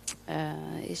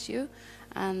issue,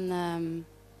 and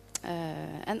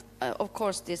of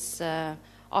course this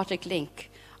Arctic Link.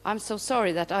 I'm so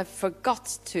sorry that I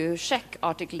forgot to check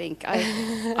Arctic Link.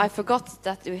 I forgot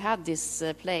that we had this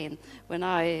plane when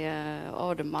I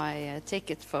ordered my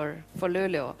ticket for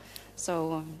Luleå.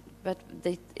 So, but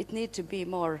it need to be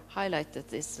more highlighted,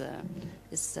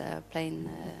 this plane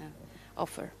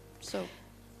offer.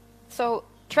 So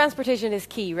transportation is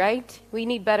key, right? We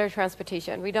need better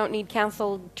transportation. We don't need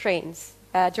canceled trains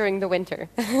during the winter.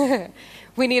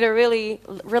 We need a really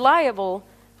reliable,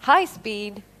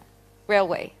 high-speed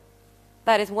railway.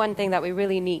 That is one thing that we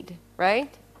really need,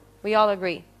 right? We all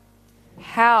agree.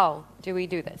 How do we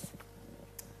do this?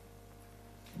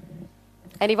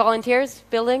 Any volunteers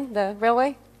building the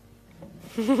railway?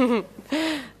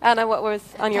 Anna, what was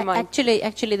on your mind?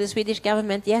 Actually, the Swedish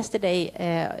government yesterday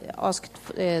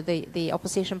asked the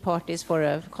opposition parties for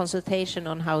a consultation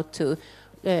on how to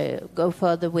go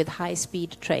further with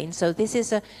high-speed trains. So this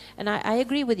is and I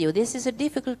agree with you. This is a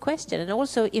difficult question, and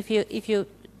also if you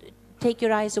take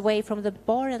your eyes away from the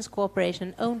Barents cooperation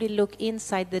and only look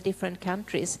inside the different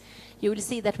countries, you will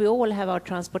see that we all have our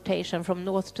transportation from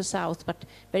north to south, but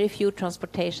very few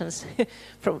transportations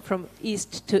from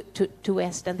east to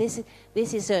west. And this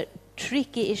is a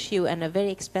tricky issue and a very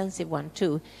expensive one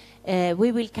too.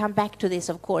 We will come back to this,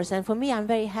 of course. And for me, I'm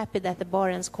very happy that the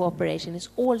Barents cooperation is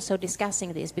also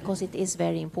discussing this, because it is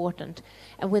very important.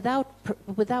 And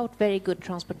without very good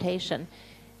transportation,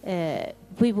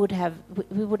 we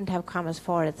wouldn't have come as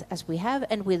far as we have,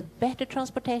 and with better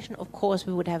transportation, of course,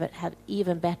 we would have had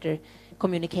even better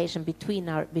communication between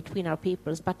our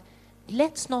peoples. But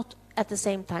let's not at the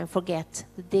same time forget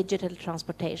the digital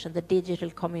transportation, the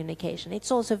digital communication. It's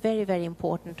also very, very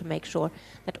important to make sure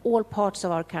that all parts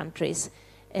of our countries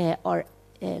are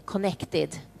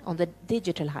connected on the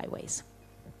digital highways.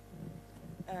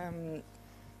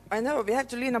 I know we have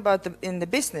to lean in the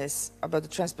business about the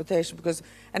transportation,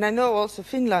 and I know also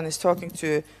Finland is talking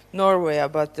to Norway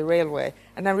about the railway,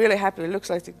 and I'm really happy. It looks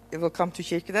like it will come to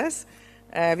Kirkenes.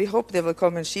 We hope they will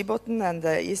come in Skibotn and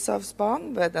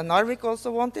Ishavsbanen, but Narvik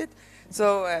also want it.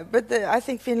 So, I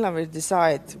think Finland will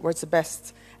decide what's the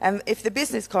best. And if the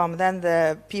business come, then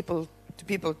the people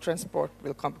transport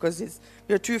will come, because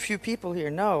we are too few people here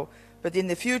now. But in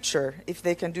the future, if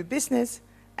they can do business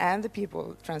and the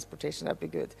people transportation, that'd be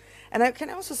good. And I can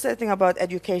also say something about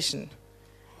education.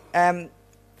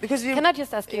 Because can I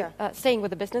just ask you, staying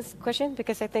with the business question,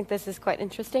 because I think this is quite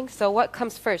interesting. So what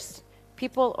comes first,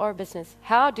 people or business?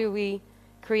 How do we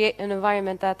create an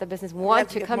environment that the business want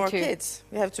to come to? Kids.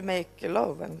 We have to make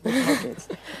love and get more kids.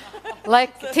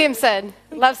 Like Tim said,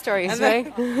 love stories, right?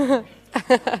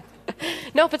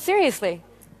 No, but seriously,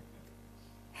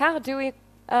 how do we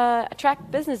attract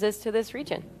businesses to this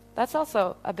region? That's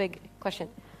also a big question.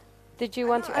 Did you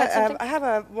want to add something? I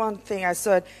have one thing I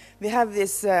said. We have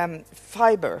this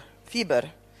fiber,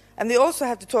 and we also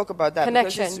have to talk about that,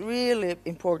 connection, because it's really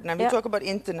important. And we talk about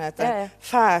internet and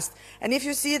fast. And if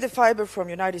you see the fiber from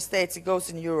United States, it goes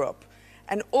in Europe,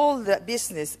 and all the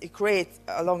business it creates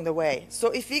along the way. So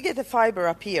if we get the fiber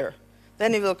up here,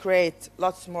 then it will create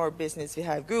lots more business. We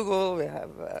have Google, we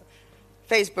have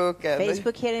Facebook.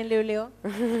 Facebook here in Luleå.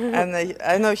 And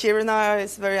I know Kiruna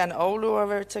is and Oulu are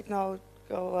very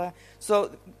technological.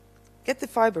 So get the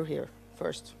fiber here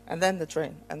first, and then the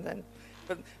train, and then.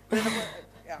 But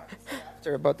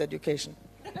after about education.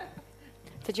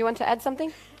 Did you want to add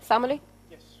something, Samuli?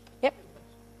 Yes. Yep.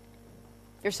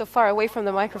 You're so far away from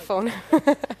the microphone.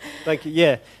 Thank you.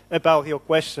 Yeah, about your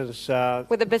questions.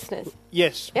 With the business.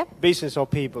 Yes. Yep. Business or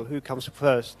people, who comes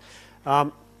first?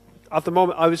 At the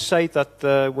moment, I would say that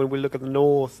when we look at the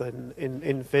north and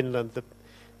in Finland, the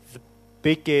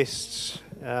biggest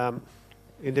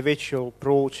individual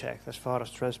project as far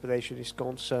as transportation is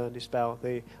concerned is about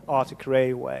the Arctic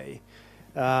Railway,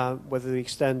 whether we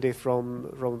extend it from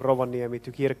Rovaniemi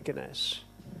to Kirkenes,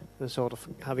 and sort of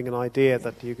having an idea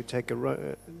that you could take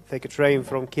a train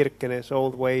from Kirkenes all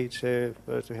the way to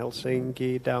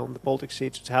Helsinki, down the Baltic Sea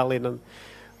to Tallinn, and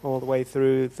all the way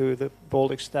through the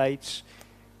Baltic states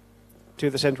to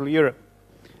the Central Europe.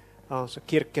 So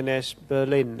Kirkenes,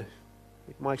 Berlin.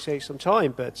 It might take some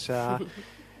time, but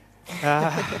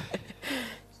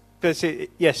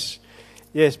yes.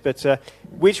 But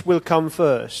which will come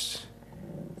first?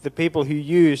 The people who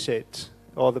use it,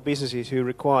 or the businesses who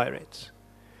require it?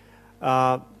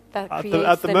 At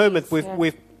the moment,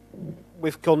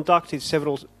 we've conducted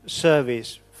several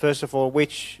surveys. First of all,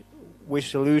 which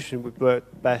solution would work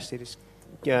best? It is,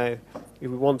 if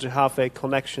we want to have a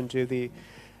connection to the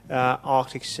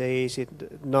Arctic seas,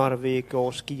 Narvik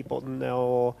or Skibotn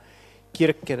or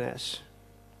Kirkenes,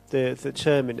 the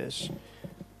terminus.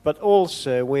 But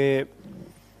also we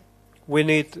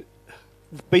need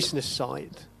the business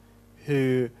side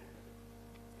who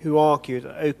argue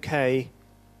that, okay,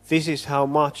 this is how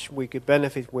much we could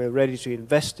benefit, we're ready to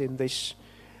invest in this.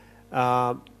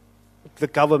 The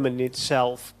government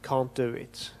itself can't do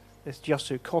it. It's just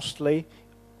too costly,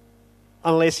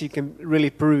 unless you can really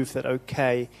prove that,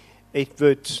 okay, it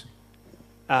would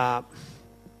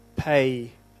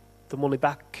pay the money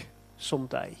back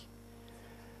someday.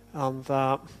 And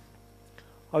I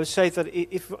would say that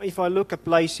if I look at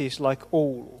places like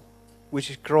Oulu, which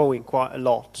is growing quite a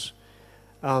lot,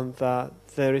 and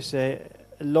there is a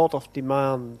lot of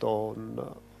demand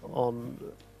on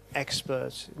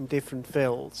experts in different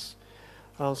fields,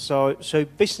 So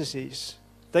businesses,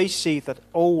 they see that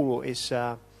Oulu is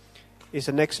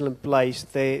an excellent place.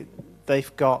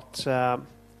 They've got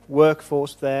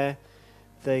workforce there.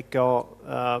 They got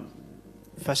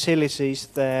facilities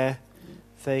there.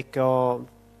 They got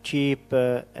cheap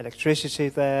electricity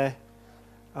there.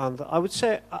 And I would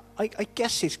say, I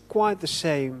guess it's quite the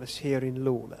same as here in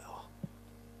Luleå.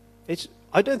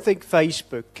 I don't think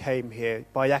Facebook came here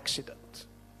by accident.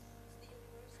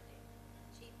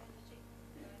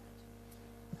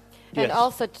 And Yes.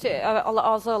 also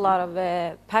a lot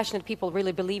of passionate people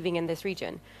really believing in this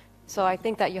region. So I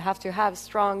think that you have to have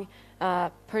strong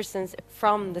persons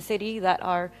from the city that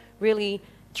are really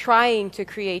trying to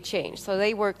create change. So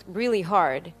they worked really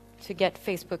hard to get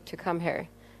Facebook to come here.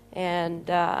 And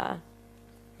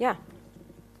yeah.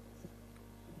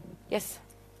 Yes.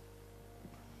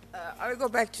 I will go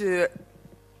back to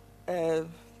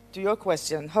your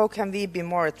question. How can we be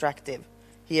more attractive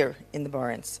here in the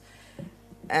Barents?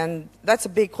 And that's a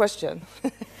big question.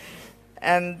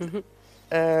 And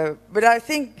but I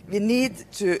think we need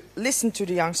to listen to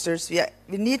the youngsters.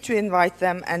 We need to invite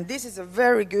them, and this is a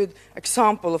very good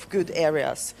example of good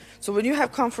areas. So when you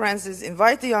have conferences,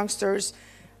 invite the youngsters,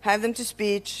 have them to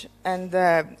speak, and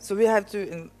so we have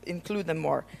to include them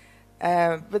more.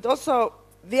 But also,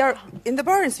 in the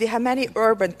Barents, we have many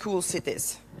urban cool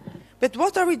cities. But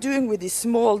what are we doing with these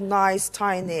small, nice,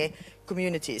 tiny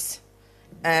communities?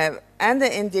 And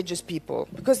the indigenous people,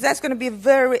 because that's going to be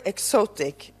very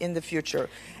exotic in the future.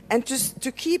 And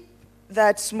to keep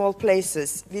that small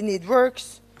places, we need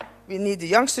works, we need the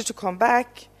youngsters to come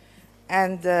back,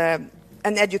 and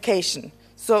education.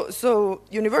 So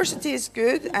university is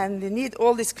good, and we need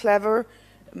all these clever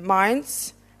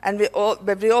minds,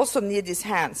 but we also need these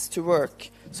hands to work.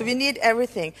 So we need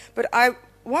everything. But I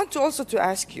want also to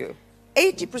ask you,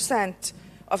 80%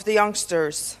 of the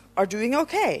youngsters are doing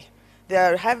okay. They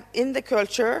are in the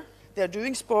culture, they're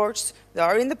doing sports, they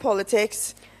are in the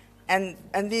politics, and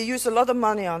we use a lot of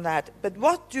money on that. But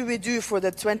what do we do for the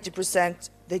 20%?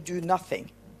 They do nothing.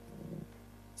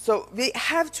 So we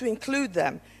have to include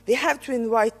them. We have to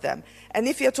invite them. And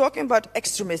if you're talking about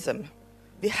extremism,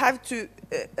 we have to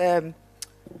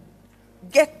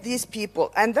get these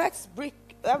people. And that's BRIC.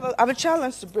 I will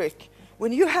challenge the BRIC.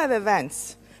 When you have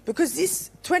events, because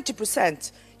these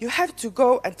 20%, you have to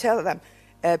go and tell them,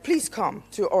 please come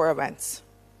to our events,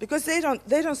 because they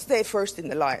don't stay first in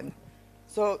the line.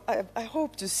 So I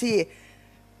hope to see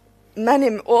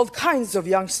all kinds of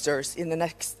youngsters in the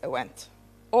next event.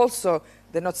 Also,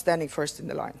 they're not standing first in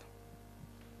the line.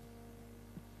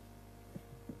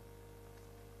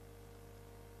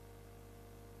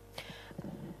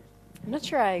 I'm not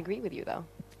sure I agree with you, though.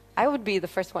 I would be the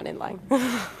first one in line.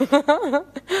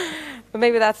 But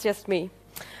maybe that's just me.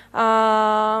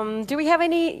 Do we have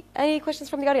any questions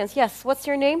from the audience? Yes. What's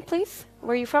your name, please?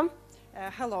 Where are you from?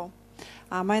 Hello.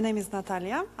 My name is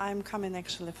Natalia. I'm coming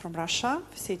actually from Russia,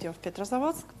 city of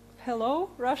Petrozavodsk. Hello,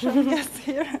 Russian guests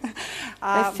here.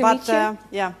 Nice to meet you.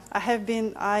 Yeah,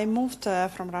 I moved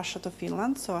from Russia to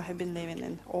Finland, so I have been living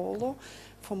in Oulu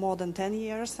for more than 10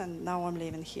 years, and now I'm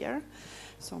living here.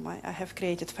 So I have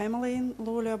created family in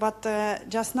Luleå, but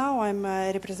just now I'm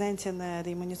representing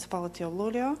the municipality of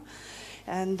Luleå,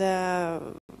 and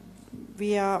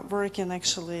we are working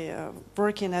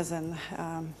as an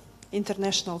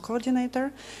international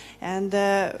coordinator, and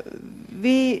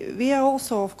we are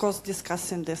also, of course,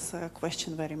 discussing this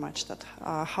question very much, that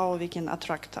how we can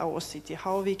attract our city,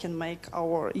 how we can make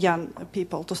our young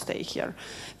people to stay here,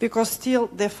 because still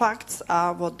the facts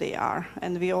are what they are,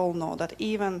 and we all know that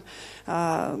even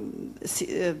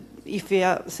if we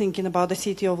are thinking about the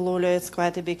city of Luleå, it's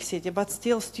quite a big city, but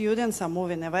still students are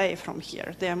moving away from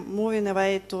here. They are moving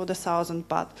away to the southern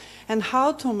part. And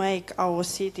how to make our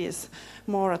cities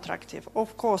more attractive?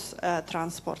 Of course,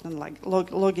 transport and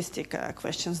logistic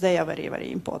questions, they are very,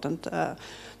 very important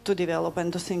to develop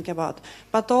and to think about.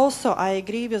 But also, I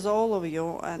agree with all of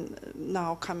you, and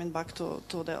now coming back to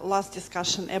the last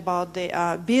discussion about the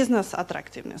business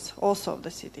attractiveness also of the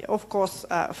city. Of course,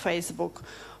 Facebook.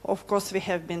 Of course, we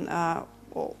have been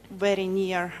very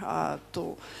near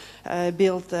to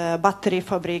build a battery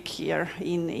fabric here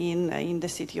in the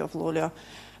city of Luleå.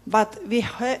 But we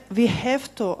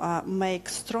have to make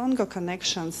stronger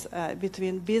connections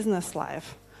between business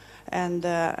life and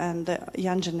the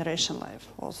young generation life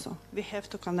also. We have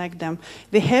to connect them.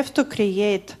 We have to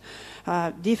create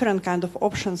different kind of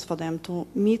options for them to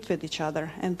meet with each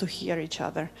other and to hear each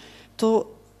other. To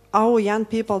our young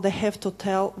people, they have to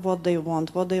tell what they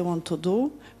want to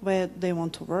do, where they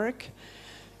want to work,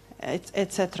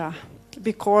 etc.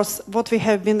 because what we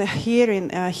have been hearing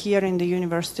here in the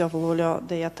University of Luleå,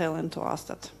 they are telling to us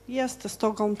that, yes, the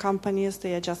Stockholm companies,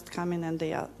 they are just coming and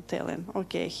they are telling,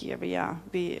 okay, here we are,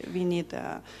 we need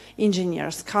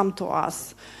engineers, come to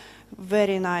us,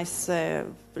 very nice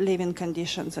living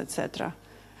conditions, etc.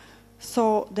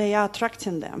 So they are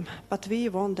attracting them, but we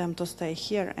want them to stay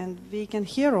here, and we can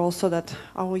hear also that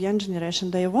our young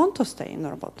generation, they want to stay in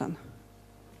Norrbotten,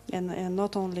 and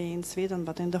not only in Sweden,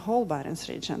 but in the whole Barents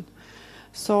region.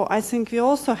 So I think we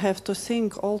also have to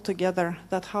think all together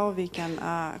that how we can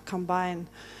combine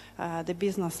the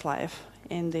business life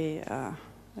in the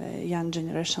young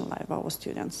generation life, our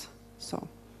students. So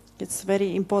it's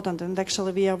very important, and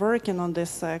actually we are working on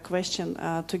this question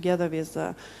together with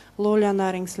Luleå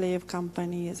näringsliv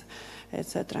companies,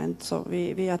 etc. And so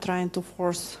we are trying to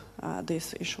force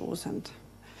these issues and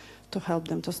to help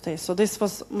them to stay. So this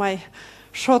was my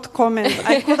short comment.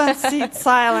 I couldn't sit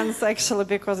silence actually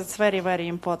because it's very, very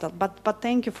important. But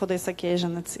thank you for this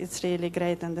occasion. It's really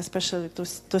great, and especially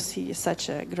to see such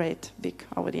a great big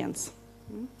audience.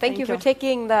 Thank you for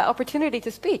taking the opportunity to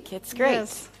speak. It's great.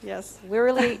 Yes, yes. We're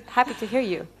really happy to hear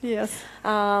you. Yes.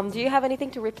 Do you have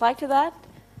anything to reply to that?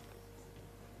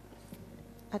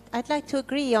 I'd like to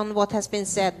agree on what has been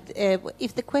said.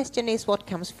 If the question is what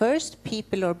comes first,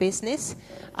 people or business,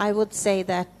 I would say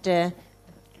that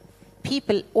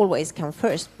people always come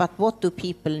first, but what do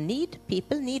people need?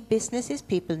 People need businesses,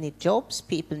 people need jobs,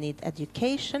 people need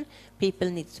education, people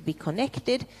need to be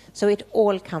connected, so it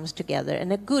all comes together.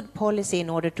 And a good policy in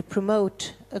order to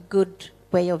promote a good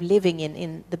way of living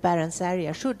in the Barents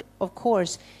area should, of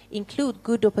course, include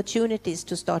good opportunities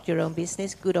to start your own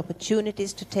business, good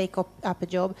opportunities to take up a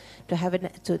job, to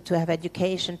have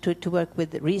education, to work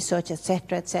with research,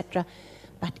 etc., etc.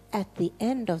 But at the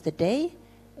end of the day,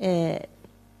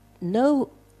 no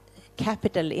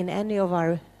capital in any of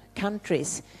our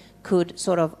countries could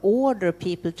sort of order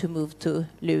people to move to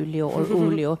Luleå or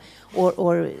Luleå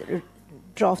or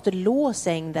draft a law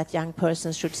saying that young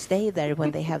persons should stay there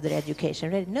when they have their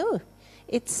education ready. No,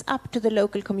 it's up to the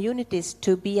local communities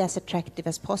to be as attractive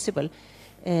as possible.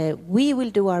 We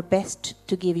will do our best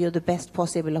to give you the best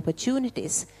possible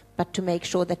opportunities, but to make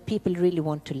sure that people really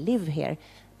want to live here,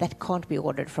 that can't be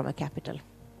ordered from a capital.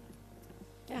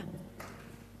 Yeah.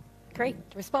 Great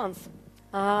response.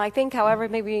 I think, however,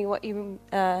 maybe what you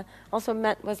also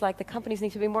meant was like the companies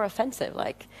need to be more offensive,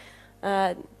 like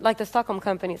the Stockholm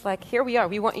companies, like here we are,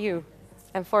 we want you,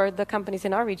 and for the companies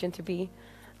in our region to be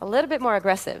a little bit more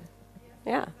aggressive.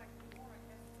 Yeah.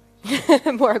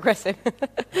 More aggressive.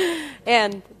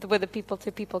 And with the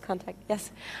people-to-people contact.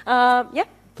 Yes. Yeah,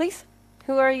 please.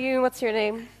 Who are you? What's your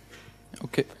name?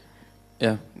 Okay.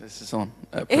 Yeah, this is on.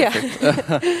 Perfect.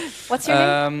 Yeah. What's your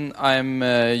name? I'm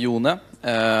Jone.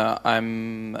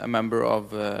 I'm a member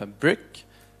of BRIC,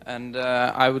 and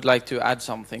I would like to add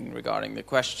something regarding the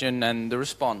question and the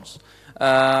response.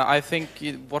 I think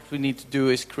what we need to do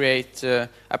is create a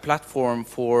platform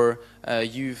for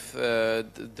youth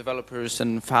developers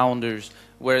and founders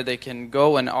where they can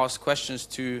go and ask questions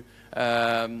to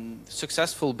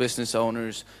successful business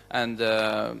owners and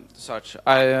such.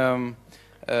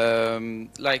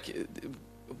 Like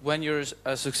when you're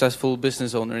a successful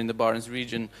business owner in the Barents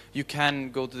region, you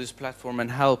can go to this platform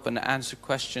and help and answer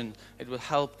questions. It will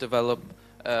help develop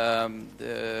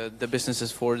the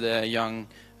businesses for the young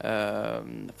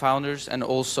founders and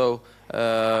also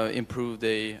improve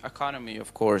the economy,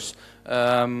 of course.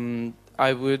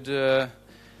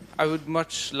 I would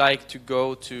much like to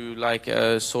go to like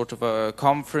a sort of a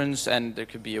conference, and there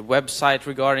could be a website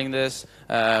regarding this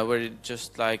where it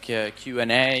just like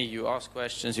Q&A, you ask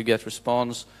questions, you get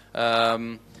response,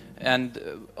 and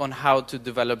on how to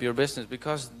develop your business,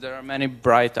 because there are many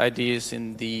bright ideas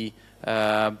in the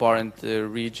Barents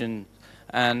region,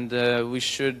 and we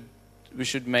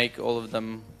should make all of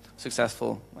them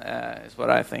successful, is what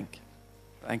I think.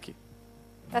 Thank you.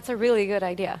 That's a really good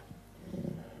idea.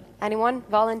 Anyone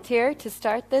volunteer to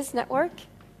start this network?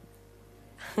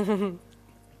 We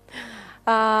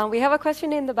have a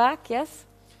question in the back, yes?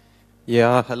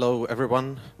 Yeah, hello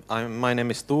everyone. My name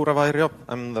is Tuura Vairio.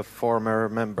 I'm the former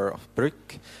member of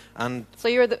BRIC. And so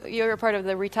you're a part of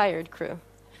the retired crew?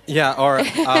 Yeah, or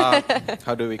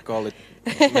how do we call it?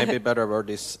 Maybe a better word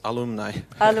is alumni.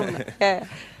 Alumni, yeah.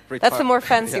 That's a more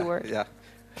fancy word. Yeah.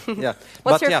 Yeah.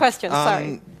 What's your question?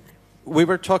 Sorry. We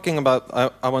were talking about,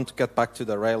 I want to get back to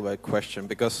the railway question,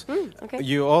 because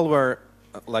you all were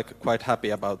like quite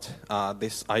happy about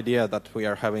this idea that we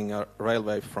are having a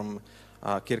railway from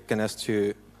Kirkenes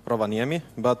to Rovaniemi,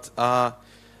 but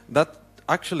that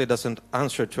actually doesn't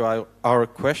answer to our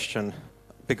question,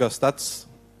 because that's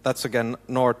again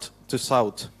north to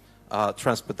south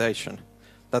transportation.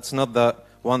 That's not the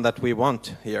one that we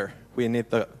want here. We need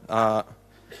the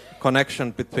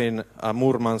connection between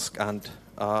Murmansk and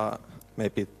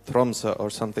maybe Tromsø or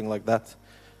something like that.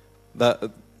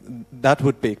 That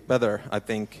would be better, I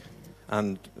think,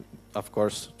 and of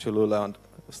course to Luleå and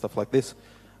stuff like this.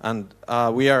 And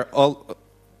we are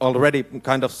already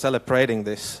kind of celebrating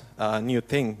this new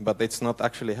thing, but it's not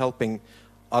actually helping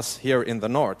us here in the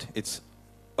north. It's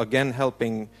again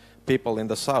helping people in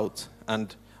the south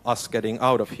and us getting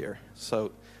out of here.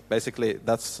 So basically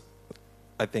that's,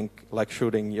 I think, like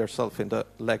shooting yourself in the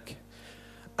leg.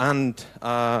 And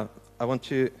I want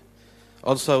to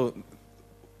also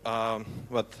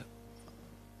what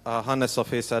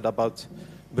Hannes-Sophie said about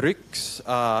BRYK's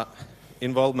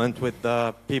involvement with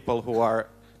the people who are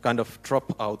kind of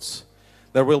dropouts.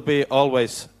 There will be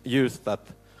always youth that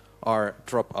are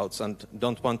dropouts and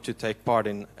don't want to take part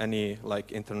in any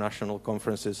like international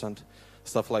conferences and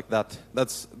stuff like that.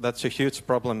 That's a huge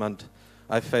problem, and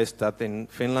I faced that in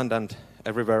Finland and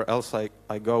everywhere else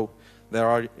I go. There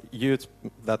are youth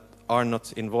that are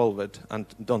not involved and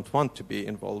don't want to be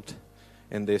involved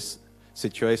in these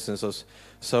situations.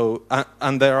 So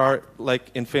and there are,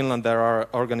 like in Finland, there are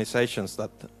organizations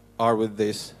that are with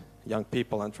these young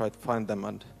people and try to find them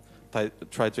and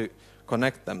try to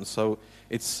connect them. So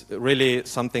it's really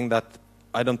something that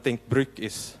I don't think BRYK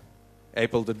is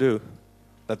able to do,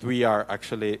 that we are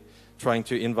actually trying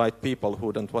to invite people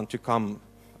who don't want to come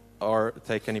or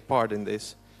take any part in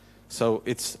this. So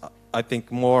it's, I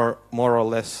think, more or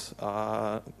less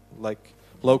like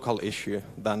local issue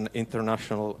than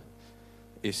international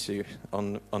issue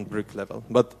on BRYK level.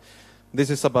 But this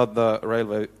is about the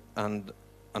railway and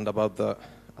about the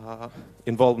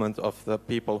involvement of the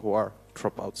people who are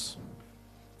dropouts.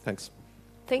 Thanks.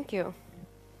 Thank you.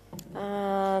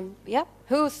 Yeah,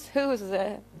 who's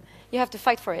you have to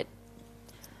fight for it.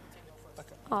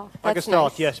 Oh, I can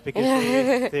start, nice. Yes, because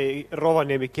the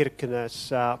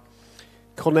Rovaniemi-Kirkenes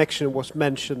connection was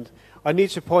mentioned. I need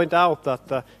to point out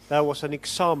that there was an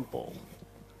example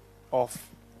of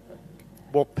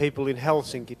what people in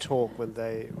Helsinki talk when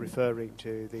they referring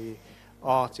to the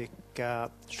Arctic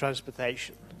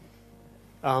transportation.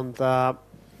 And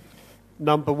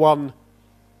number one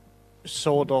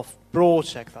sort of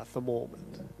project at the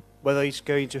moment. Whether it's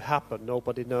going to happen,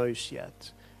 nobody knows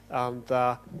yet. And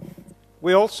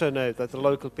we also know that the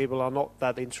local people are not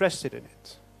that interested in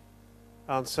it.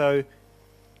 And so,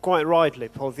 quite rightly,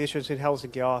 politicians in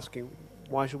Helsinki are asking,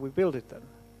 why should we build it then?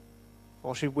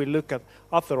 Or should we look at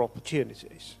other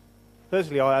opportunities?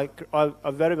 Personally, I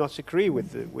very much agree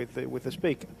with the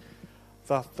speaker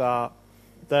that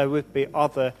there would be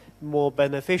other more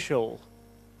beneficial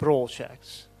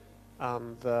projects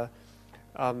and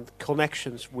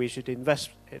connections we should invest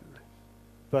in.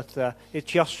 But it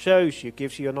just shows you,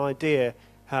 gives you an idea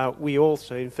how we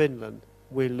also in Finland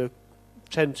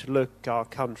tend to look our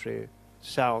country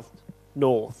south,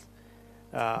 north.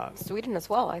 Sweden as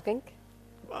well, I think.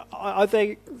 I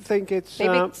think it's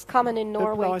maybe it's common in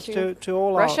Norway too. To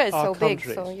all Russia is our so big,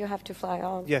 countries. so you have to fly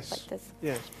on like this.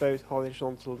 Yes, both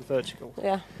horizontal and vertical.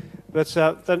 Yeah. But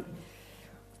then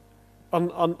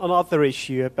another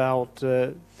issue about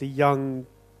the young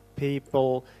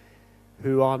people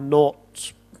who are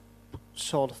not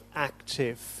sort of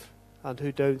active and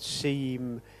who don't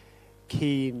seem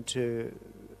keen to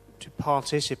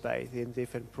participate in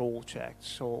different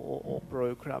projects or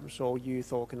programs or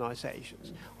youth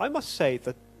organizations. I must say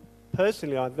that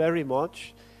personally I very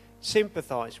much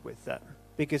sympathize with them,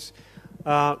 because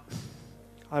I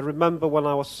remember when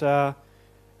I was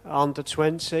under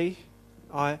 20,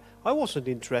 I wasn't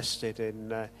interested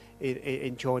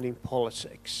in joining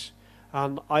politics,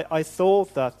 and I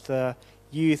thought that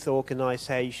youth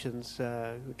organizations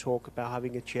who talk about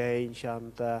having a change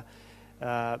and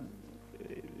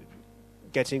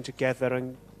getting together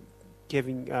and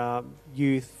giving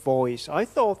youth voice, I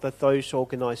thought that those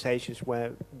organizations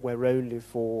were only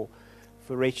for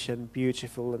rich and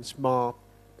beautiful and smart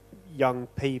young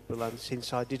people, and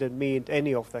since I didn't meet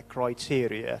any of that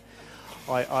criteria,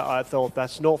 I thought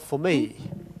that's not for me.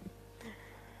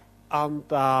 And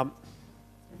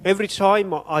every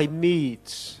time I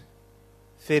meet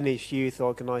Finnish youth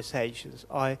organizations,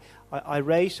 I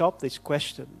raise up this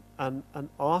question and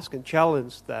ask and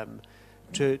challenge them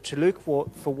to look for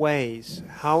ways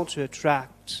how to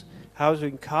attract, how to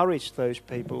encourage those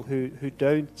people who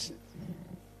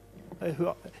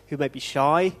may be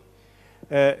shy,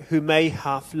 who may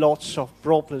have lots of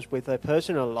problems with their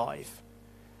personal life,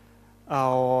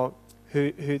 or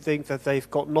who think that they've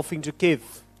got nothing to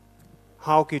give.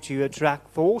 How could you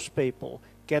attract those people,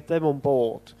 get them on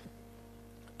board?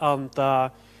 And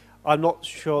I'm not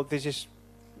sure this is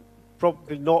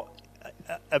probably not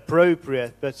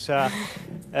appropriate, but a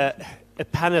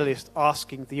panelist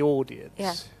asking the audience.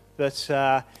 Yeah.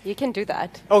 But you can do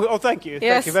that. Oh, thank you.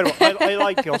 Yes. Thank you very much. I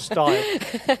like your style.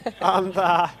 And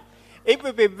it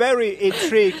would be very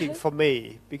intriguing for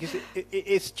me because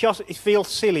it feels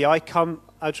silly. I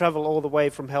travel all the way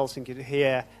from Helsinki to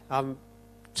here and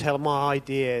tell my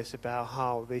ideas about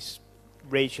how this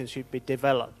region should be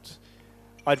developed.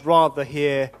 I'd rather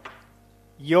hear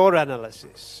your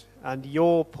analysis and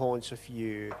your points of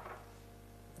view,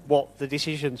 what the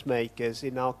decisions makers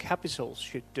in our capitals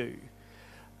should do.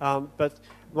 But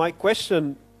my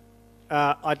question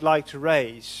I'd like to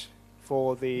raise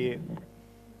for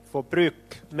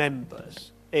Bruk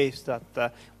members is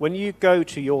that when you go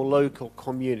to your local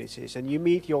communities and you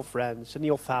meet your friends and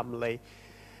your family,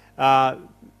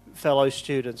 fellow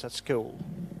students at school,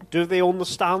 do they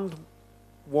understand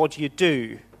what you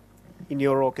do in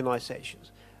your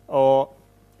organizations? Or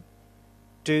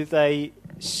do they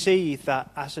see that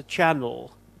as a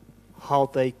channel how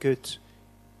they could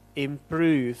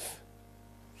improve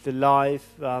the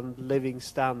life and living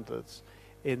standards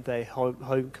in their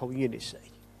home community?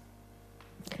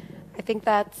 I think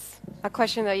that's a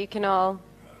question that you can all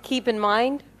keep in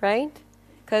mind, right?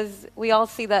 Because we all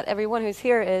see that everyone who's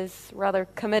here is rather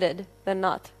committed than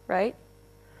not, right?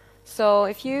 So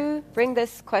if you bring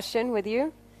this question with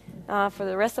you for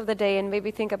the rest of the day and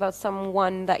maybe think about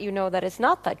someone that you know that is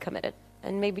not that committed,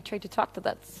 and maybe try to talk to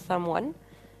that someone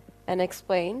and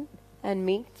explain and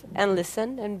meet and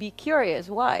listen and be curious.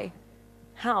 Why?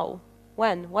 How?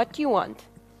 When? What do you want?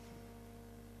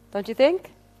 Don't you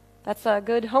think? That's a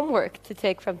good homework to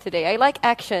take from today. I like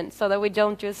action so that we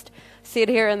don't just sit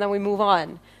here and then we move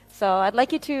on. So I'd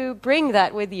like you to bring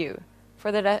that with you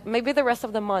for maybe the rest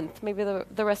of the month, maybe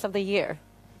the rest of the year.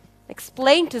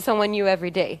 Explain to someone new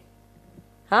every day.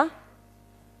 Huh?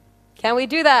 Can we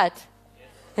do that?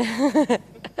 Yes.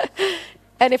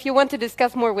 And if you want to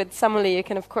discuss more with Samuli, you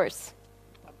can, of course.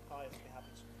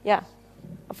 Yeah,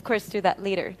 of course, do that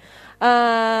later.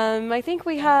 I think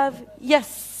we have,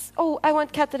 yes. Oh, I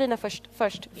want Katarina first.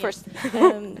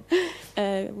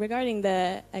 Regarding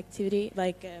the activity,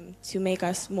 to make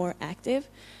us more active,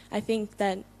 I think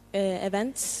that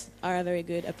events are a very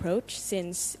good approach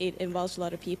since it involves a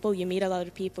lot of people. You meet a lot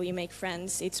of people, you make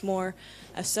friends. It's more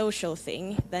a social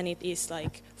thing than it is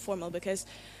formal, because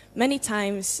many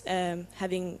times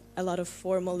having a lot of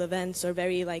formal events or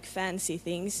very fancy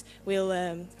things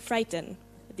will frighten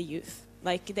the youth.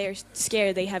 They're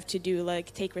scared they have to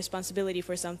take responsibility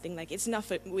for something. It's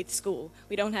enough with school.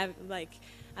 We don't have,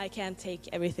 I can't take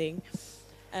everything.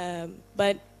 So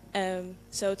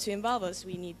to involve us,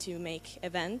 we need to make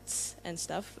events and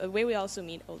stuff where we also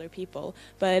meet older people.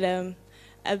 But an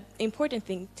important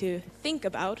thing to think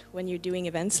about when you're doing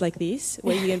events like these,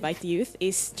 where you invite the youth,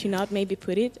 is to not maybe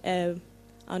put it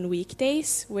on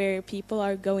weekdays where people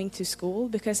are going to school,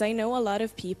 because I know a lot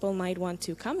of people might want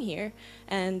to come here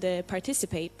and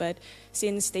participate, but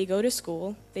since they go to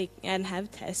school and have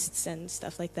tests and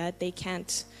stuff like that, they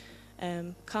can't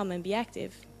come and be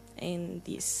active in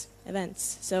these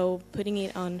events. So putting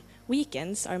it on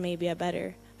weekends are maybe a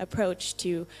better approach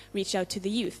to reach out to the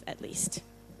youth, at least.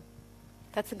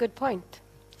 That's a good point.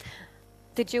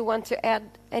 Did you want to add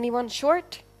anyone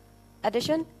short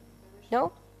addition?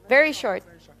 No? Very short.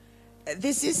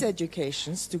 This is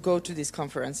educations to go to these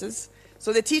conferences.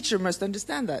 So the teacher must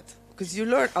understand that, because you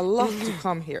learn a lot to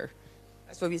come here.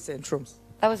 That's what we say in Troms.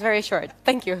 That was very short.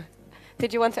 Thank you.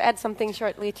 Did you want to add something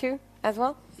shortly too, as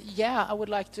well? Yeah, I would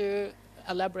like to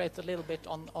elaborate a little bit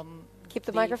on keep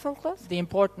the microphone close. The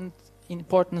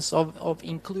importance of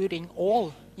including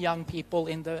all young people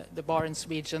in the Barents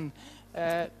region,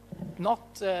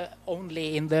 not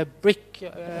only in the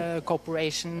BRIC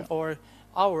cooperation or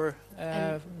our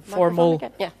formal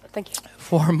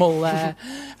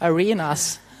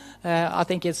arenas. I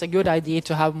think it's a good idea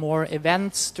to have more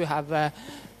events, to have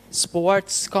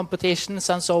sports competitions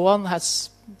and so on. Has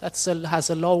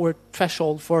a lower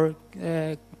threshold for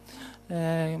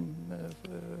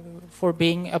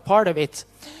being a part of it.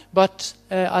 But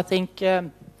I think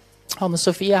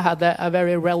Anna-Sofia had a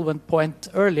very relevant point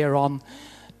earlier on,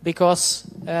 because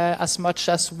as much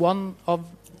as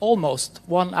almost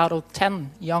 1 out of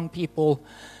 10 young people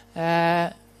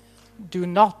do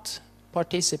not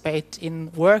participate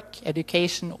in work,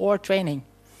 education or training.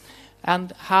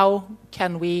 And how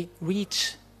can we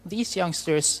reach these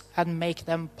youngsters and make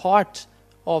them part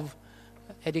of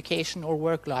education or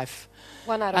work life?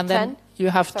 1 out of 10? And then you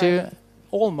have to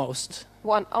almost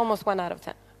 1 out of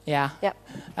 10. Yeah. Yep.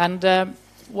 And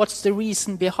what's the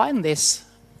reason behind this?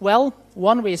 Well,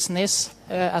 one reason is,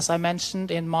 as I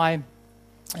mentioned in my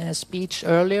speech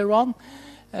earlier on,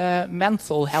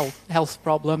 mental health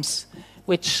problems,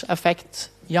 which affect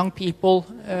young people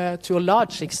to a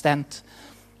large extent.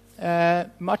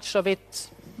 Much of it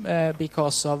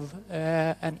because of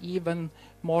an even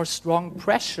more strong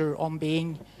pressure on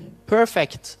being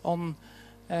perfect, on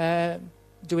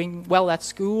doing well at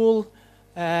school,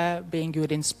 being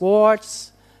good in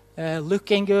sports,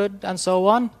 looking good, and so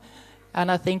on. And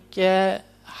I think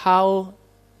how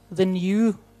the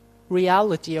new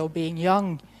reality of being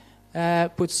young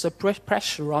puts a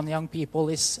pressure on young people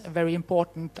is a very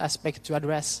important aspect to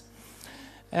address.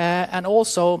 And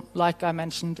also, like I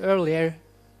mentioned earlier,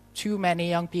 too many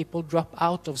young people drop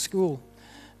out of school,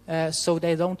 so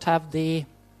they don't have the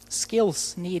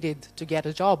skills needed to get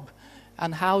a job.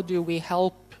 And how do we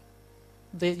help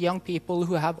the young people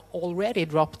who have already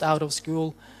dropped out of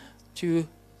school to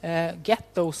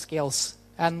get those skills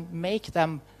and make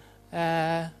them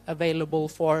available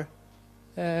for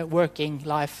working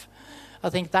life? I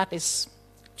think that is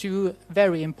two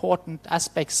very important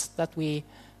aspects that we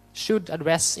should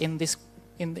address in this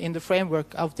in the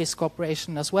framework of this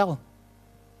cooperation as well.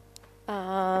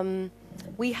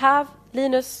 We have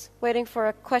Linus waiting for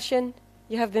a question.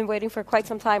 You have been waiting for quite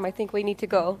some time. I think we need to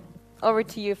go. Over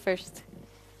to you first.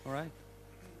 All right.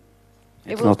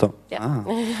 Yeah.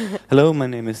 Hello, my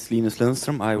name is Linus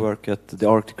Lundström. I work at the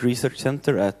Arctic Research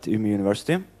Center at Umeå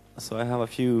University. So I have a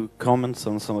few comments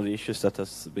on some of the issues that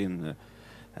has been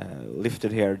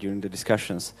lifted here during the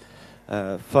discussions.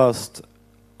 First,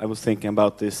 I was thinking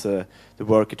about this, the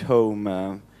work at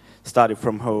home, study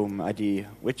from home idea,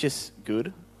 which is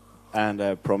good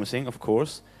and promising, of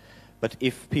course. But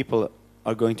if people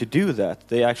are going to do that,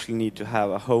 they actually need to have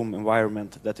a home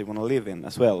environment that they want to live in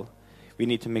as well. We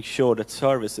need to make sure that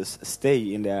services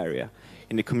stay in the area,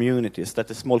 in the communities, that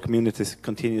the small communities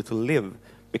continue to live.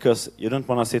 Because you don't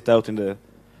want to sit out in the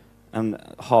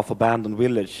half-abandoned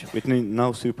village with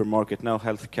no supermarket, no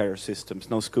healthcare systems,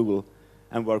 no school,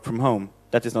 and work from home.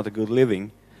 That is not a good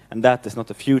living, and that is not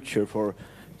a future for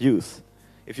youth.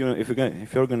 If you're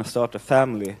going to start a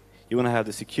family, you want to have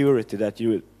the security that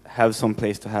you have some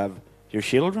place to have your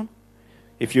children.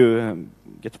 If you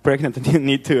get pregnant and you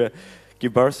need to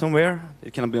give birth somewhere,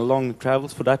 it can be long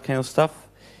travels for that kind of stuff.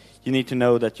 You need to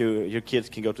know that your kids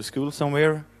can go to school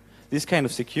somewhere. This kind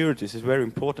of securities is very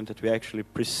important that we actually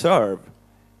preserve,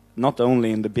 not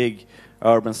only in the big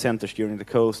urban centers during the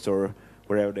coast or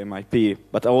wherever they might be,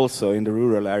 but also in the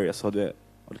rural areas of the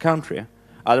country.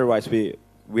 Otherwise, we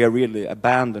are really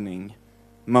abandoning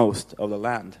most of the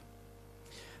land.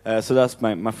 So that's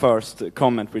my first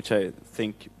comment, which I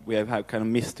think we have kind of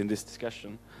missed in this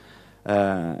discussion.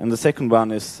 And the second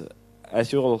one is,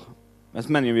 as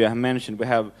many of you have mentioned, we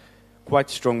have quite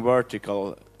strong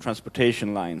vertical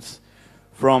transportation lines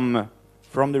from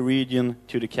the region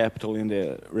to the capital in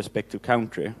the respective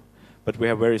country, but we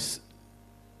have very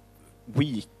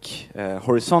weak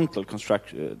horizontal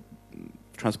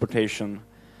transportation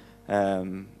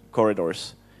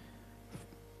corridors.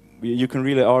 You can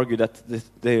really argue that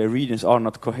the regions are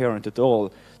not coherent at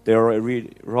all. They are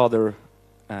rather.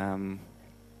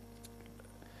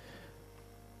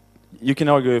 You can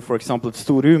argue, for example, that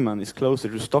Storuman is closer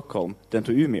to Stockholm than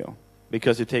to Umeå,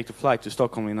 because you take the flight to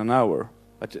Stockholm in an hour,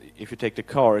 but if you take the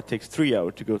car, it takes 3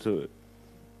 hours to go to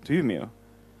Umeå.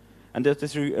 And that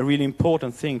is a really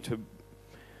important thing to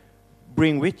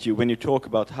bring with you when you talk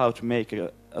about how to make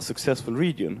a successful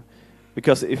region.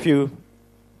 Because if you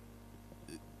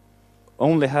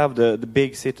only have the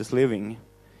big cities living,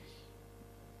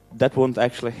 that won't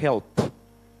actually help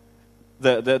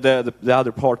the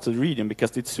other parts of the region,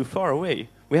 because it's too far away.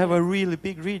 We have a really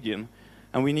big region,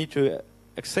 and we need to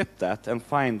accept that and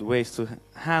find ways to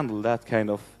handle that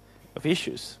kind of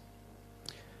issues.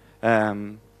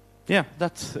 Yeah,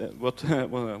 that's what I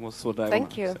want to say.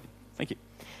 Thank you. Thank you.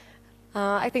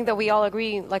 I think that we all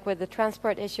agree, like with the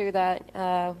transport issue, that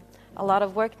a lot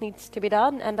of work needs to be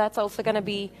done, and that's also going to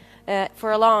be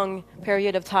for a long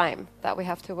period of time that we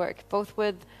have to work, both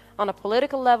with on a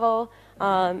political level.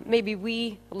 Maybe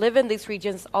we live in these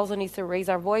regions also needs to raise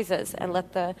our voices and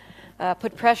let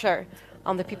put pressure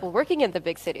on the people working in the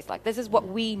big cities. Like, this is what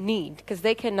we need, because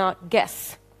they cannot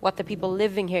guess what the people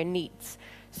living here needs.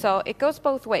 So it goes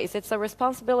both ways. It's a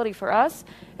responsibility for us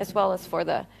as well as for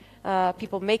the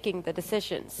people making the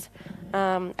decisions.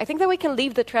 I think that we can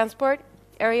leave the transport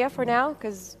area for now,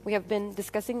 because we have been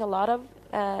discussing a lot of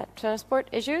transport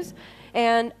issues.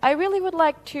 And I really would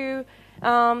like to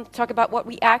talk about what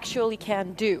we actually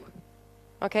can do,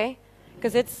 okay?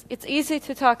 Because it's easy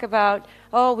to talk about,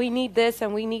 oh, we need this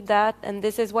and we need that and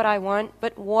this is what I want,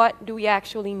 but what do we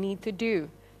actually need to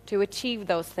do to achieve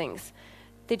those things.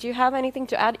 Did you have anything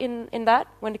to add in that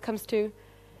when it comes to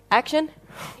action?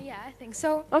 Yeah, I think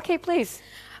so. Okay, please.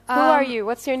 Who are you?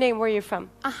 What's your name? Where are you from?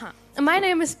 My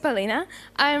name is Polina.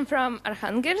 I'm from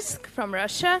Arkhangelsk, from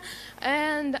Russia,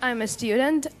 and I'm a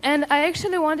student. And I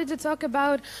actually wanted to talk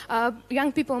about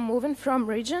young people moving from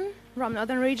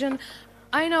northern region.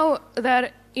 I know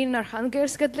that in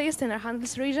Arkhangelsk, at least, in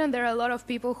Arkhangelsk region, there are a lot of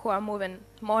people who are moving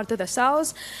more to the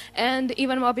south, and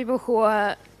even more people who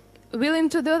are willing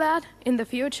to do that in the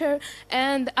future.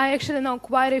 And I actually know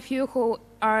quite a few who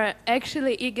are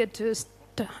actually eager to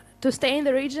stay in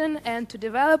the region and to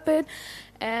develop it.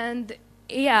 And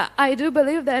yeah, I do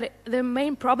believe that the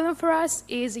main problem for us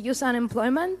is youth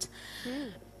unemployment.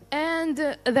 And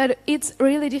that it's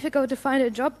really difficult to find a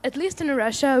job, at least in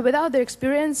Russia. Without the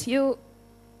experience,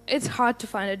 it's hard to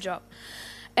find a job.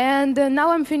 And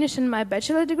now I'm finishing my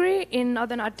bachelor degree in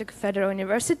Northern Arctic Federal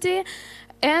University.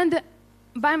 And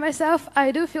by myself,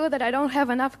 I do feel that I don't have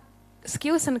enough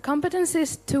skills and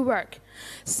competencies to work.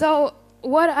 So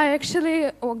what I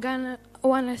actually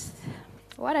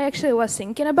was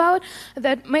thinking about,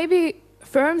 that maybe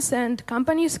firms and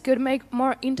companies could make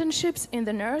more internships in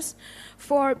the nurse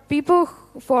for people,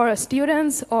 for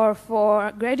students or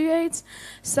for graduates,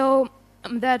 so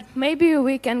that maybe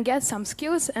we can get some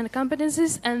skills and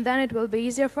competencies, and then it will be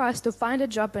easier for us to find a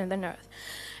job in the nurse.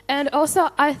 And also,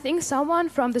 I think someone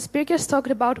from the speakers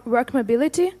talked about work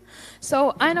mobility.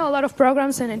 So I know a lot of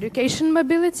programs in education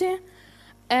mobility,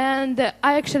 and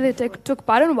I actually took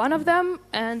part in one of them,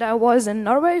 and I was in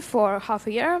Norway for half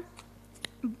a year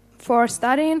for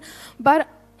studying. But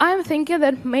I'm thinking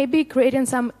that maybe creating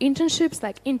some internships,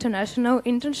 like international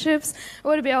internships,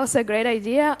 would be also a great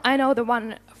idea. I know the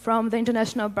one from the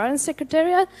International Barents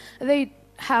Secretariat, they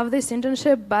have this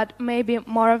internship, but maybe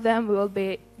more of them will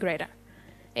be greater.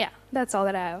 Yeah, that's all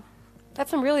that I have.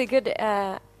 That's some really good,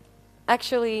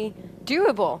 actually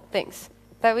doable things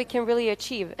that we can really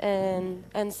achieve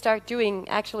and start doing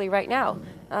actually right now.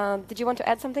 Did you want to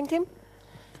add something, Tim?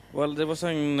 Well, there was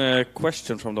a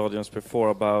question from the audience before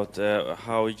about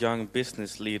how young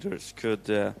business leaders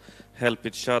could help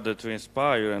each other to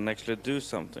inspire and actually do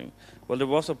something. Well, there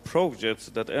was a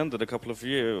project that ended a couple of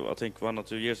years, I think 1 or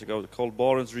 2 years ago, called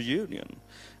Barents Reunion.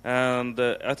 And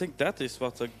I think that is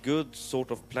what a good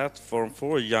sort of platform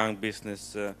for young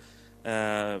business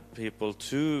people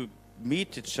to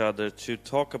meet each other, to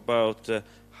talk about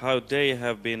how they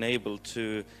have been able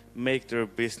to make their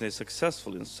business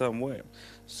successful in some way.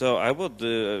 So I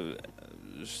would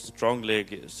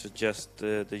strongly suggest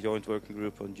the joint working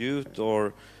group on youth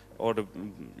or the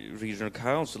regional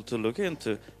council to look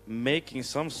into making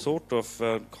some sort of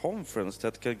conference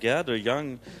that can gather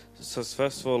young,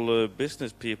 successful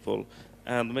business people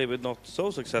and maybe not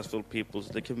so successful people,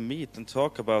 so they can meet and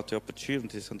talk about the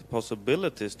opportunities and the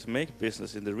possibilities to make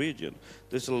business in the region.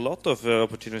 There's a lot of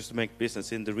opportunities to make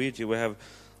business in the region. We have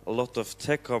a lot of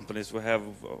tech companies, we have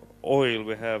oil,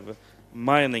 we have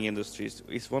mining industries.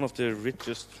 It's one of the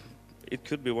richest, it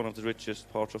could be one of the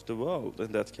richest parts of the world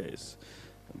in that case.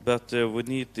 But we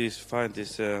need to find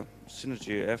this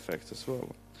synergy effect as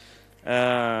well.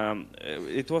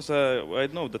 It was I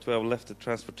know that we have left the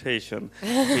transportation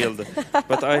field,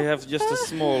 but I have just a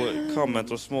small comment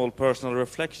or small personal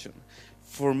reflection.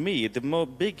 For me, the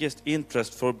biggest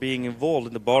interest for being involved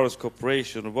in the Barents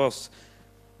Cooperation was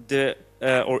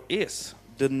is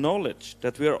the knowledge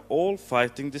that we are all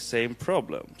fighting the same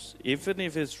problems. Even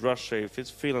if it's Russia, if it's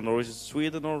Finland, or if it's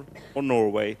Sweden or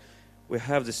Norway, we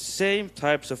have the same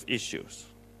types of issues.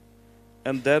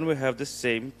 And then we have the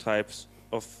same types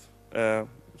of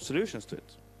solutions to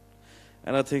it.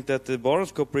 And I think that the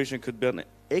Barents Cooperation could be an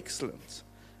excellent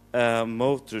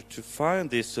motor to find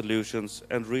these solutions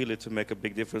and really to make a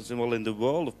big difference in the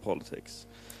world of politics.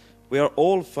 We are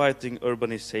all fighting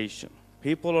urbanization.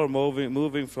 People are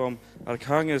moving from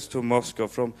Arkhangelsk to Moscow,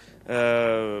 from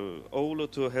Oulu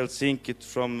to Helsinki,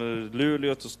 from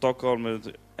Luleå to Stockholm,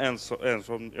 and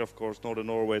from, of course, northern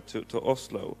Norway to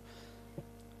Oslo.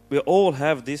 We all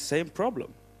have this same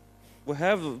problem. We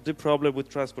have the problem with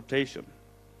transportation.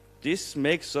 This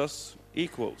makes us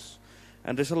equals.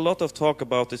 And there's a lot of talk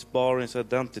about this Barents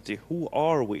identity. Who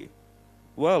are we?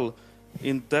 Well,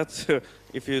 in that,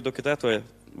 if you look at that way,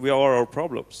 we are our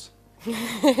problems.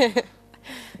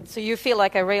 So you feel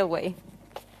like a railway?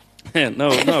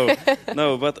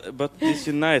 No, but this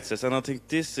unites us, and I think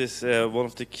this is one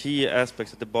of the key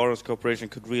aspects that the Barents Cooperation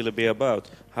could really be about.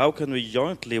 How can we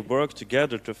jointly work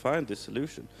together to find this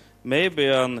solution? Maybe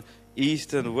an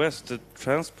east and west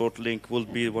transport link will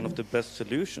be one of the best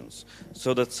solutions,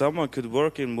 so that someone could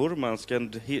work in Murmansk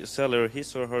and sell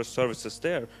his or her services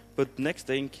there, but next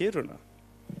day in Kiruna.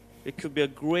 It could be a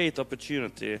great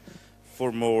opportunity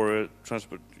for more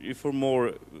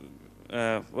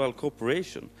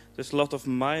cooperation. There's a lot of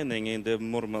mining in the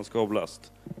Murmansk Oblast.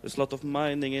 There's a lot of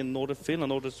mining in northern Finland,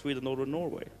 northern Sweden, northern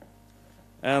Norway.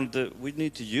 And we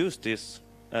need to use these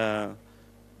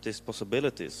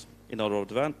possibilities in our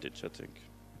advantage, I think.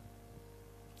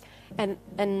 And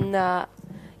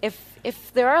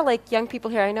if there are like young people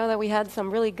here, I know that we had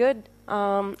some really good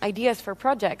ideas for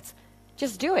projects.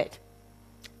 Just do it.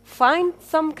 Find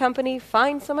some company,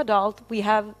 find some adult. We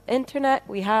have internet,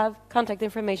 we have contact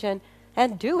information,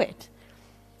 and do it.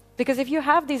 Because if you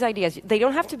have these ideas, they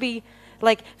don't have to be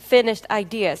like finished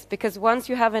ideas, because once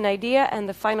you have an idea and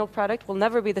the final product will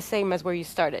never be the same as where you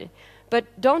started.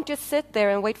 But don't just sit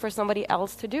there and wait for somebody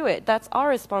else to do it. That's our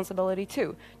responsibility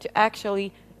too, to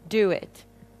actually do it.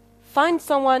 Find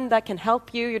someone that can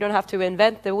help you. You don't have to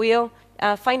invent the wheel.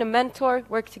 Find a mentor,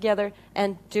 work together,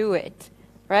 and do it,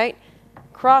 right?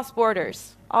 Cross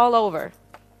borders, all over.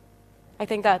 I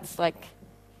think that's like,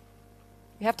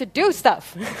 you have to do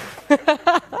stuff.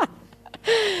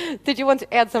 Did you want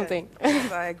to add something?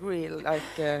 Yes, I agree.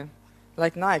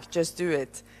 Like Nike, just do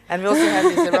it. And we also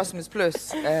have this Erasmus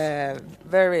Plus,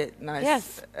 very nice.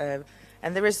 Yes.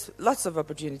 And there is lots of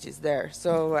opportunities there.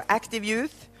 So active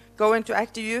youth, go into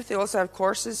active youth. They also have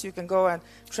courses. You can go and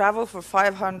travel for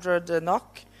 500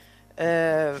 NOK,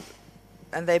 and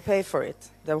they pay for it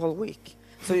the whole week.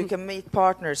 So you can meet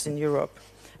partners in Europe.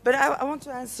 But I want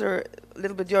to answer a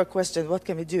little bit your question, what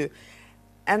can we do?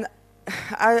 And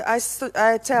I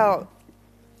tell,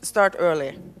 start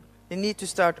early. You need to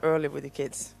start early with the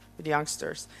kids, with the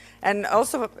youngsters. And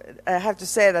also, I have to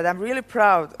say that I'm really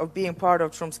proud of being part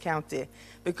of Troms County,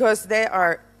 because they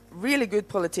are really good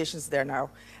politicians there now.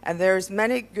 And there's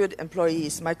many good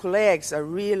employees. My colleagues are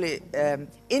really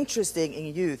interested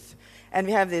in youth. And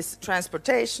we have this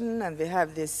transportation, and we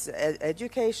have this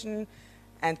education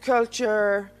and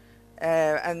culture,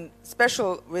 and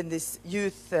special with this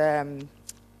youth,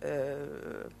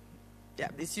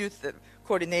 this youth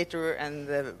coordinator, and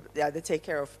they take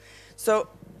care of. So,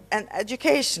 and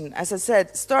education, as I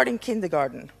said, start in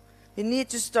kindergarten. We need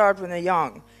to start when they're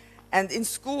young. And in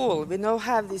school, we now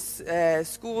have this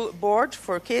school board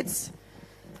for kids,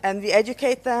 and we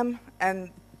educate them, and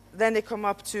then they come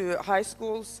up to high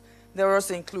schools. They're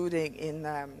also including in,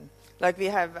 like I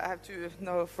have to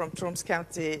know from Troms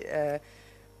County,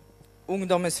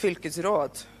 Ungdommens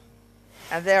Fylkesråd,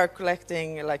 and they are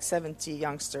collecting like 70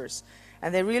 youngsters,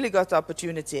 and they really got the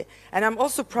opportunity. And I'm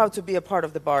also proud to be a part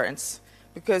of the Barents,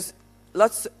 because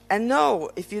and know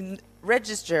if you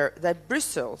register that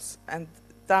Brussels and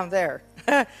down there,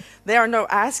 they are now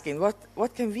asking,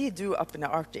 what can we do up in the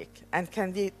Arctic, and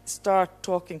can we start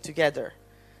talking together?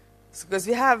 Because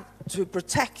we have to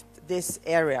protect this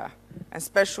area, and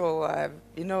special,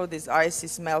 this ice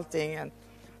is melting, and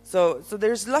so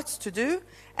there's lots to do,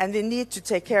 and we need to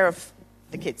take care of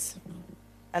the kids,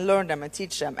 and learn them, and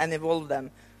teach them, and involve them,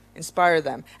 inspire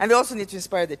them, and we also need to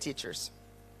inspire the teachers.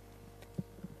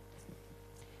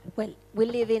 Well, we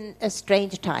live in a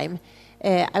strange time.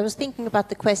 I was thinking about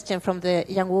the question from the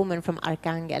young woman from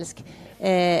Arkhangelsk.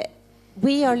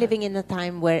 We are living in a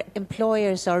time where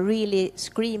employers are really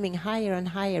screaming higher and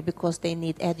higher because they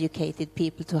need educated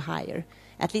people to hire.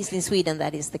 At least in Sweden,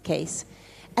 that is the case.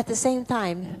 At the same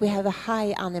time, we have a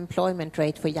high unemployment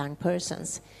rate for young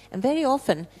persons. And very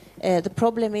often, the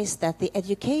problem is that the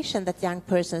education that young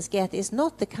persons get is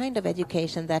not the kind of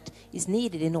education that is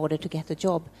needed in order to get a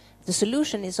job. The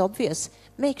solution is obvious.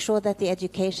 Make sure that the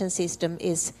education system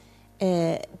is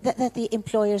that the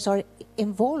employers are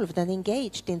involved and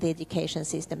engaged in the education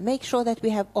system. Make sure that we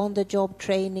have on-the-job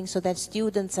training so that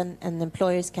students and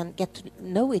employers can get to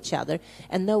know each other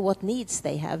and know what needs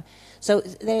they have. So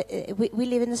we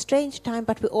live in a strange time,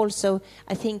 but we also,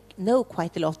 I think, know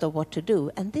quite a lot of what to do.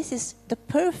 And this is the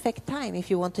perfect time if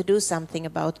you want to do something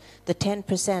about the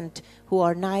 10% who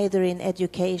are neither in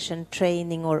education,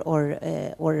 training, or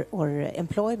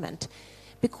employment.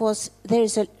 Because there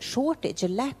is a shortage, a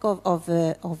lack of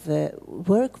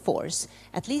workforce.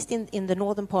 At least in the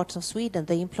northern parts of Sweden,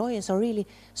 the employers are really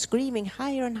screaming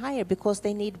higher and higher because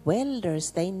they need welders,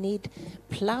 they need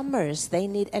plumbers, they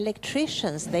need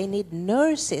electricians, they need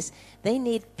nurses, they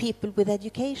need people with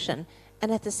education.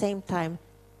 And at the same time,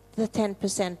 the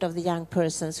 10% of the young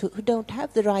persons who don't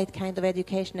have the right kind of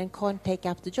education and can't take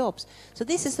up the jobs. So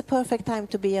this is the perfect time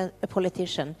to be a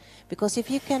politician, because if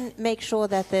you can make sure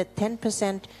that the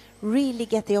 10% really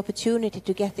get the opportunity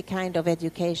to get the kind of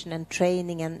education and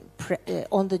training and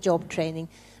on-the-job training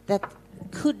that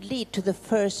could lead to the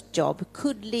first job,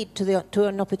 could lead to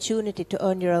an opportunity to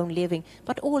earn your own living,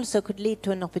 but also could lead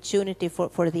to an opportunity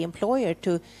for the employer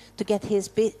to get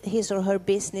his or her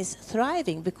business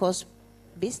thriving, because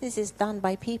business is done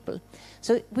by people.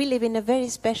 So we live in a very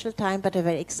special time, but a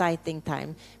very exciting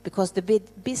time, because the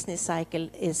business cycle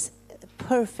is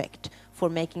perfect for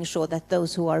making sure that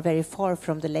those who are very far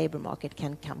from the labor market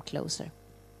can come closer.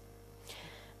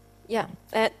 Yeah,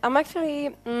 I'm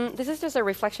actually, this is just a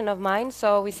reflection of mine.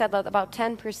 So we said that about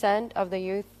 10% of the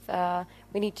youth,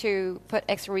 we need to put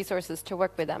extra resources to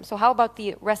work with them. So how about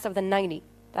the rest of the 90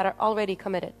 that are already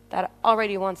committed, that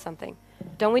already want something?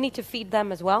 Don't we need to feed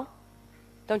them as well?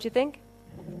 Don't you think?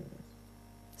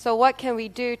 So what can we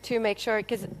do to make sure,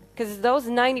 because those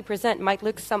 90% might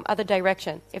look some other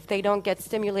direction if they don't get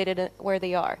stimulated where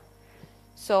they are.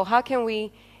 So how can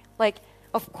we,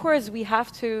 of course, we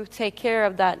have to take care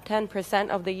of that 10%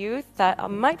 of the youth that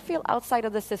might feel outside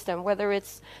of the system, whether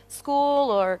it's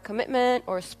school or commitment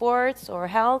or sports or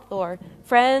health or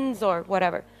friends or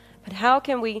whatever. But how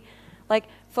can we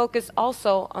focus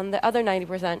also on the other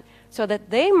 90% so that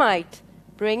they might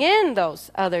bring in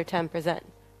those other 10%,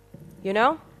 you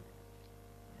know?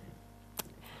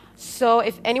 So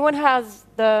if anyone has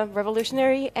the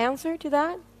revolutionary answer to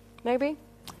that, maybe?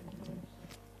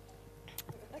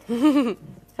 No,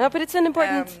 but it's an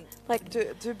important,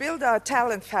 to build a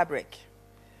talent fabric,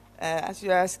 as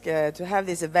you ask, to have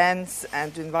these events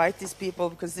and to invite these people,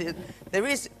 because there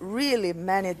is really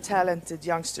many talented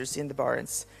youngsters in the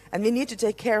Barents, and we need to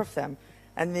take care of them.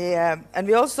 And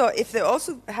we also, if they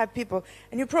also have people,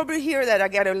 and you probably hear that I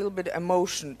get a little bit of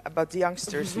emotion about the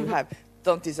youngsters who have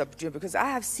done this opportunity, because I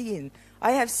have seen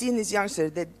these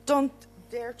youngsters, they don't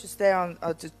dare to stay on,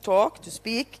 to talk, to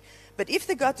speak. But if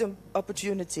they got the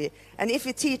opportunity, and if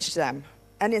we teach them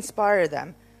and inspire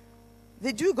them,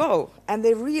 they do go, and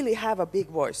they really have a big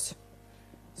voice.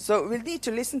 So we need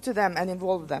to listen to them and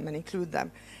involve them and include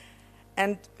them.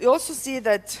 And we also see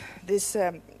that this,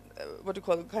 what do you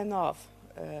call it, kind of,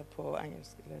 på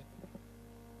engelsk,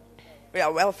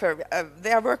 welfare,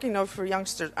 they are working now for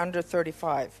youngsters under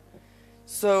 35.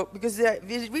 So, because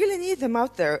we really need them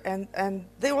out there, and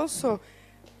they also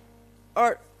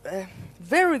are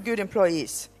very good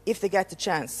employees if they get the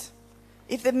chance,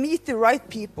 if they meet the right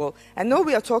people. And now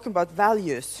we are talking about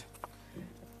values,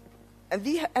 and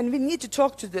we need to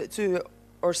talk to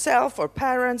ourselves, or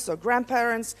parents, or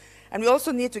grandparents, and we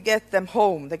also need to get them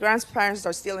home. The grandparents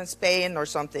are still in Spain or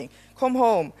something. Come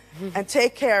home and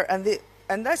take care.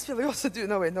 And that's what we also do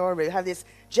now in Norway. We have this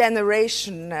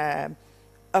generation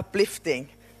uplifting,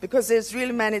 because there's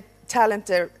really many talent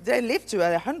there. They live to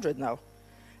 100 now.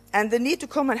 And they need to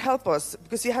come and help us,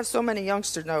 because you have so many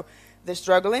youngsters now. They're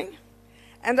struggling.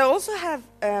 And I also have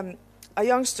a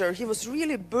youngster. He was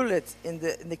really bullied in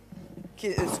the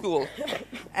school.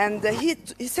 And he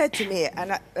said to me,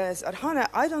 and I said, Hanna,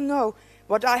 I don't know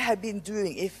what I have been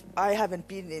doing if I haven't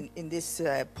been in this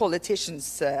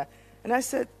politicians. And I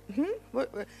said,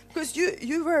 because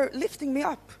you were lifting me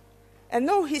up. And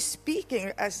now he's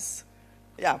speaking as,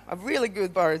 a really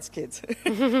good Barents kid.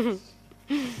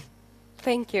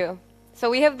 Thank you.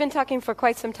 So we have been talking for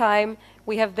quite some time.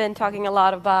 We have been talking a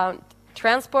lot about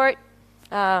transport,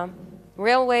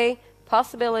 railway,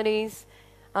 possibilities.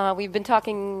 We've been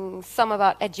talking some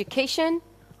about education,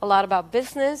 a lot about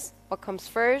business, what comes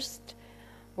first,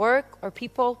 work or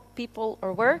people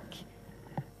or work.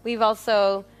 We've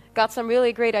also got some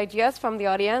really great ideas from the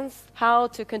audience, how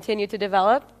to continue to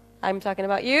develop. I'm talking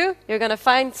about you. You're going to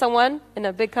find someone in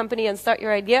a big company and start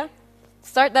your idea.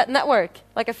 Start that network,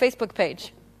 like a Facebook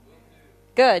page.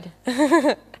 Good.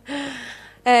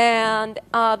 And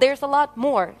there's a lot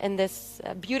more in this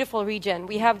beautiful region.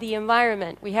 We have the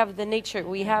environment, we have the nature,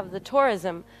 we have the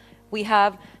tourism, we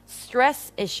have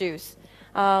stress issues.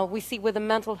 We see with the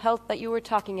mental health that you were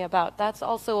talking about. That's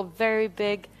also a very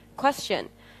big question.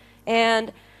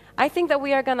 And I think that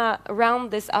we are going to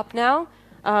round this up now.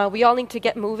 We all need to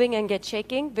get moving and get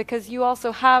shaking, because you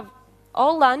also have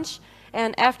all lunch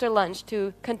and after lunch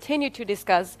to continue to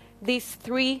discuss these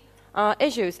three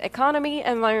issues: economy,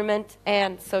 environment,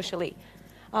 and socially.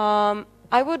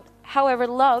 I would, however,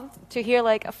 love to hear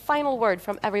a final word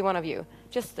from every one of you.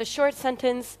 Just a short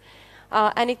sentence,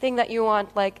 anything that you want,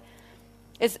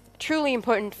 is truly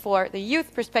important for the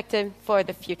youth perspective for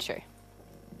the future.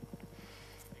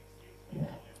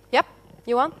 Yep,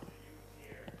 you want?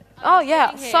 Oh,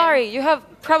 yeah, sorry, you have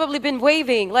probably been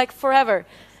waving forever.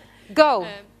 Go.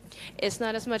 It's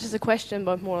not as much as a question,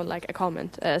 but more like a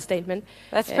comment, a statement.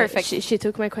 That's perfect. She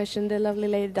took my question, the lovely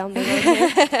lady down the road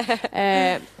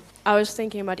here. I was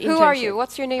thinking about internship. Who are you?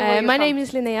 What's your name? My name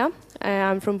is Linnea.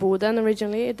 I'm from Boden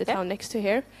originally, the town next to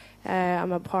here.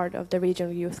 I'm a part of the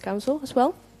Regional Youth Council as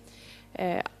well.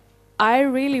 I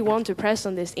really want to press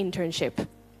on this internship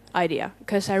idea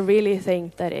because I really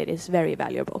think that it is very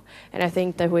valuable. And I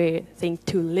think that we think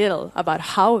too little about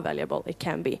how valuable it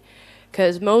can be.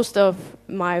 Because most of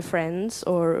my friends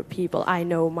or people I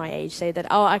know my age say that,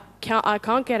 oh, I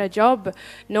can't get a job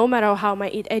no matter how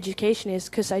my education is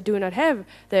because I do not have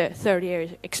the 30 years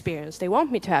experience they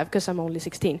want me to have because I'm only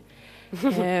 16.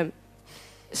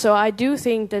 So I do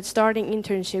think that starting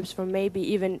internships from maybe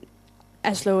even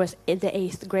as low as in the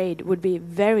 8th grade would be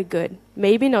very good.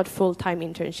 Maybe not full-time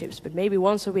internships, but maybe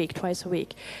once a week, twice a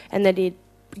week. And then it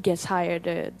gets higher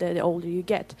the older you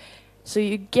get. So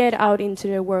you get out into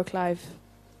the work life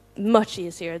much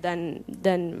easier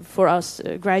than for us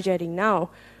graduating now.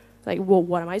 Like, well,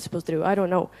 what am I supposed to do? I don't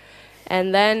know.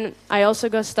 And then I also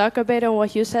got stuck a bit on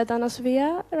what you said, Anna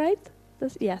Sofia, right?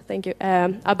 Yeah, thank you.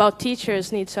 About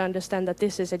teachers need to understand that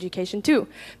this is education too,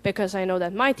 because I know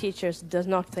that my teachers does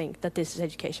not think that this is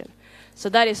education. So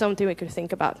that is something we could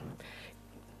think about.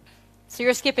 So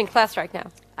you're skipping class right now?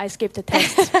 I skipped a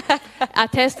test. A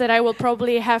test that I will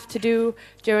probably have to do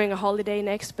during a holiday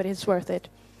next, but it's worth it.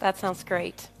 That sounds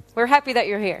great. We're happy that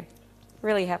you're here.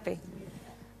 Really happy.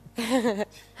 That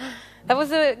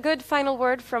was a good final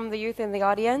word from the youth in the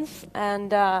audience.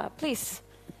 And please,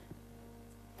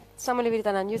 Samuel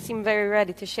Virtanen, you seem very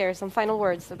ready to share some final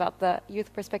words about the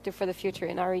youth perspective for the future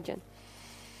in our region.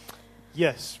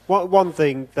 Yes, one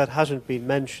thing that hasn't been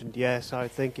mentioned, yes, I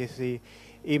think is the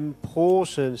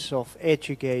importance of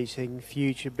educating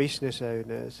future business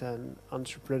owners and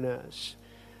entrepreneurs.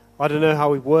 I don't know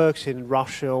how it works in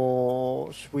Russia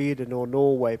or Sweden or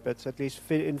Norway, but at least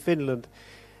in Finland,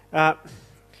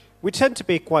 we tend to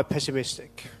be quite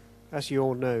pessimistic, as you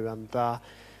all know.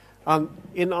 And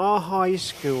in our high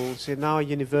schools, in our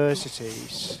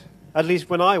universities, at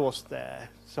least when I was there,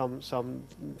 some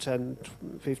 10,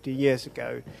 15 years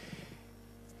ago,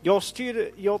 your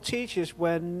teachers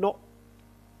were not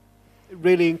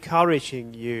really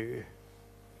encouraging you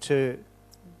to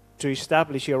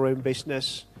establish your own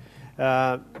business,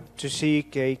 to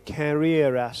seek a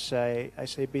career as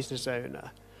a business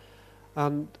owner.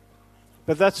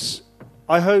 But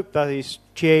I hope that is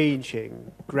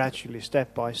changing gradually,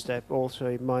 step by step, also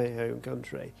in my home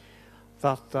country.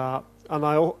 And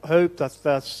I hope that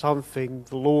that's something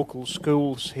the local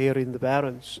schools here in the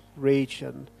Barents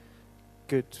region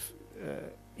could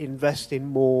invest in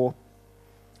more,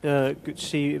 could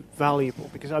see valuable.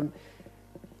 Because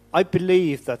I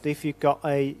believe that if you got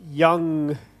a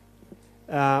young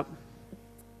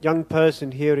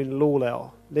person here in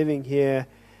Luleå living here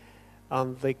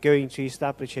and they're going to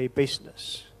establish a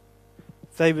business,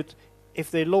 they would, if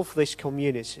they love this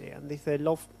community and if they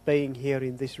love being here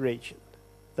in this region,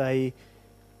 they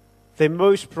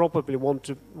most probably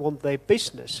want their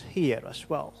business here as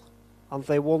well, and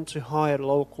they want to hire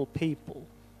local people,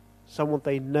 someone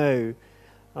they know,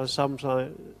 and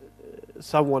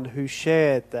someone who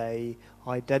shared their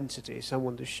identity,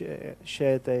 someone to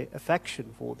share their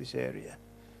affection for this area.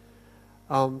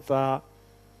 And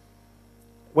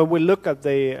when we look at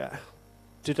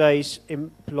today's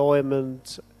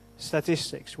employment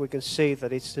statistics, we can see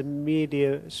that it's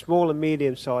the small and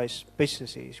medium-sized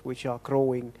businesses which are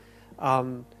growing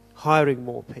and hiring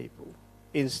more people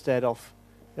instead of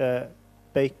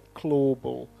big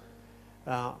global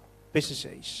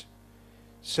businesses.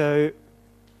 So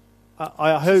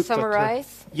I hope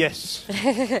summarize? Yes.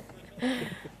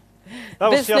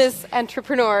 Business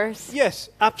entrepreneurs. Yes,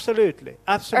 absolutely.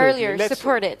 Absolutely. Earlier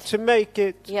supported. To make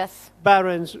it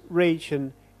Barents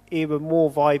region even more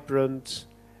vibrant,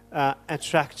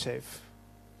 attractive,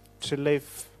 to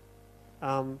live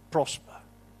and prosper.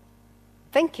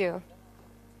 Thank you.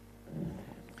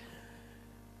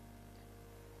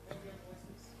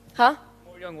 Huh?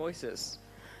 More young voices.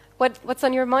 What's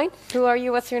on your mind? Who are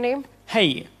you? What's your name?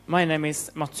 Hey, my name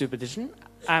is Mats Superstition.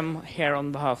 I'm here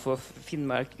on behalf of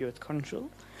Finnmark Youth Council.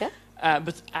 Yeah.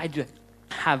 But I do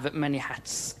have many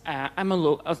hats. I'm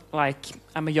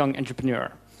a young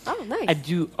entrepreneur. Oh, nice. I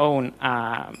do own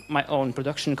my own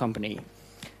production company.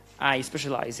 I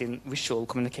specialize in visual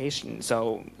communication.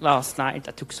 So last night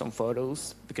I took some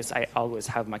photos because I always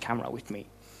have my camera with me.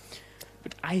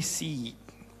 But I see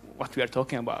what we are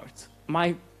talking about.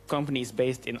 My company is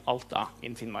based in Alta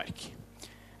in Finnmark.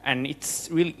 And it's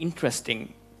really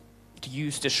interesting to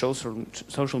use the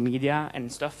social media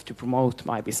and stuff to promote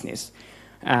my business.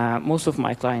 Most of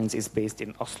my clients is based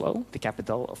in Oslo, the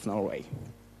capital of Norway.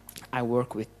 I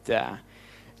work with the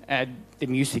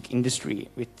music industry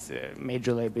with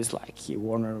major labels like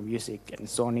Warner Music and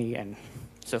Sony and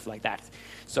stuff like that.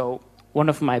 So one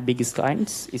of my biggest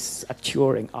clients is a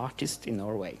touring artist in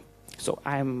Norway. So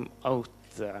I'm out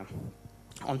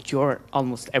on tour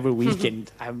almost every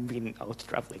weekend. I've been out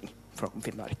traveling from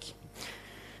Finnmark.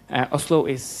 Oslo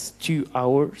is 2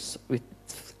 hours.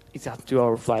 It's a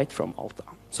 2-hour flight from Alta.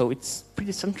 So it's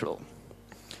pretty central.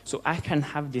 So I can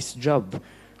have this job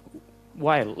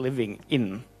while living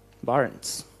in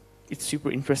Barents. It's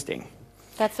super interesting.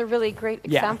 That's a really great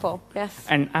example. Yeah. Yes.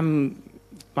 And I'm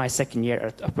my second year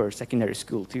at upper secondary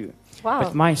school too. Wow.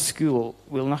 But my school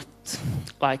will not,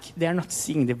 they're not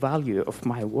seeing the value of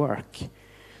my work.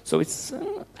 So it's,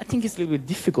 I think it's a little bit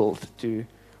difficult to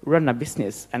run a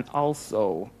business and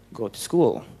also go to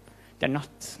school. They're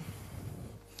not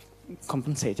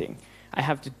compensating. I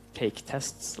have to take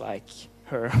tests like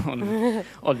her on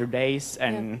other days,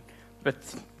 but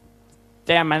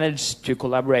they managed to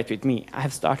collaborate with me. I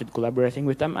have started collaborating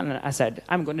with them, and I said,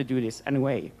 I'm going to do this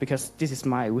anyway, because this is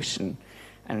my vision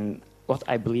and what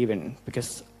I believe in,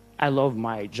 because I love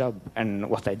my job and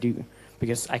what I do,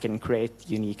 because I can create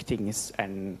unique things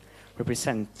and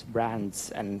represent brands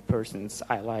and persons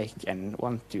I like and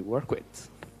want to work with.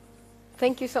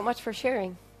 Thank you so much for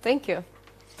sharing. Thank you.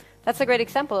 That's a great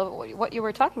example of what you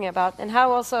were talking about, and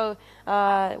how also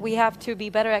we have to be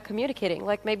better at communicating.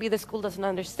 Like maybe the school doesn't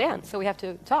understand, so we have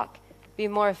to talk, be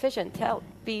more efficient,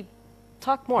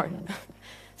 talk more.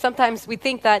 Sometimes we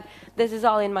think that this is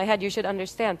all in my head, you should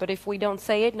understand, but if we don't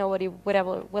say it, nobody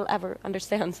will ever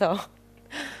understand. So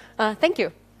thank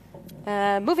you.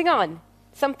 Moving on.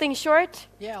 Something short?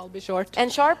 Yeah, I'll be short.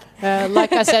 And sharp?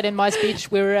 Like I said in my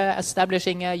speech, we're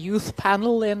establishing a youth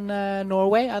panel in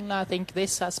Norway, and I think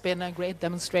this has been a great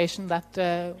demonstration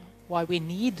that why we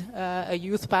need a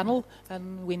youth panel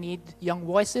and we need young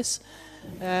voices.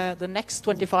 The next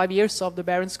 25 years of the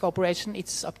Barents Cooperation,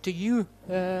 it's up to you,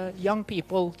 young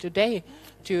people today,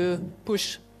 to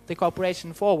push the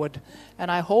cooperation forward,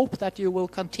 and I hope that you will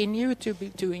continue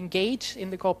to engage in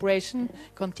the cooperation,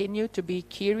 continue to be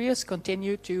curious,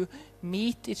 continue to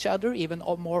meet each other even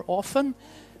more often,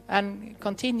 and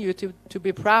continue to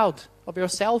be proud of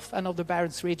yourself and of the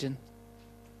Barents region.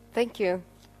 Thank you.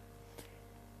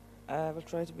 I will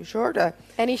try to be short.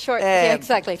 Any short? Yeah,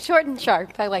 exactly. Short and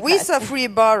sharp. I like that. Visa free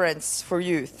Barents for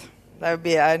youth. That would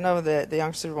be. I know the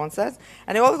youngster wants that,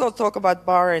 and they also talk about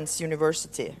Barents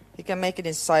University. You can make it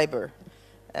in cyber,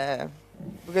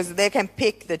 because they can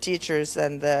pick the teachers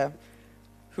and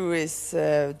who is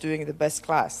doing the best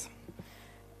class.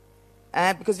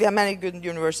 And because we have many good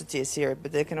universities here,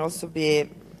 but they can also be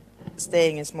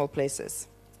staying in small places.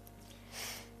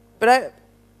 But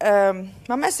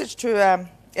my message to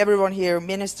everyone here,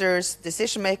 ministers,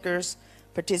 decision makers,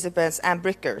 participants, and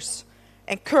brickers: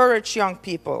 encourage young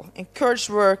people, encourage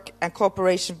work and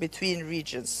cooperation between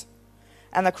regions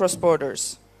and across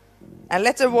borders. And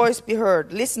let their voice be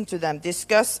heard, listen to them,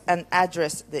 discuss and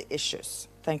address the issues.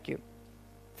 Thank you.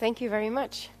 Thank you very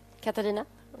much. Katarina?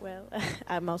 Well,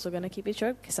 I'm also going to keep it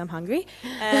short because I'm hungry.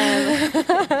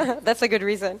 That's a good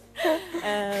reason.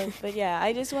 But yeah,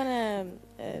 I just want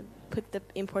to put the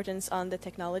importance on the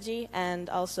technology and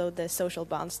also the social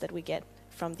bonds that we get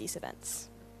from these events.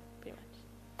 Pretty much.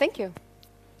 Thank you.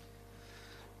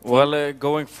 Well,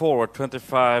 going forward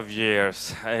 25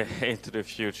 years into the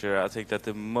future, I think that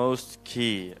the most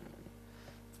key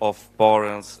of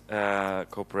Barents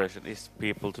cooperation is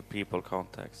people-to-people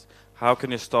contacts. How can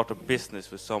you start a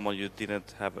business with someone you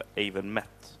didn't have even met?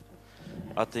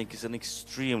 I think it's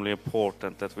extremely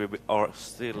important that we are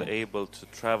still able to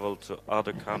travel to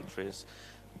other countries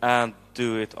and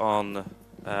do it on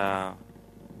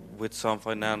with some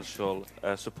financial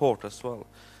support as well.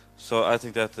 So I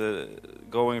think that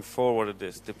going forward,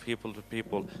 the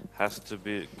people-to-people has to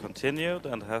be continued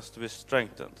and has to be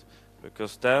strengthened,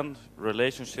 because then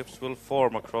relationships will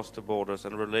form across the borders,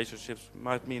 and relationships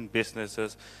might mean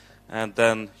businesses, and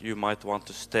then you might want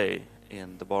to stay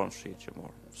in the Barents region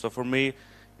more. So for me,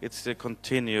 it's the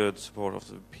continued support of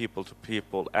the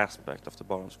people-to-people aspect of the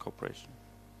Barents cooperation.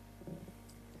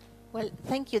 Well,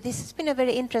 thank you. This has been a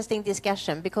very interesting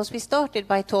discussion, because we started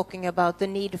by talking about the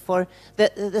need for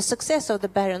the success of the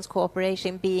Barents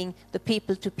cooperation being the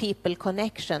people-to-people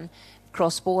connection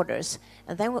cross borders.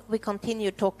 And then we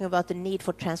continued talking about the need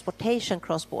for transportation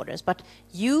cross borders. But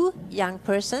you, young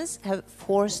persons, have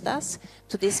forced us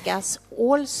to discuss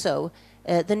also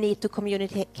the need to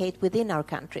communicate within our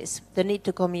countries, the need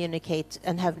to communicate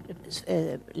and have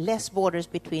less borders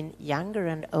between younger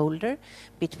and older,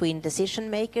 between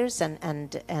decision makers and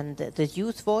the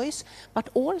youth voice, but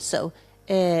also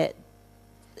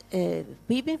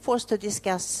we've been forced to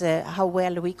discuss how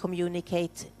well we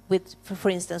communicate with, for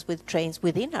instance, with trains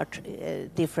within our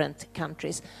different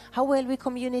countries, how well we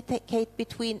communicate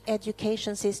between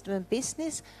education system and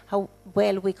business, how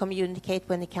well we communicate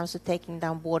when it comes to taking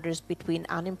down borders between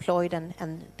unemployed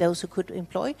and those who could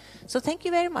employ. So thank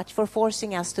you very much for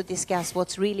forcing us to discuss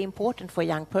what's really important for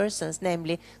young persons,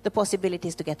 namely the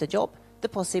possibilities to get a job, the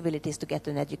possibilities to get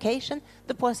an education,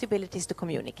 the possibilities to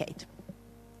communicate.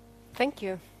 Thank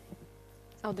you.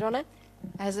 Audrone?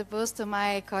 As opposed to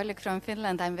my colleague from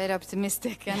Finland, I'm very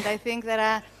optimistic, and I think there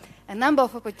are a number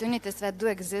of opportunities that do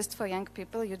exist for young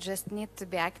people. You just need to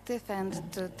be active and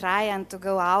to try and to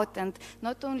go out, and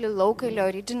not only locally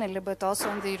or regionally, but also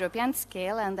on the European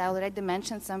scale. And I already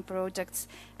mentioned some projects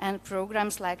and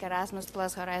programs like Erasmus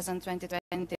Plus, Horizon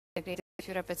 2020, Creative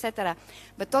Europe, etc.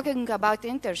 But talking about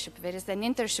internship, there is an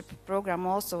internship program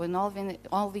also in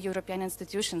all the European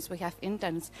institutions. We have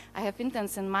interns. I have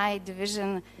interns in my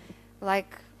division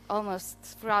like almost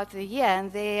throughout the year,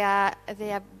 and they are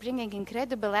bringing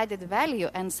incredible added value,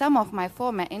 and some of my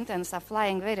former interns are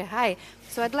flying very high.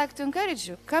 So I'd like to encourage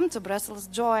you, come to Brussels,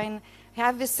 join,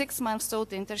 have this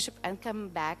 6-month-old internship, and come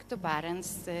back to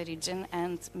Barents region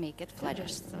and make it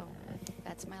flourish. So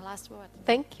that's my last word.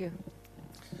 Thank you.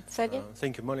 Sergej?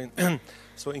 Thank you, Malin.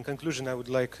 So in conclusion, I would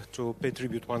like to pay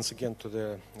tribute once again to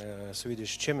the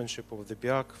Swedish chairmanship of the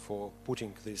BIAC for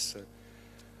putting this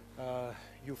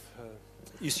youth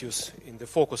issues in the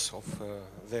focus of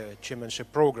the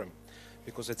chairmanship program,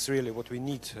 because it's really what we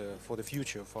need for the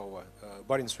future of our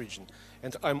Barents region.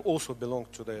 And I'm also belong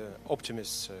to the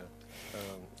optimists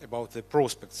about the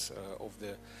prospects of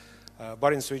the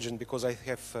Barents region, because I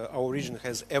have our region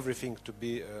has everything to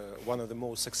be one of the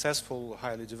most successful,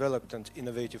 highly developed and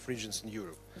innovative regions in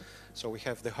Europe. So we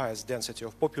have the highest density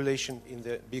of population in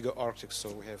the bigger Arctic, so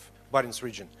we have Barents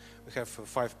region. We have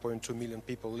 5.2 million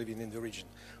people living in the region.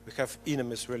 We have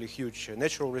enormous, really huge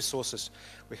natural resources.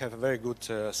 We have a very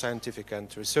good scientific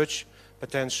and research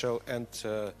potential, and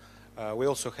we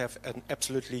also have an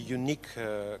absolutely unique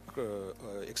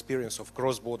experience of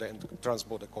cross-border and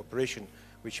trans-border cooperation,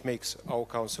 which makes our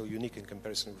council unique in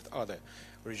comparison with other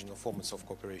regional formats of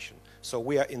cooperation. So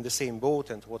we are in the same boat,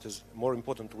 and what is more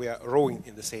important, we are rowing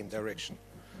in the same direction.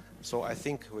 So I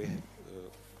think we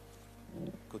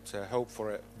could hope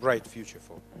for a bright future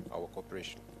for our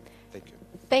cooperation. Thank you.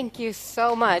 Thank you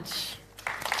so much.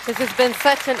 This has been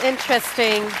such an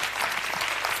interesting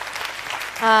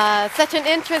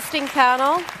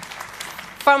panel.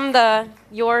 From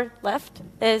your left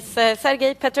is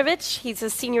Sergej Petrovic. He's a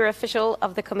senior official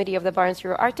of the Committee of the Barents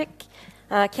Euro-Arctic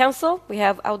Council. We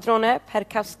have Audrone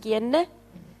Perkauskiene.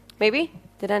 Maybe?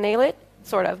 Did I nail it?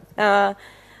 Sort of.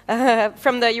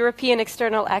 From the European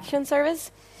External Action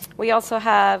Service. We also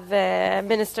have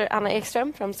Minister Anna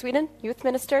Ekström from Sweden, Youth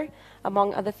Minister,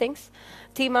 among other things.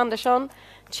 Tim Andersson,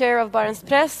 Chair of Barents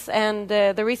Press, and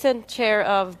the recent Chair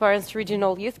of Barents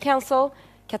Regional Youth Council,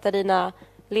 Katarina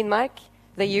Lindmark,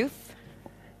 the youth.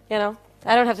 You know,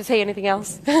 I don't have to say anything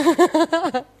else.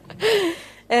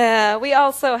 We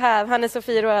also have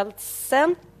Hanne-Sophie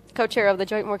Roaldsen, co-chair of the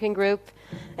Joint Working Group,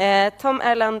 Tom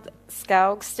Erland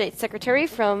Skaug, State Secretary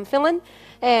from Finland,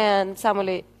 and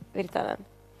Samuli Virtanen,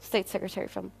 State Secretary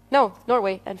from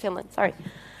Norway and Finland. Sorry.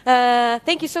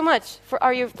 Thank you so much for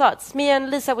all your thoughts. Me and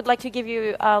Lisa would like to give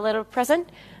you a little present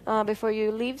before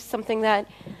you leave, something that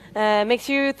makes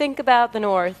you think about the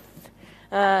North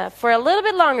for a little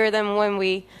bit longer than when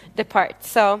we depart.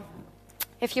 So,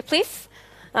 if you please,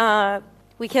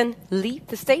 we can leave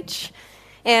the stage,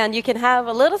 and you can have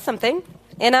a little something.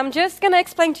 And I'm just going to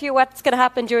explain to you what's going to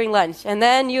happen during lunch, and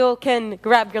then you can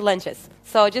grab your lunches.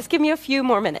 So just give me a few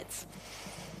more minutes.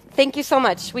 Thank you so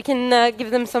much. We can give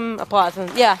them some applause.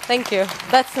 Yeah, thank you.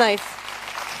 That's nice.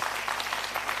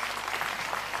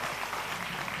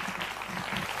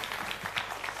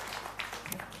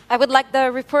 I would like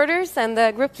the reporters and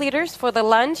the group leaders for the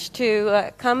lunch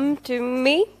to come to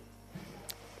me.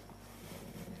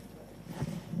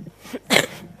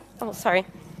 Oh, sorry.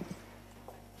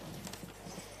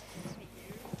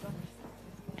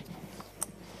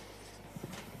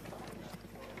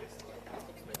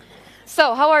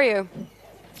 So, how are you?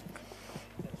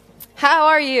 How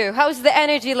are you? How's the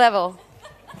energy level?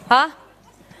 Huh?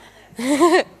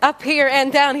 Up here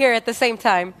and down here at the same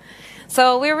time.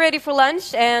 So we're ready for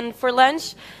lunch, and for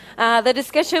lunch, the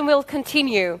discussion will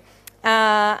continue.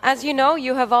 As you know,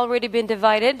 you have already been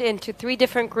divided into 3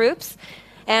 different groups,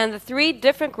 and the 3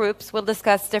 different groups will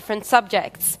discuss different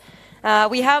subjects.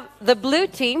 We have the blue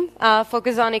team,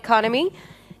 focus on economy,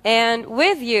 and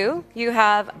with you, you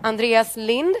have Andreas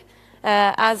Lind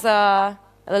as a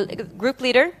group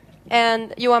leader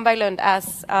and Johan Berglund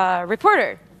as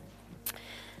reporter.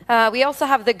 We also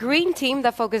have the green team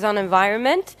that focus on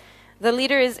environment. The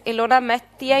leader is Ilona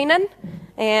Mettiainen,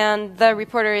 and the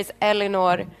reporter is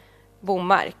Elinor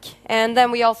Bomark. And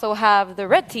then we also have the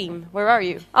red team. Where are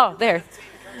you? Oh, there.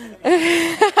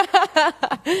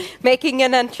 Making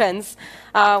an entrance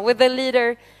with the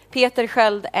leader Peter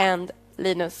Sköld and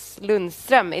Linus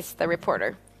Lundström is the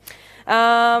reporter.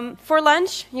 For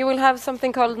lunch, you will have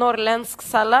something called norrländsk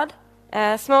salad,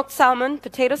 smoked salmon,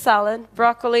 potato salad,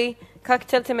 broccoli,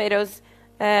 cocktail tomatoes,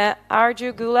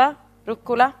 arugula,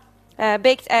 rucola,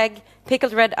 baked egg,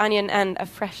 pickled red onion, and a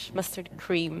fresh mustard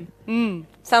cream.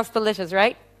 Sounds delicious,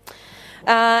 right?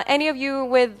 Any of you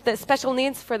with the special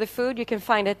needs for the food, you can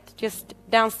find it just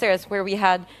downstairs where we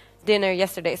had dinner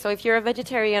yesterday. So if you're a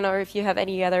vegetarian or if you have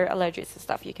any other allergies and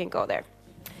stuff, you can go there.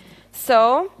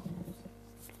 So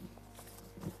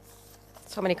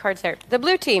many cards here. The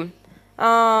blue team,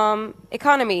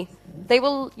 economy.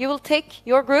 You will take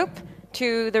your group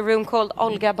to the room called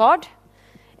Olga Bad,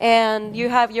 and you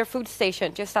have your food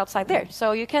station just outside there.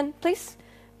 So you can please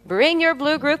bring your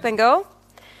blue group and go.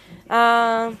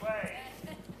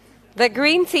 The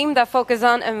green team that focus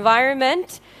on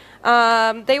environment,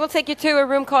 they will take you to a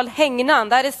room called Hängnan.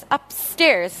 That is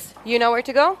upstairs. You know where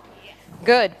to go?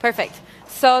 Good, perfect.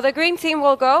 So the green team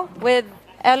will go with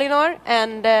Elinor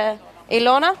and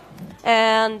Ilona,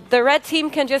 and the red team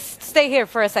can just stay here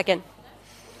for a second.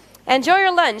 Enjoy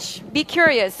your lunch. Be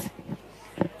curious.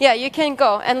 Yeah, you can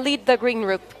go and lead the green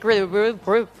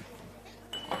group.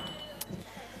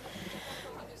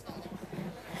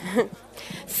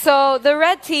 So the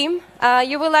red team,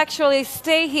 you will actually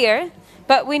stay here,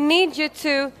 but we need you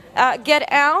to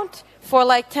get out for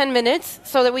like 10 minutes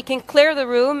so that we can clear the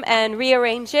room and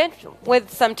rearrange it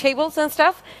with some tables and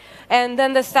stuff. And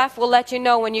then the staff will let you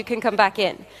know when you can come back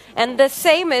in. And the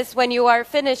same is when you are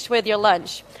finished with your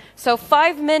lunch. So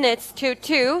 5 minutes to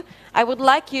 2, I would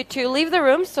like you to leave the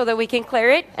room so that we can clear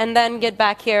it and then get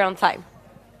back here on time.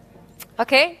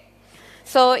 Okay?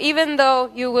 So even though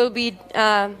you will be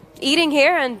eating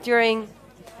here and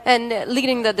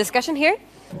leading the discussion here,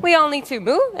 we all need to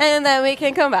move and then we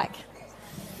can come back.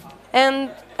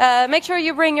 And make sure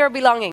you bring your belongings.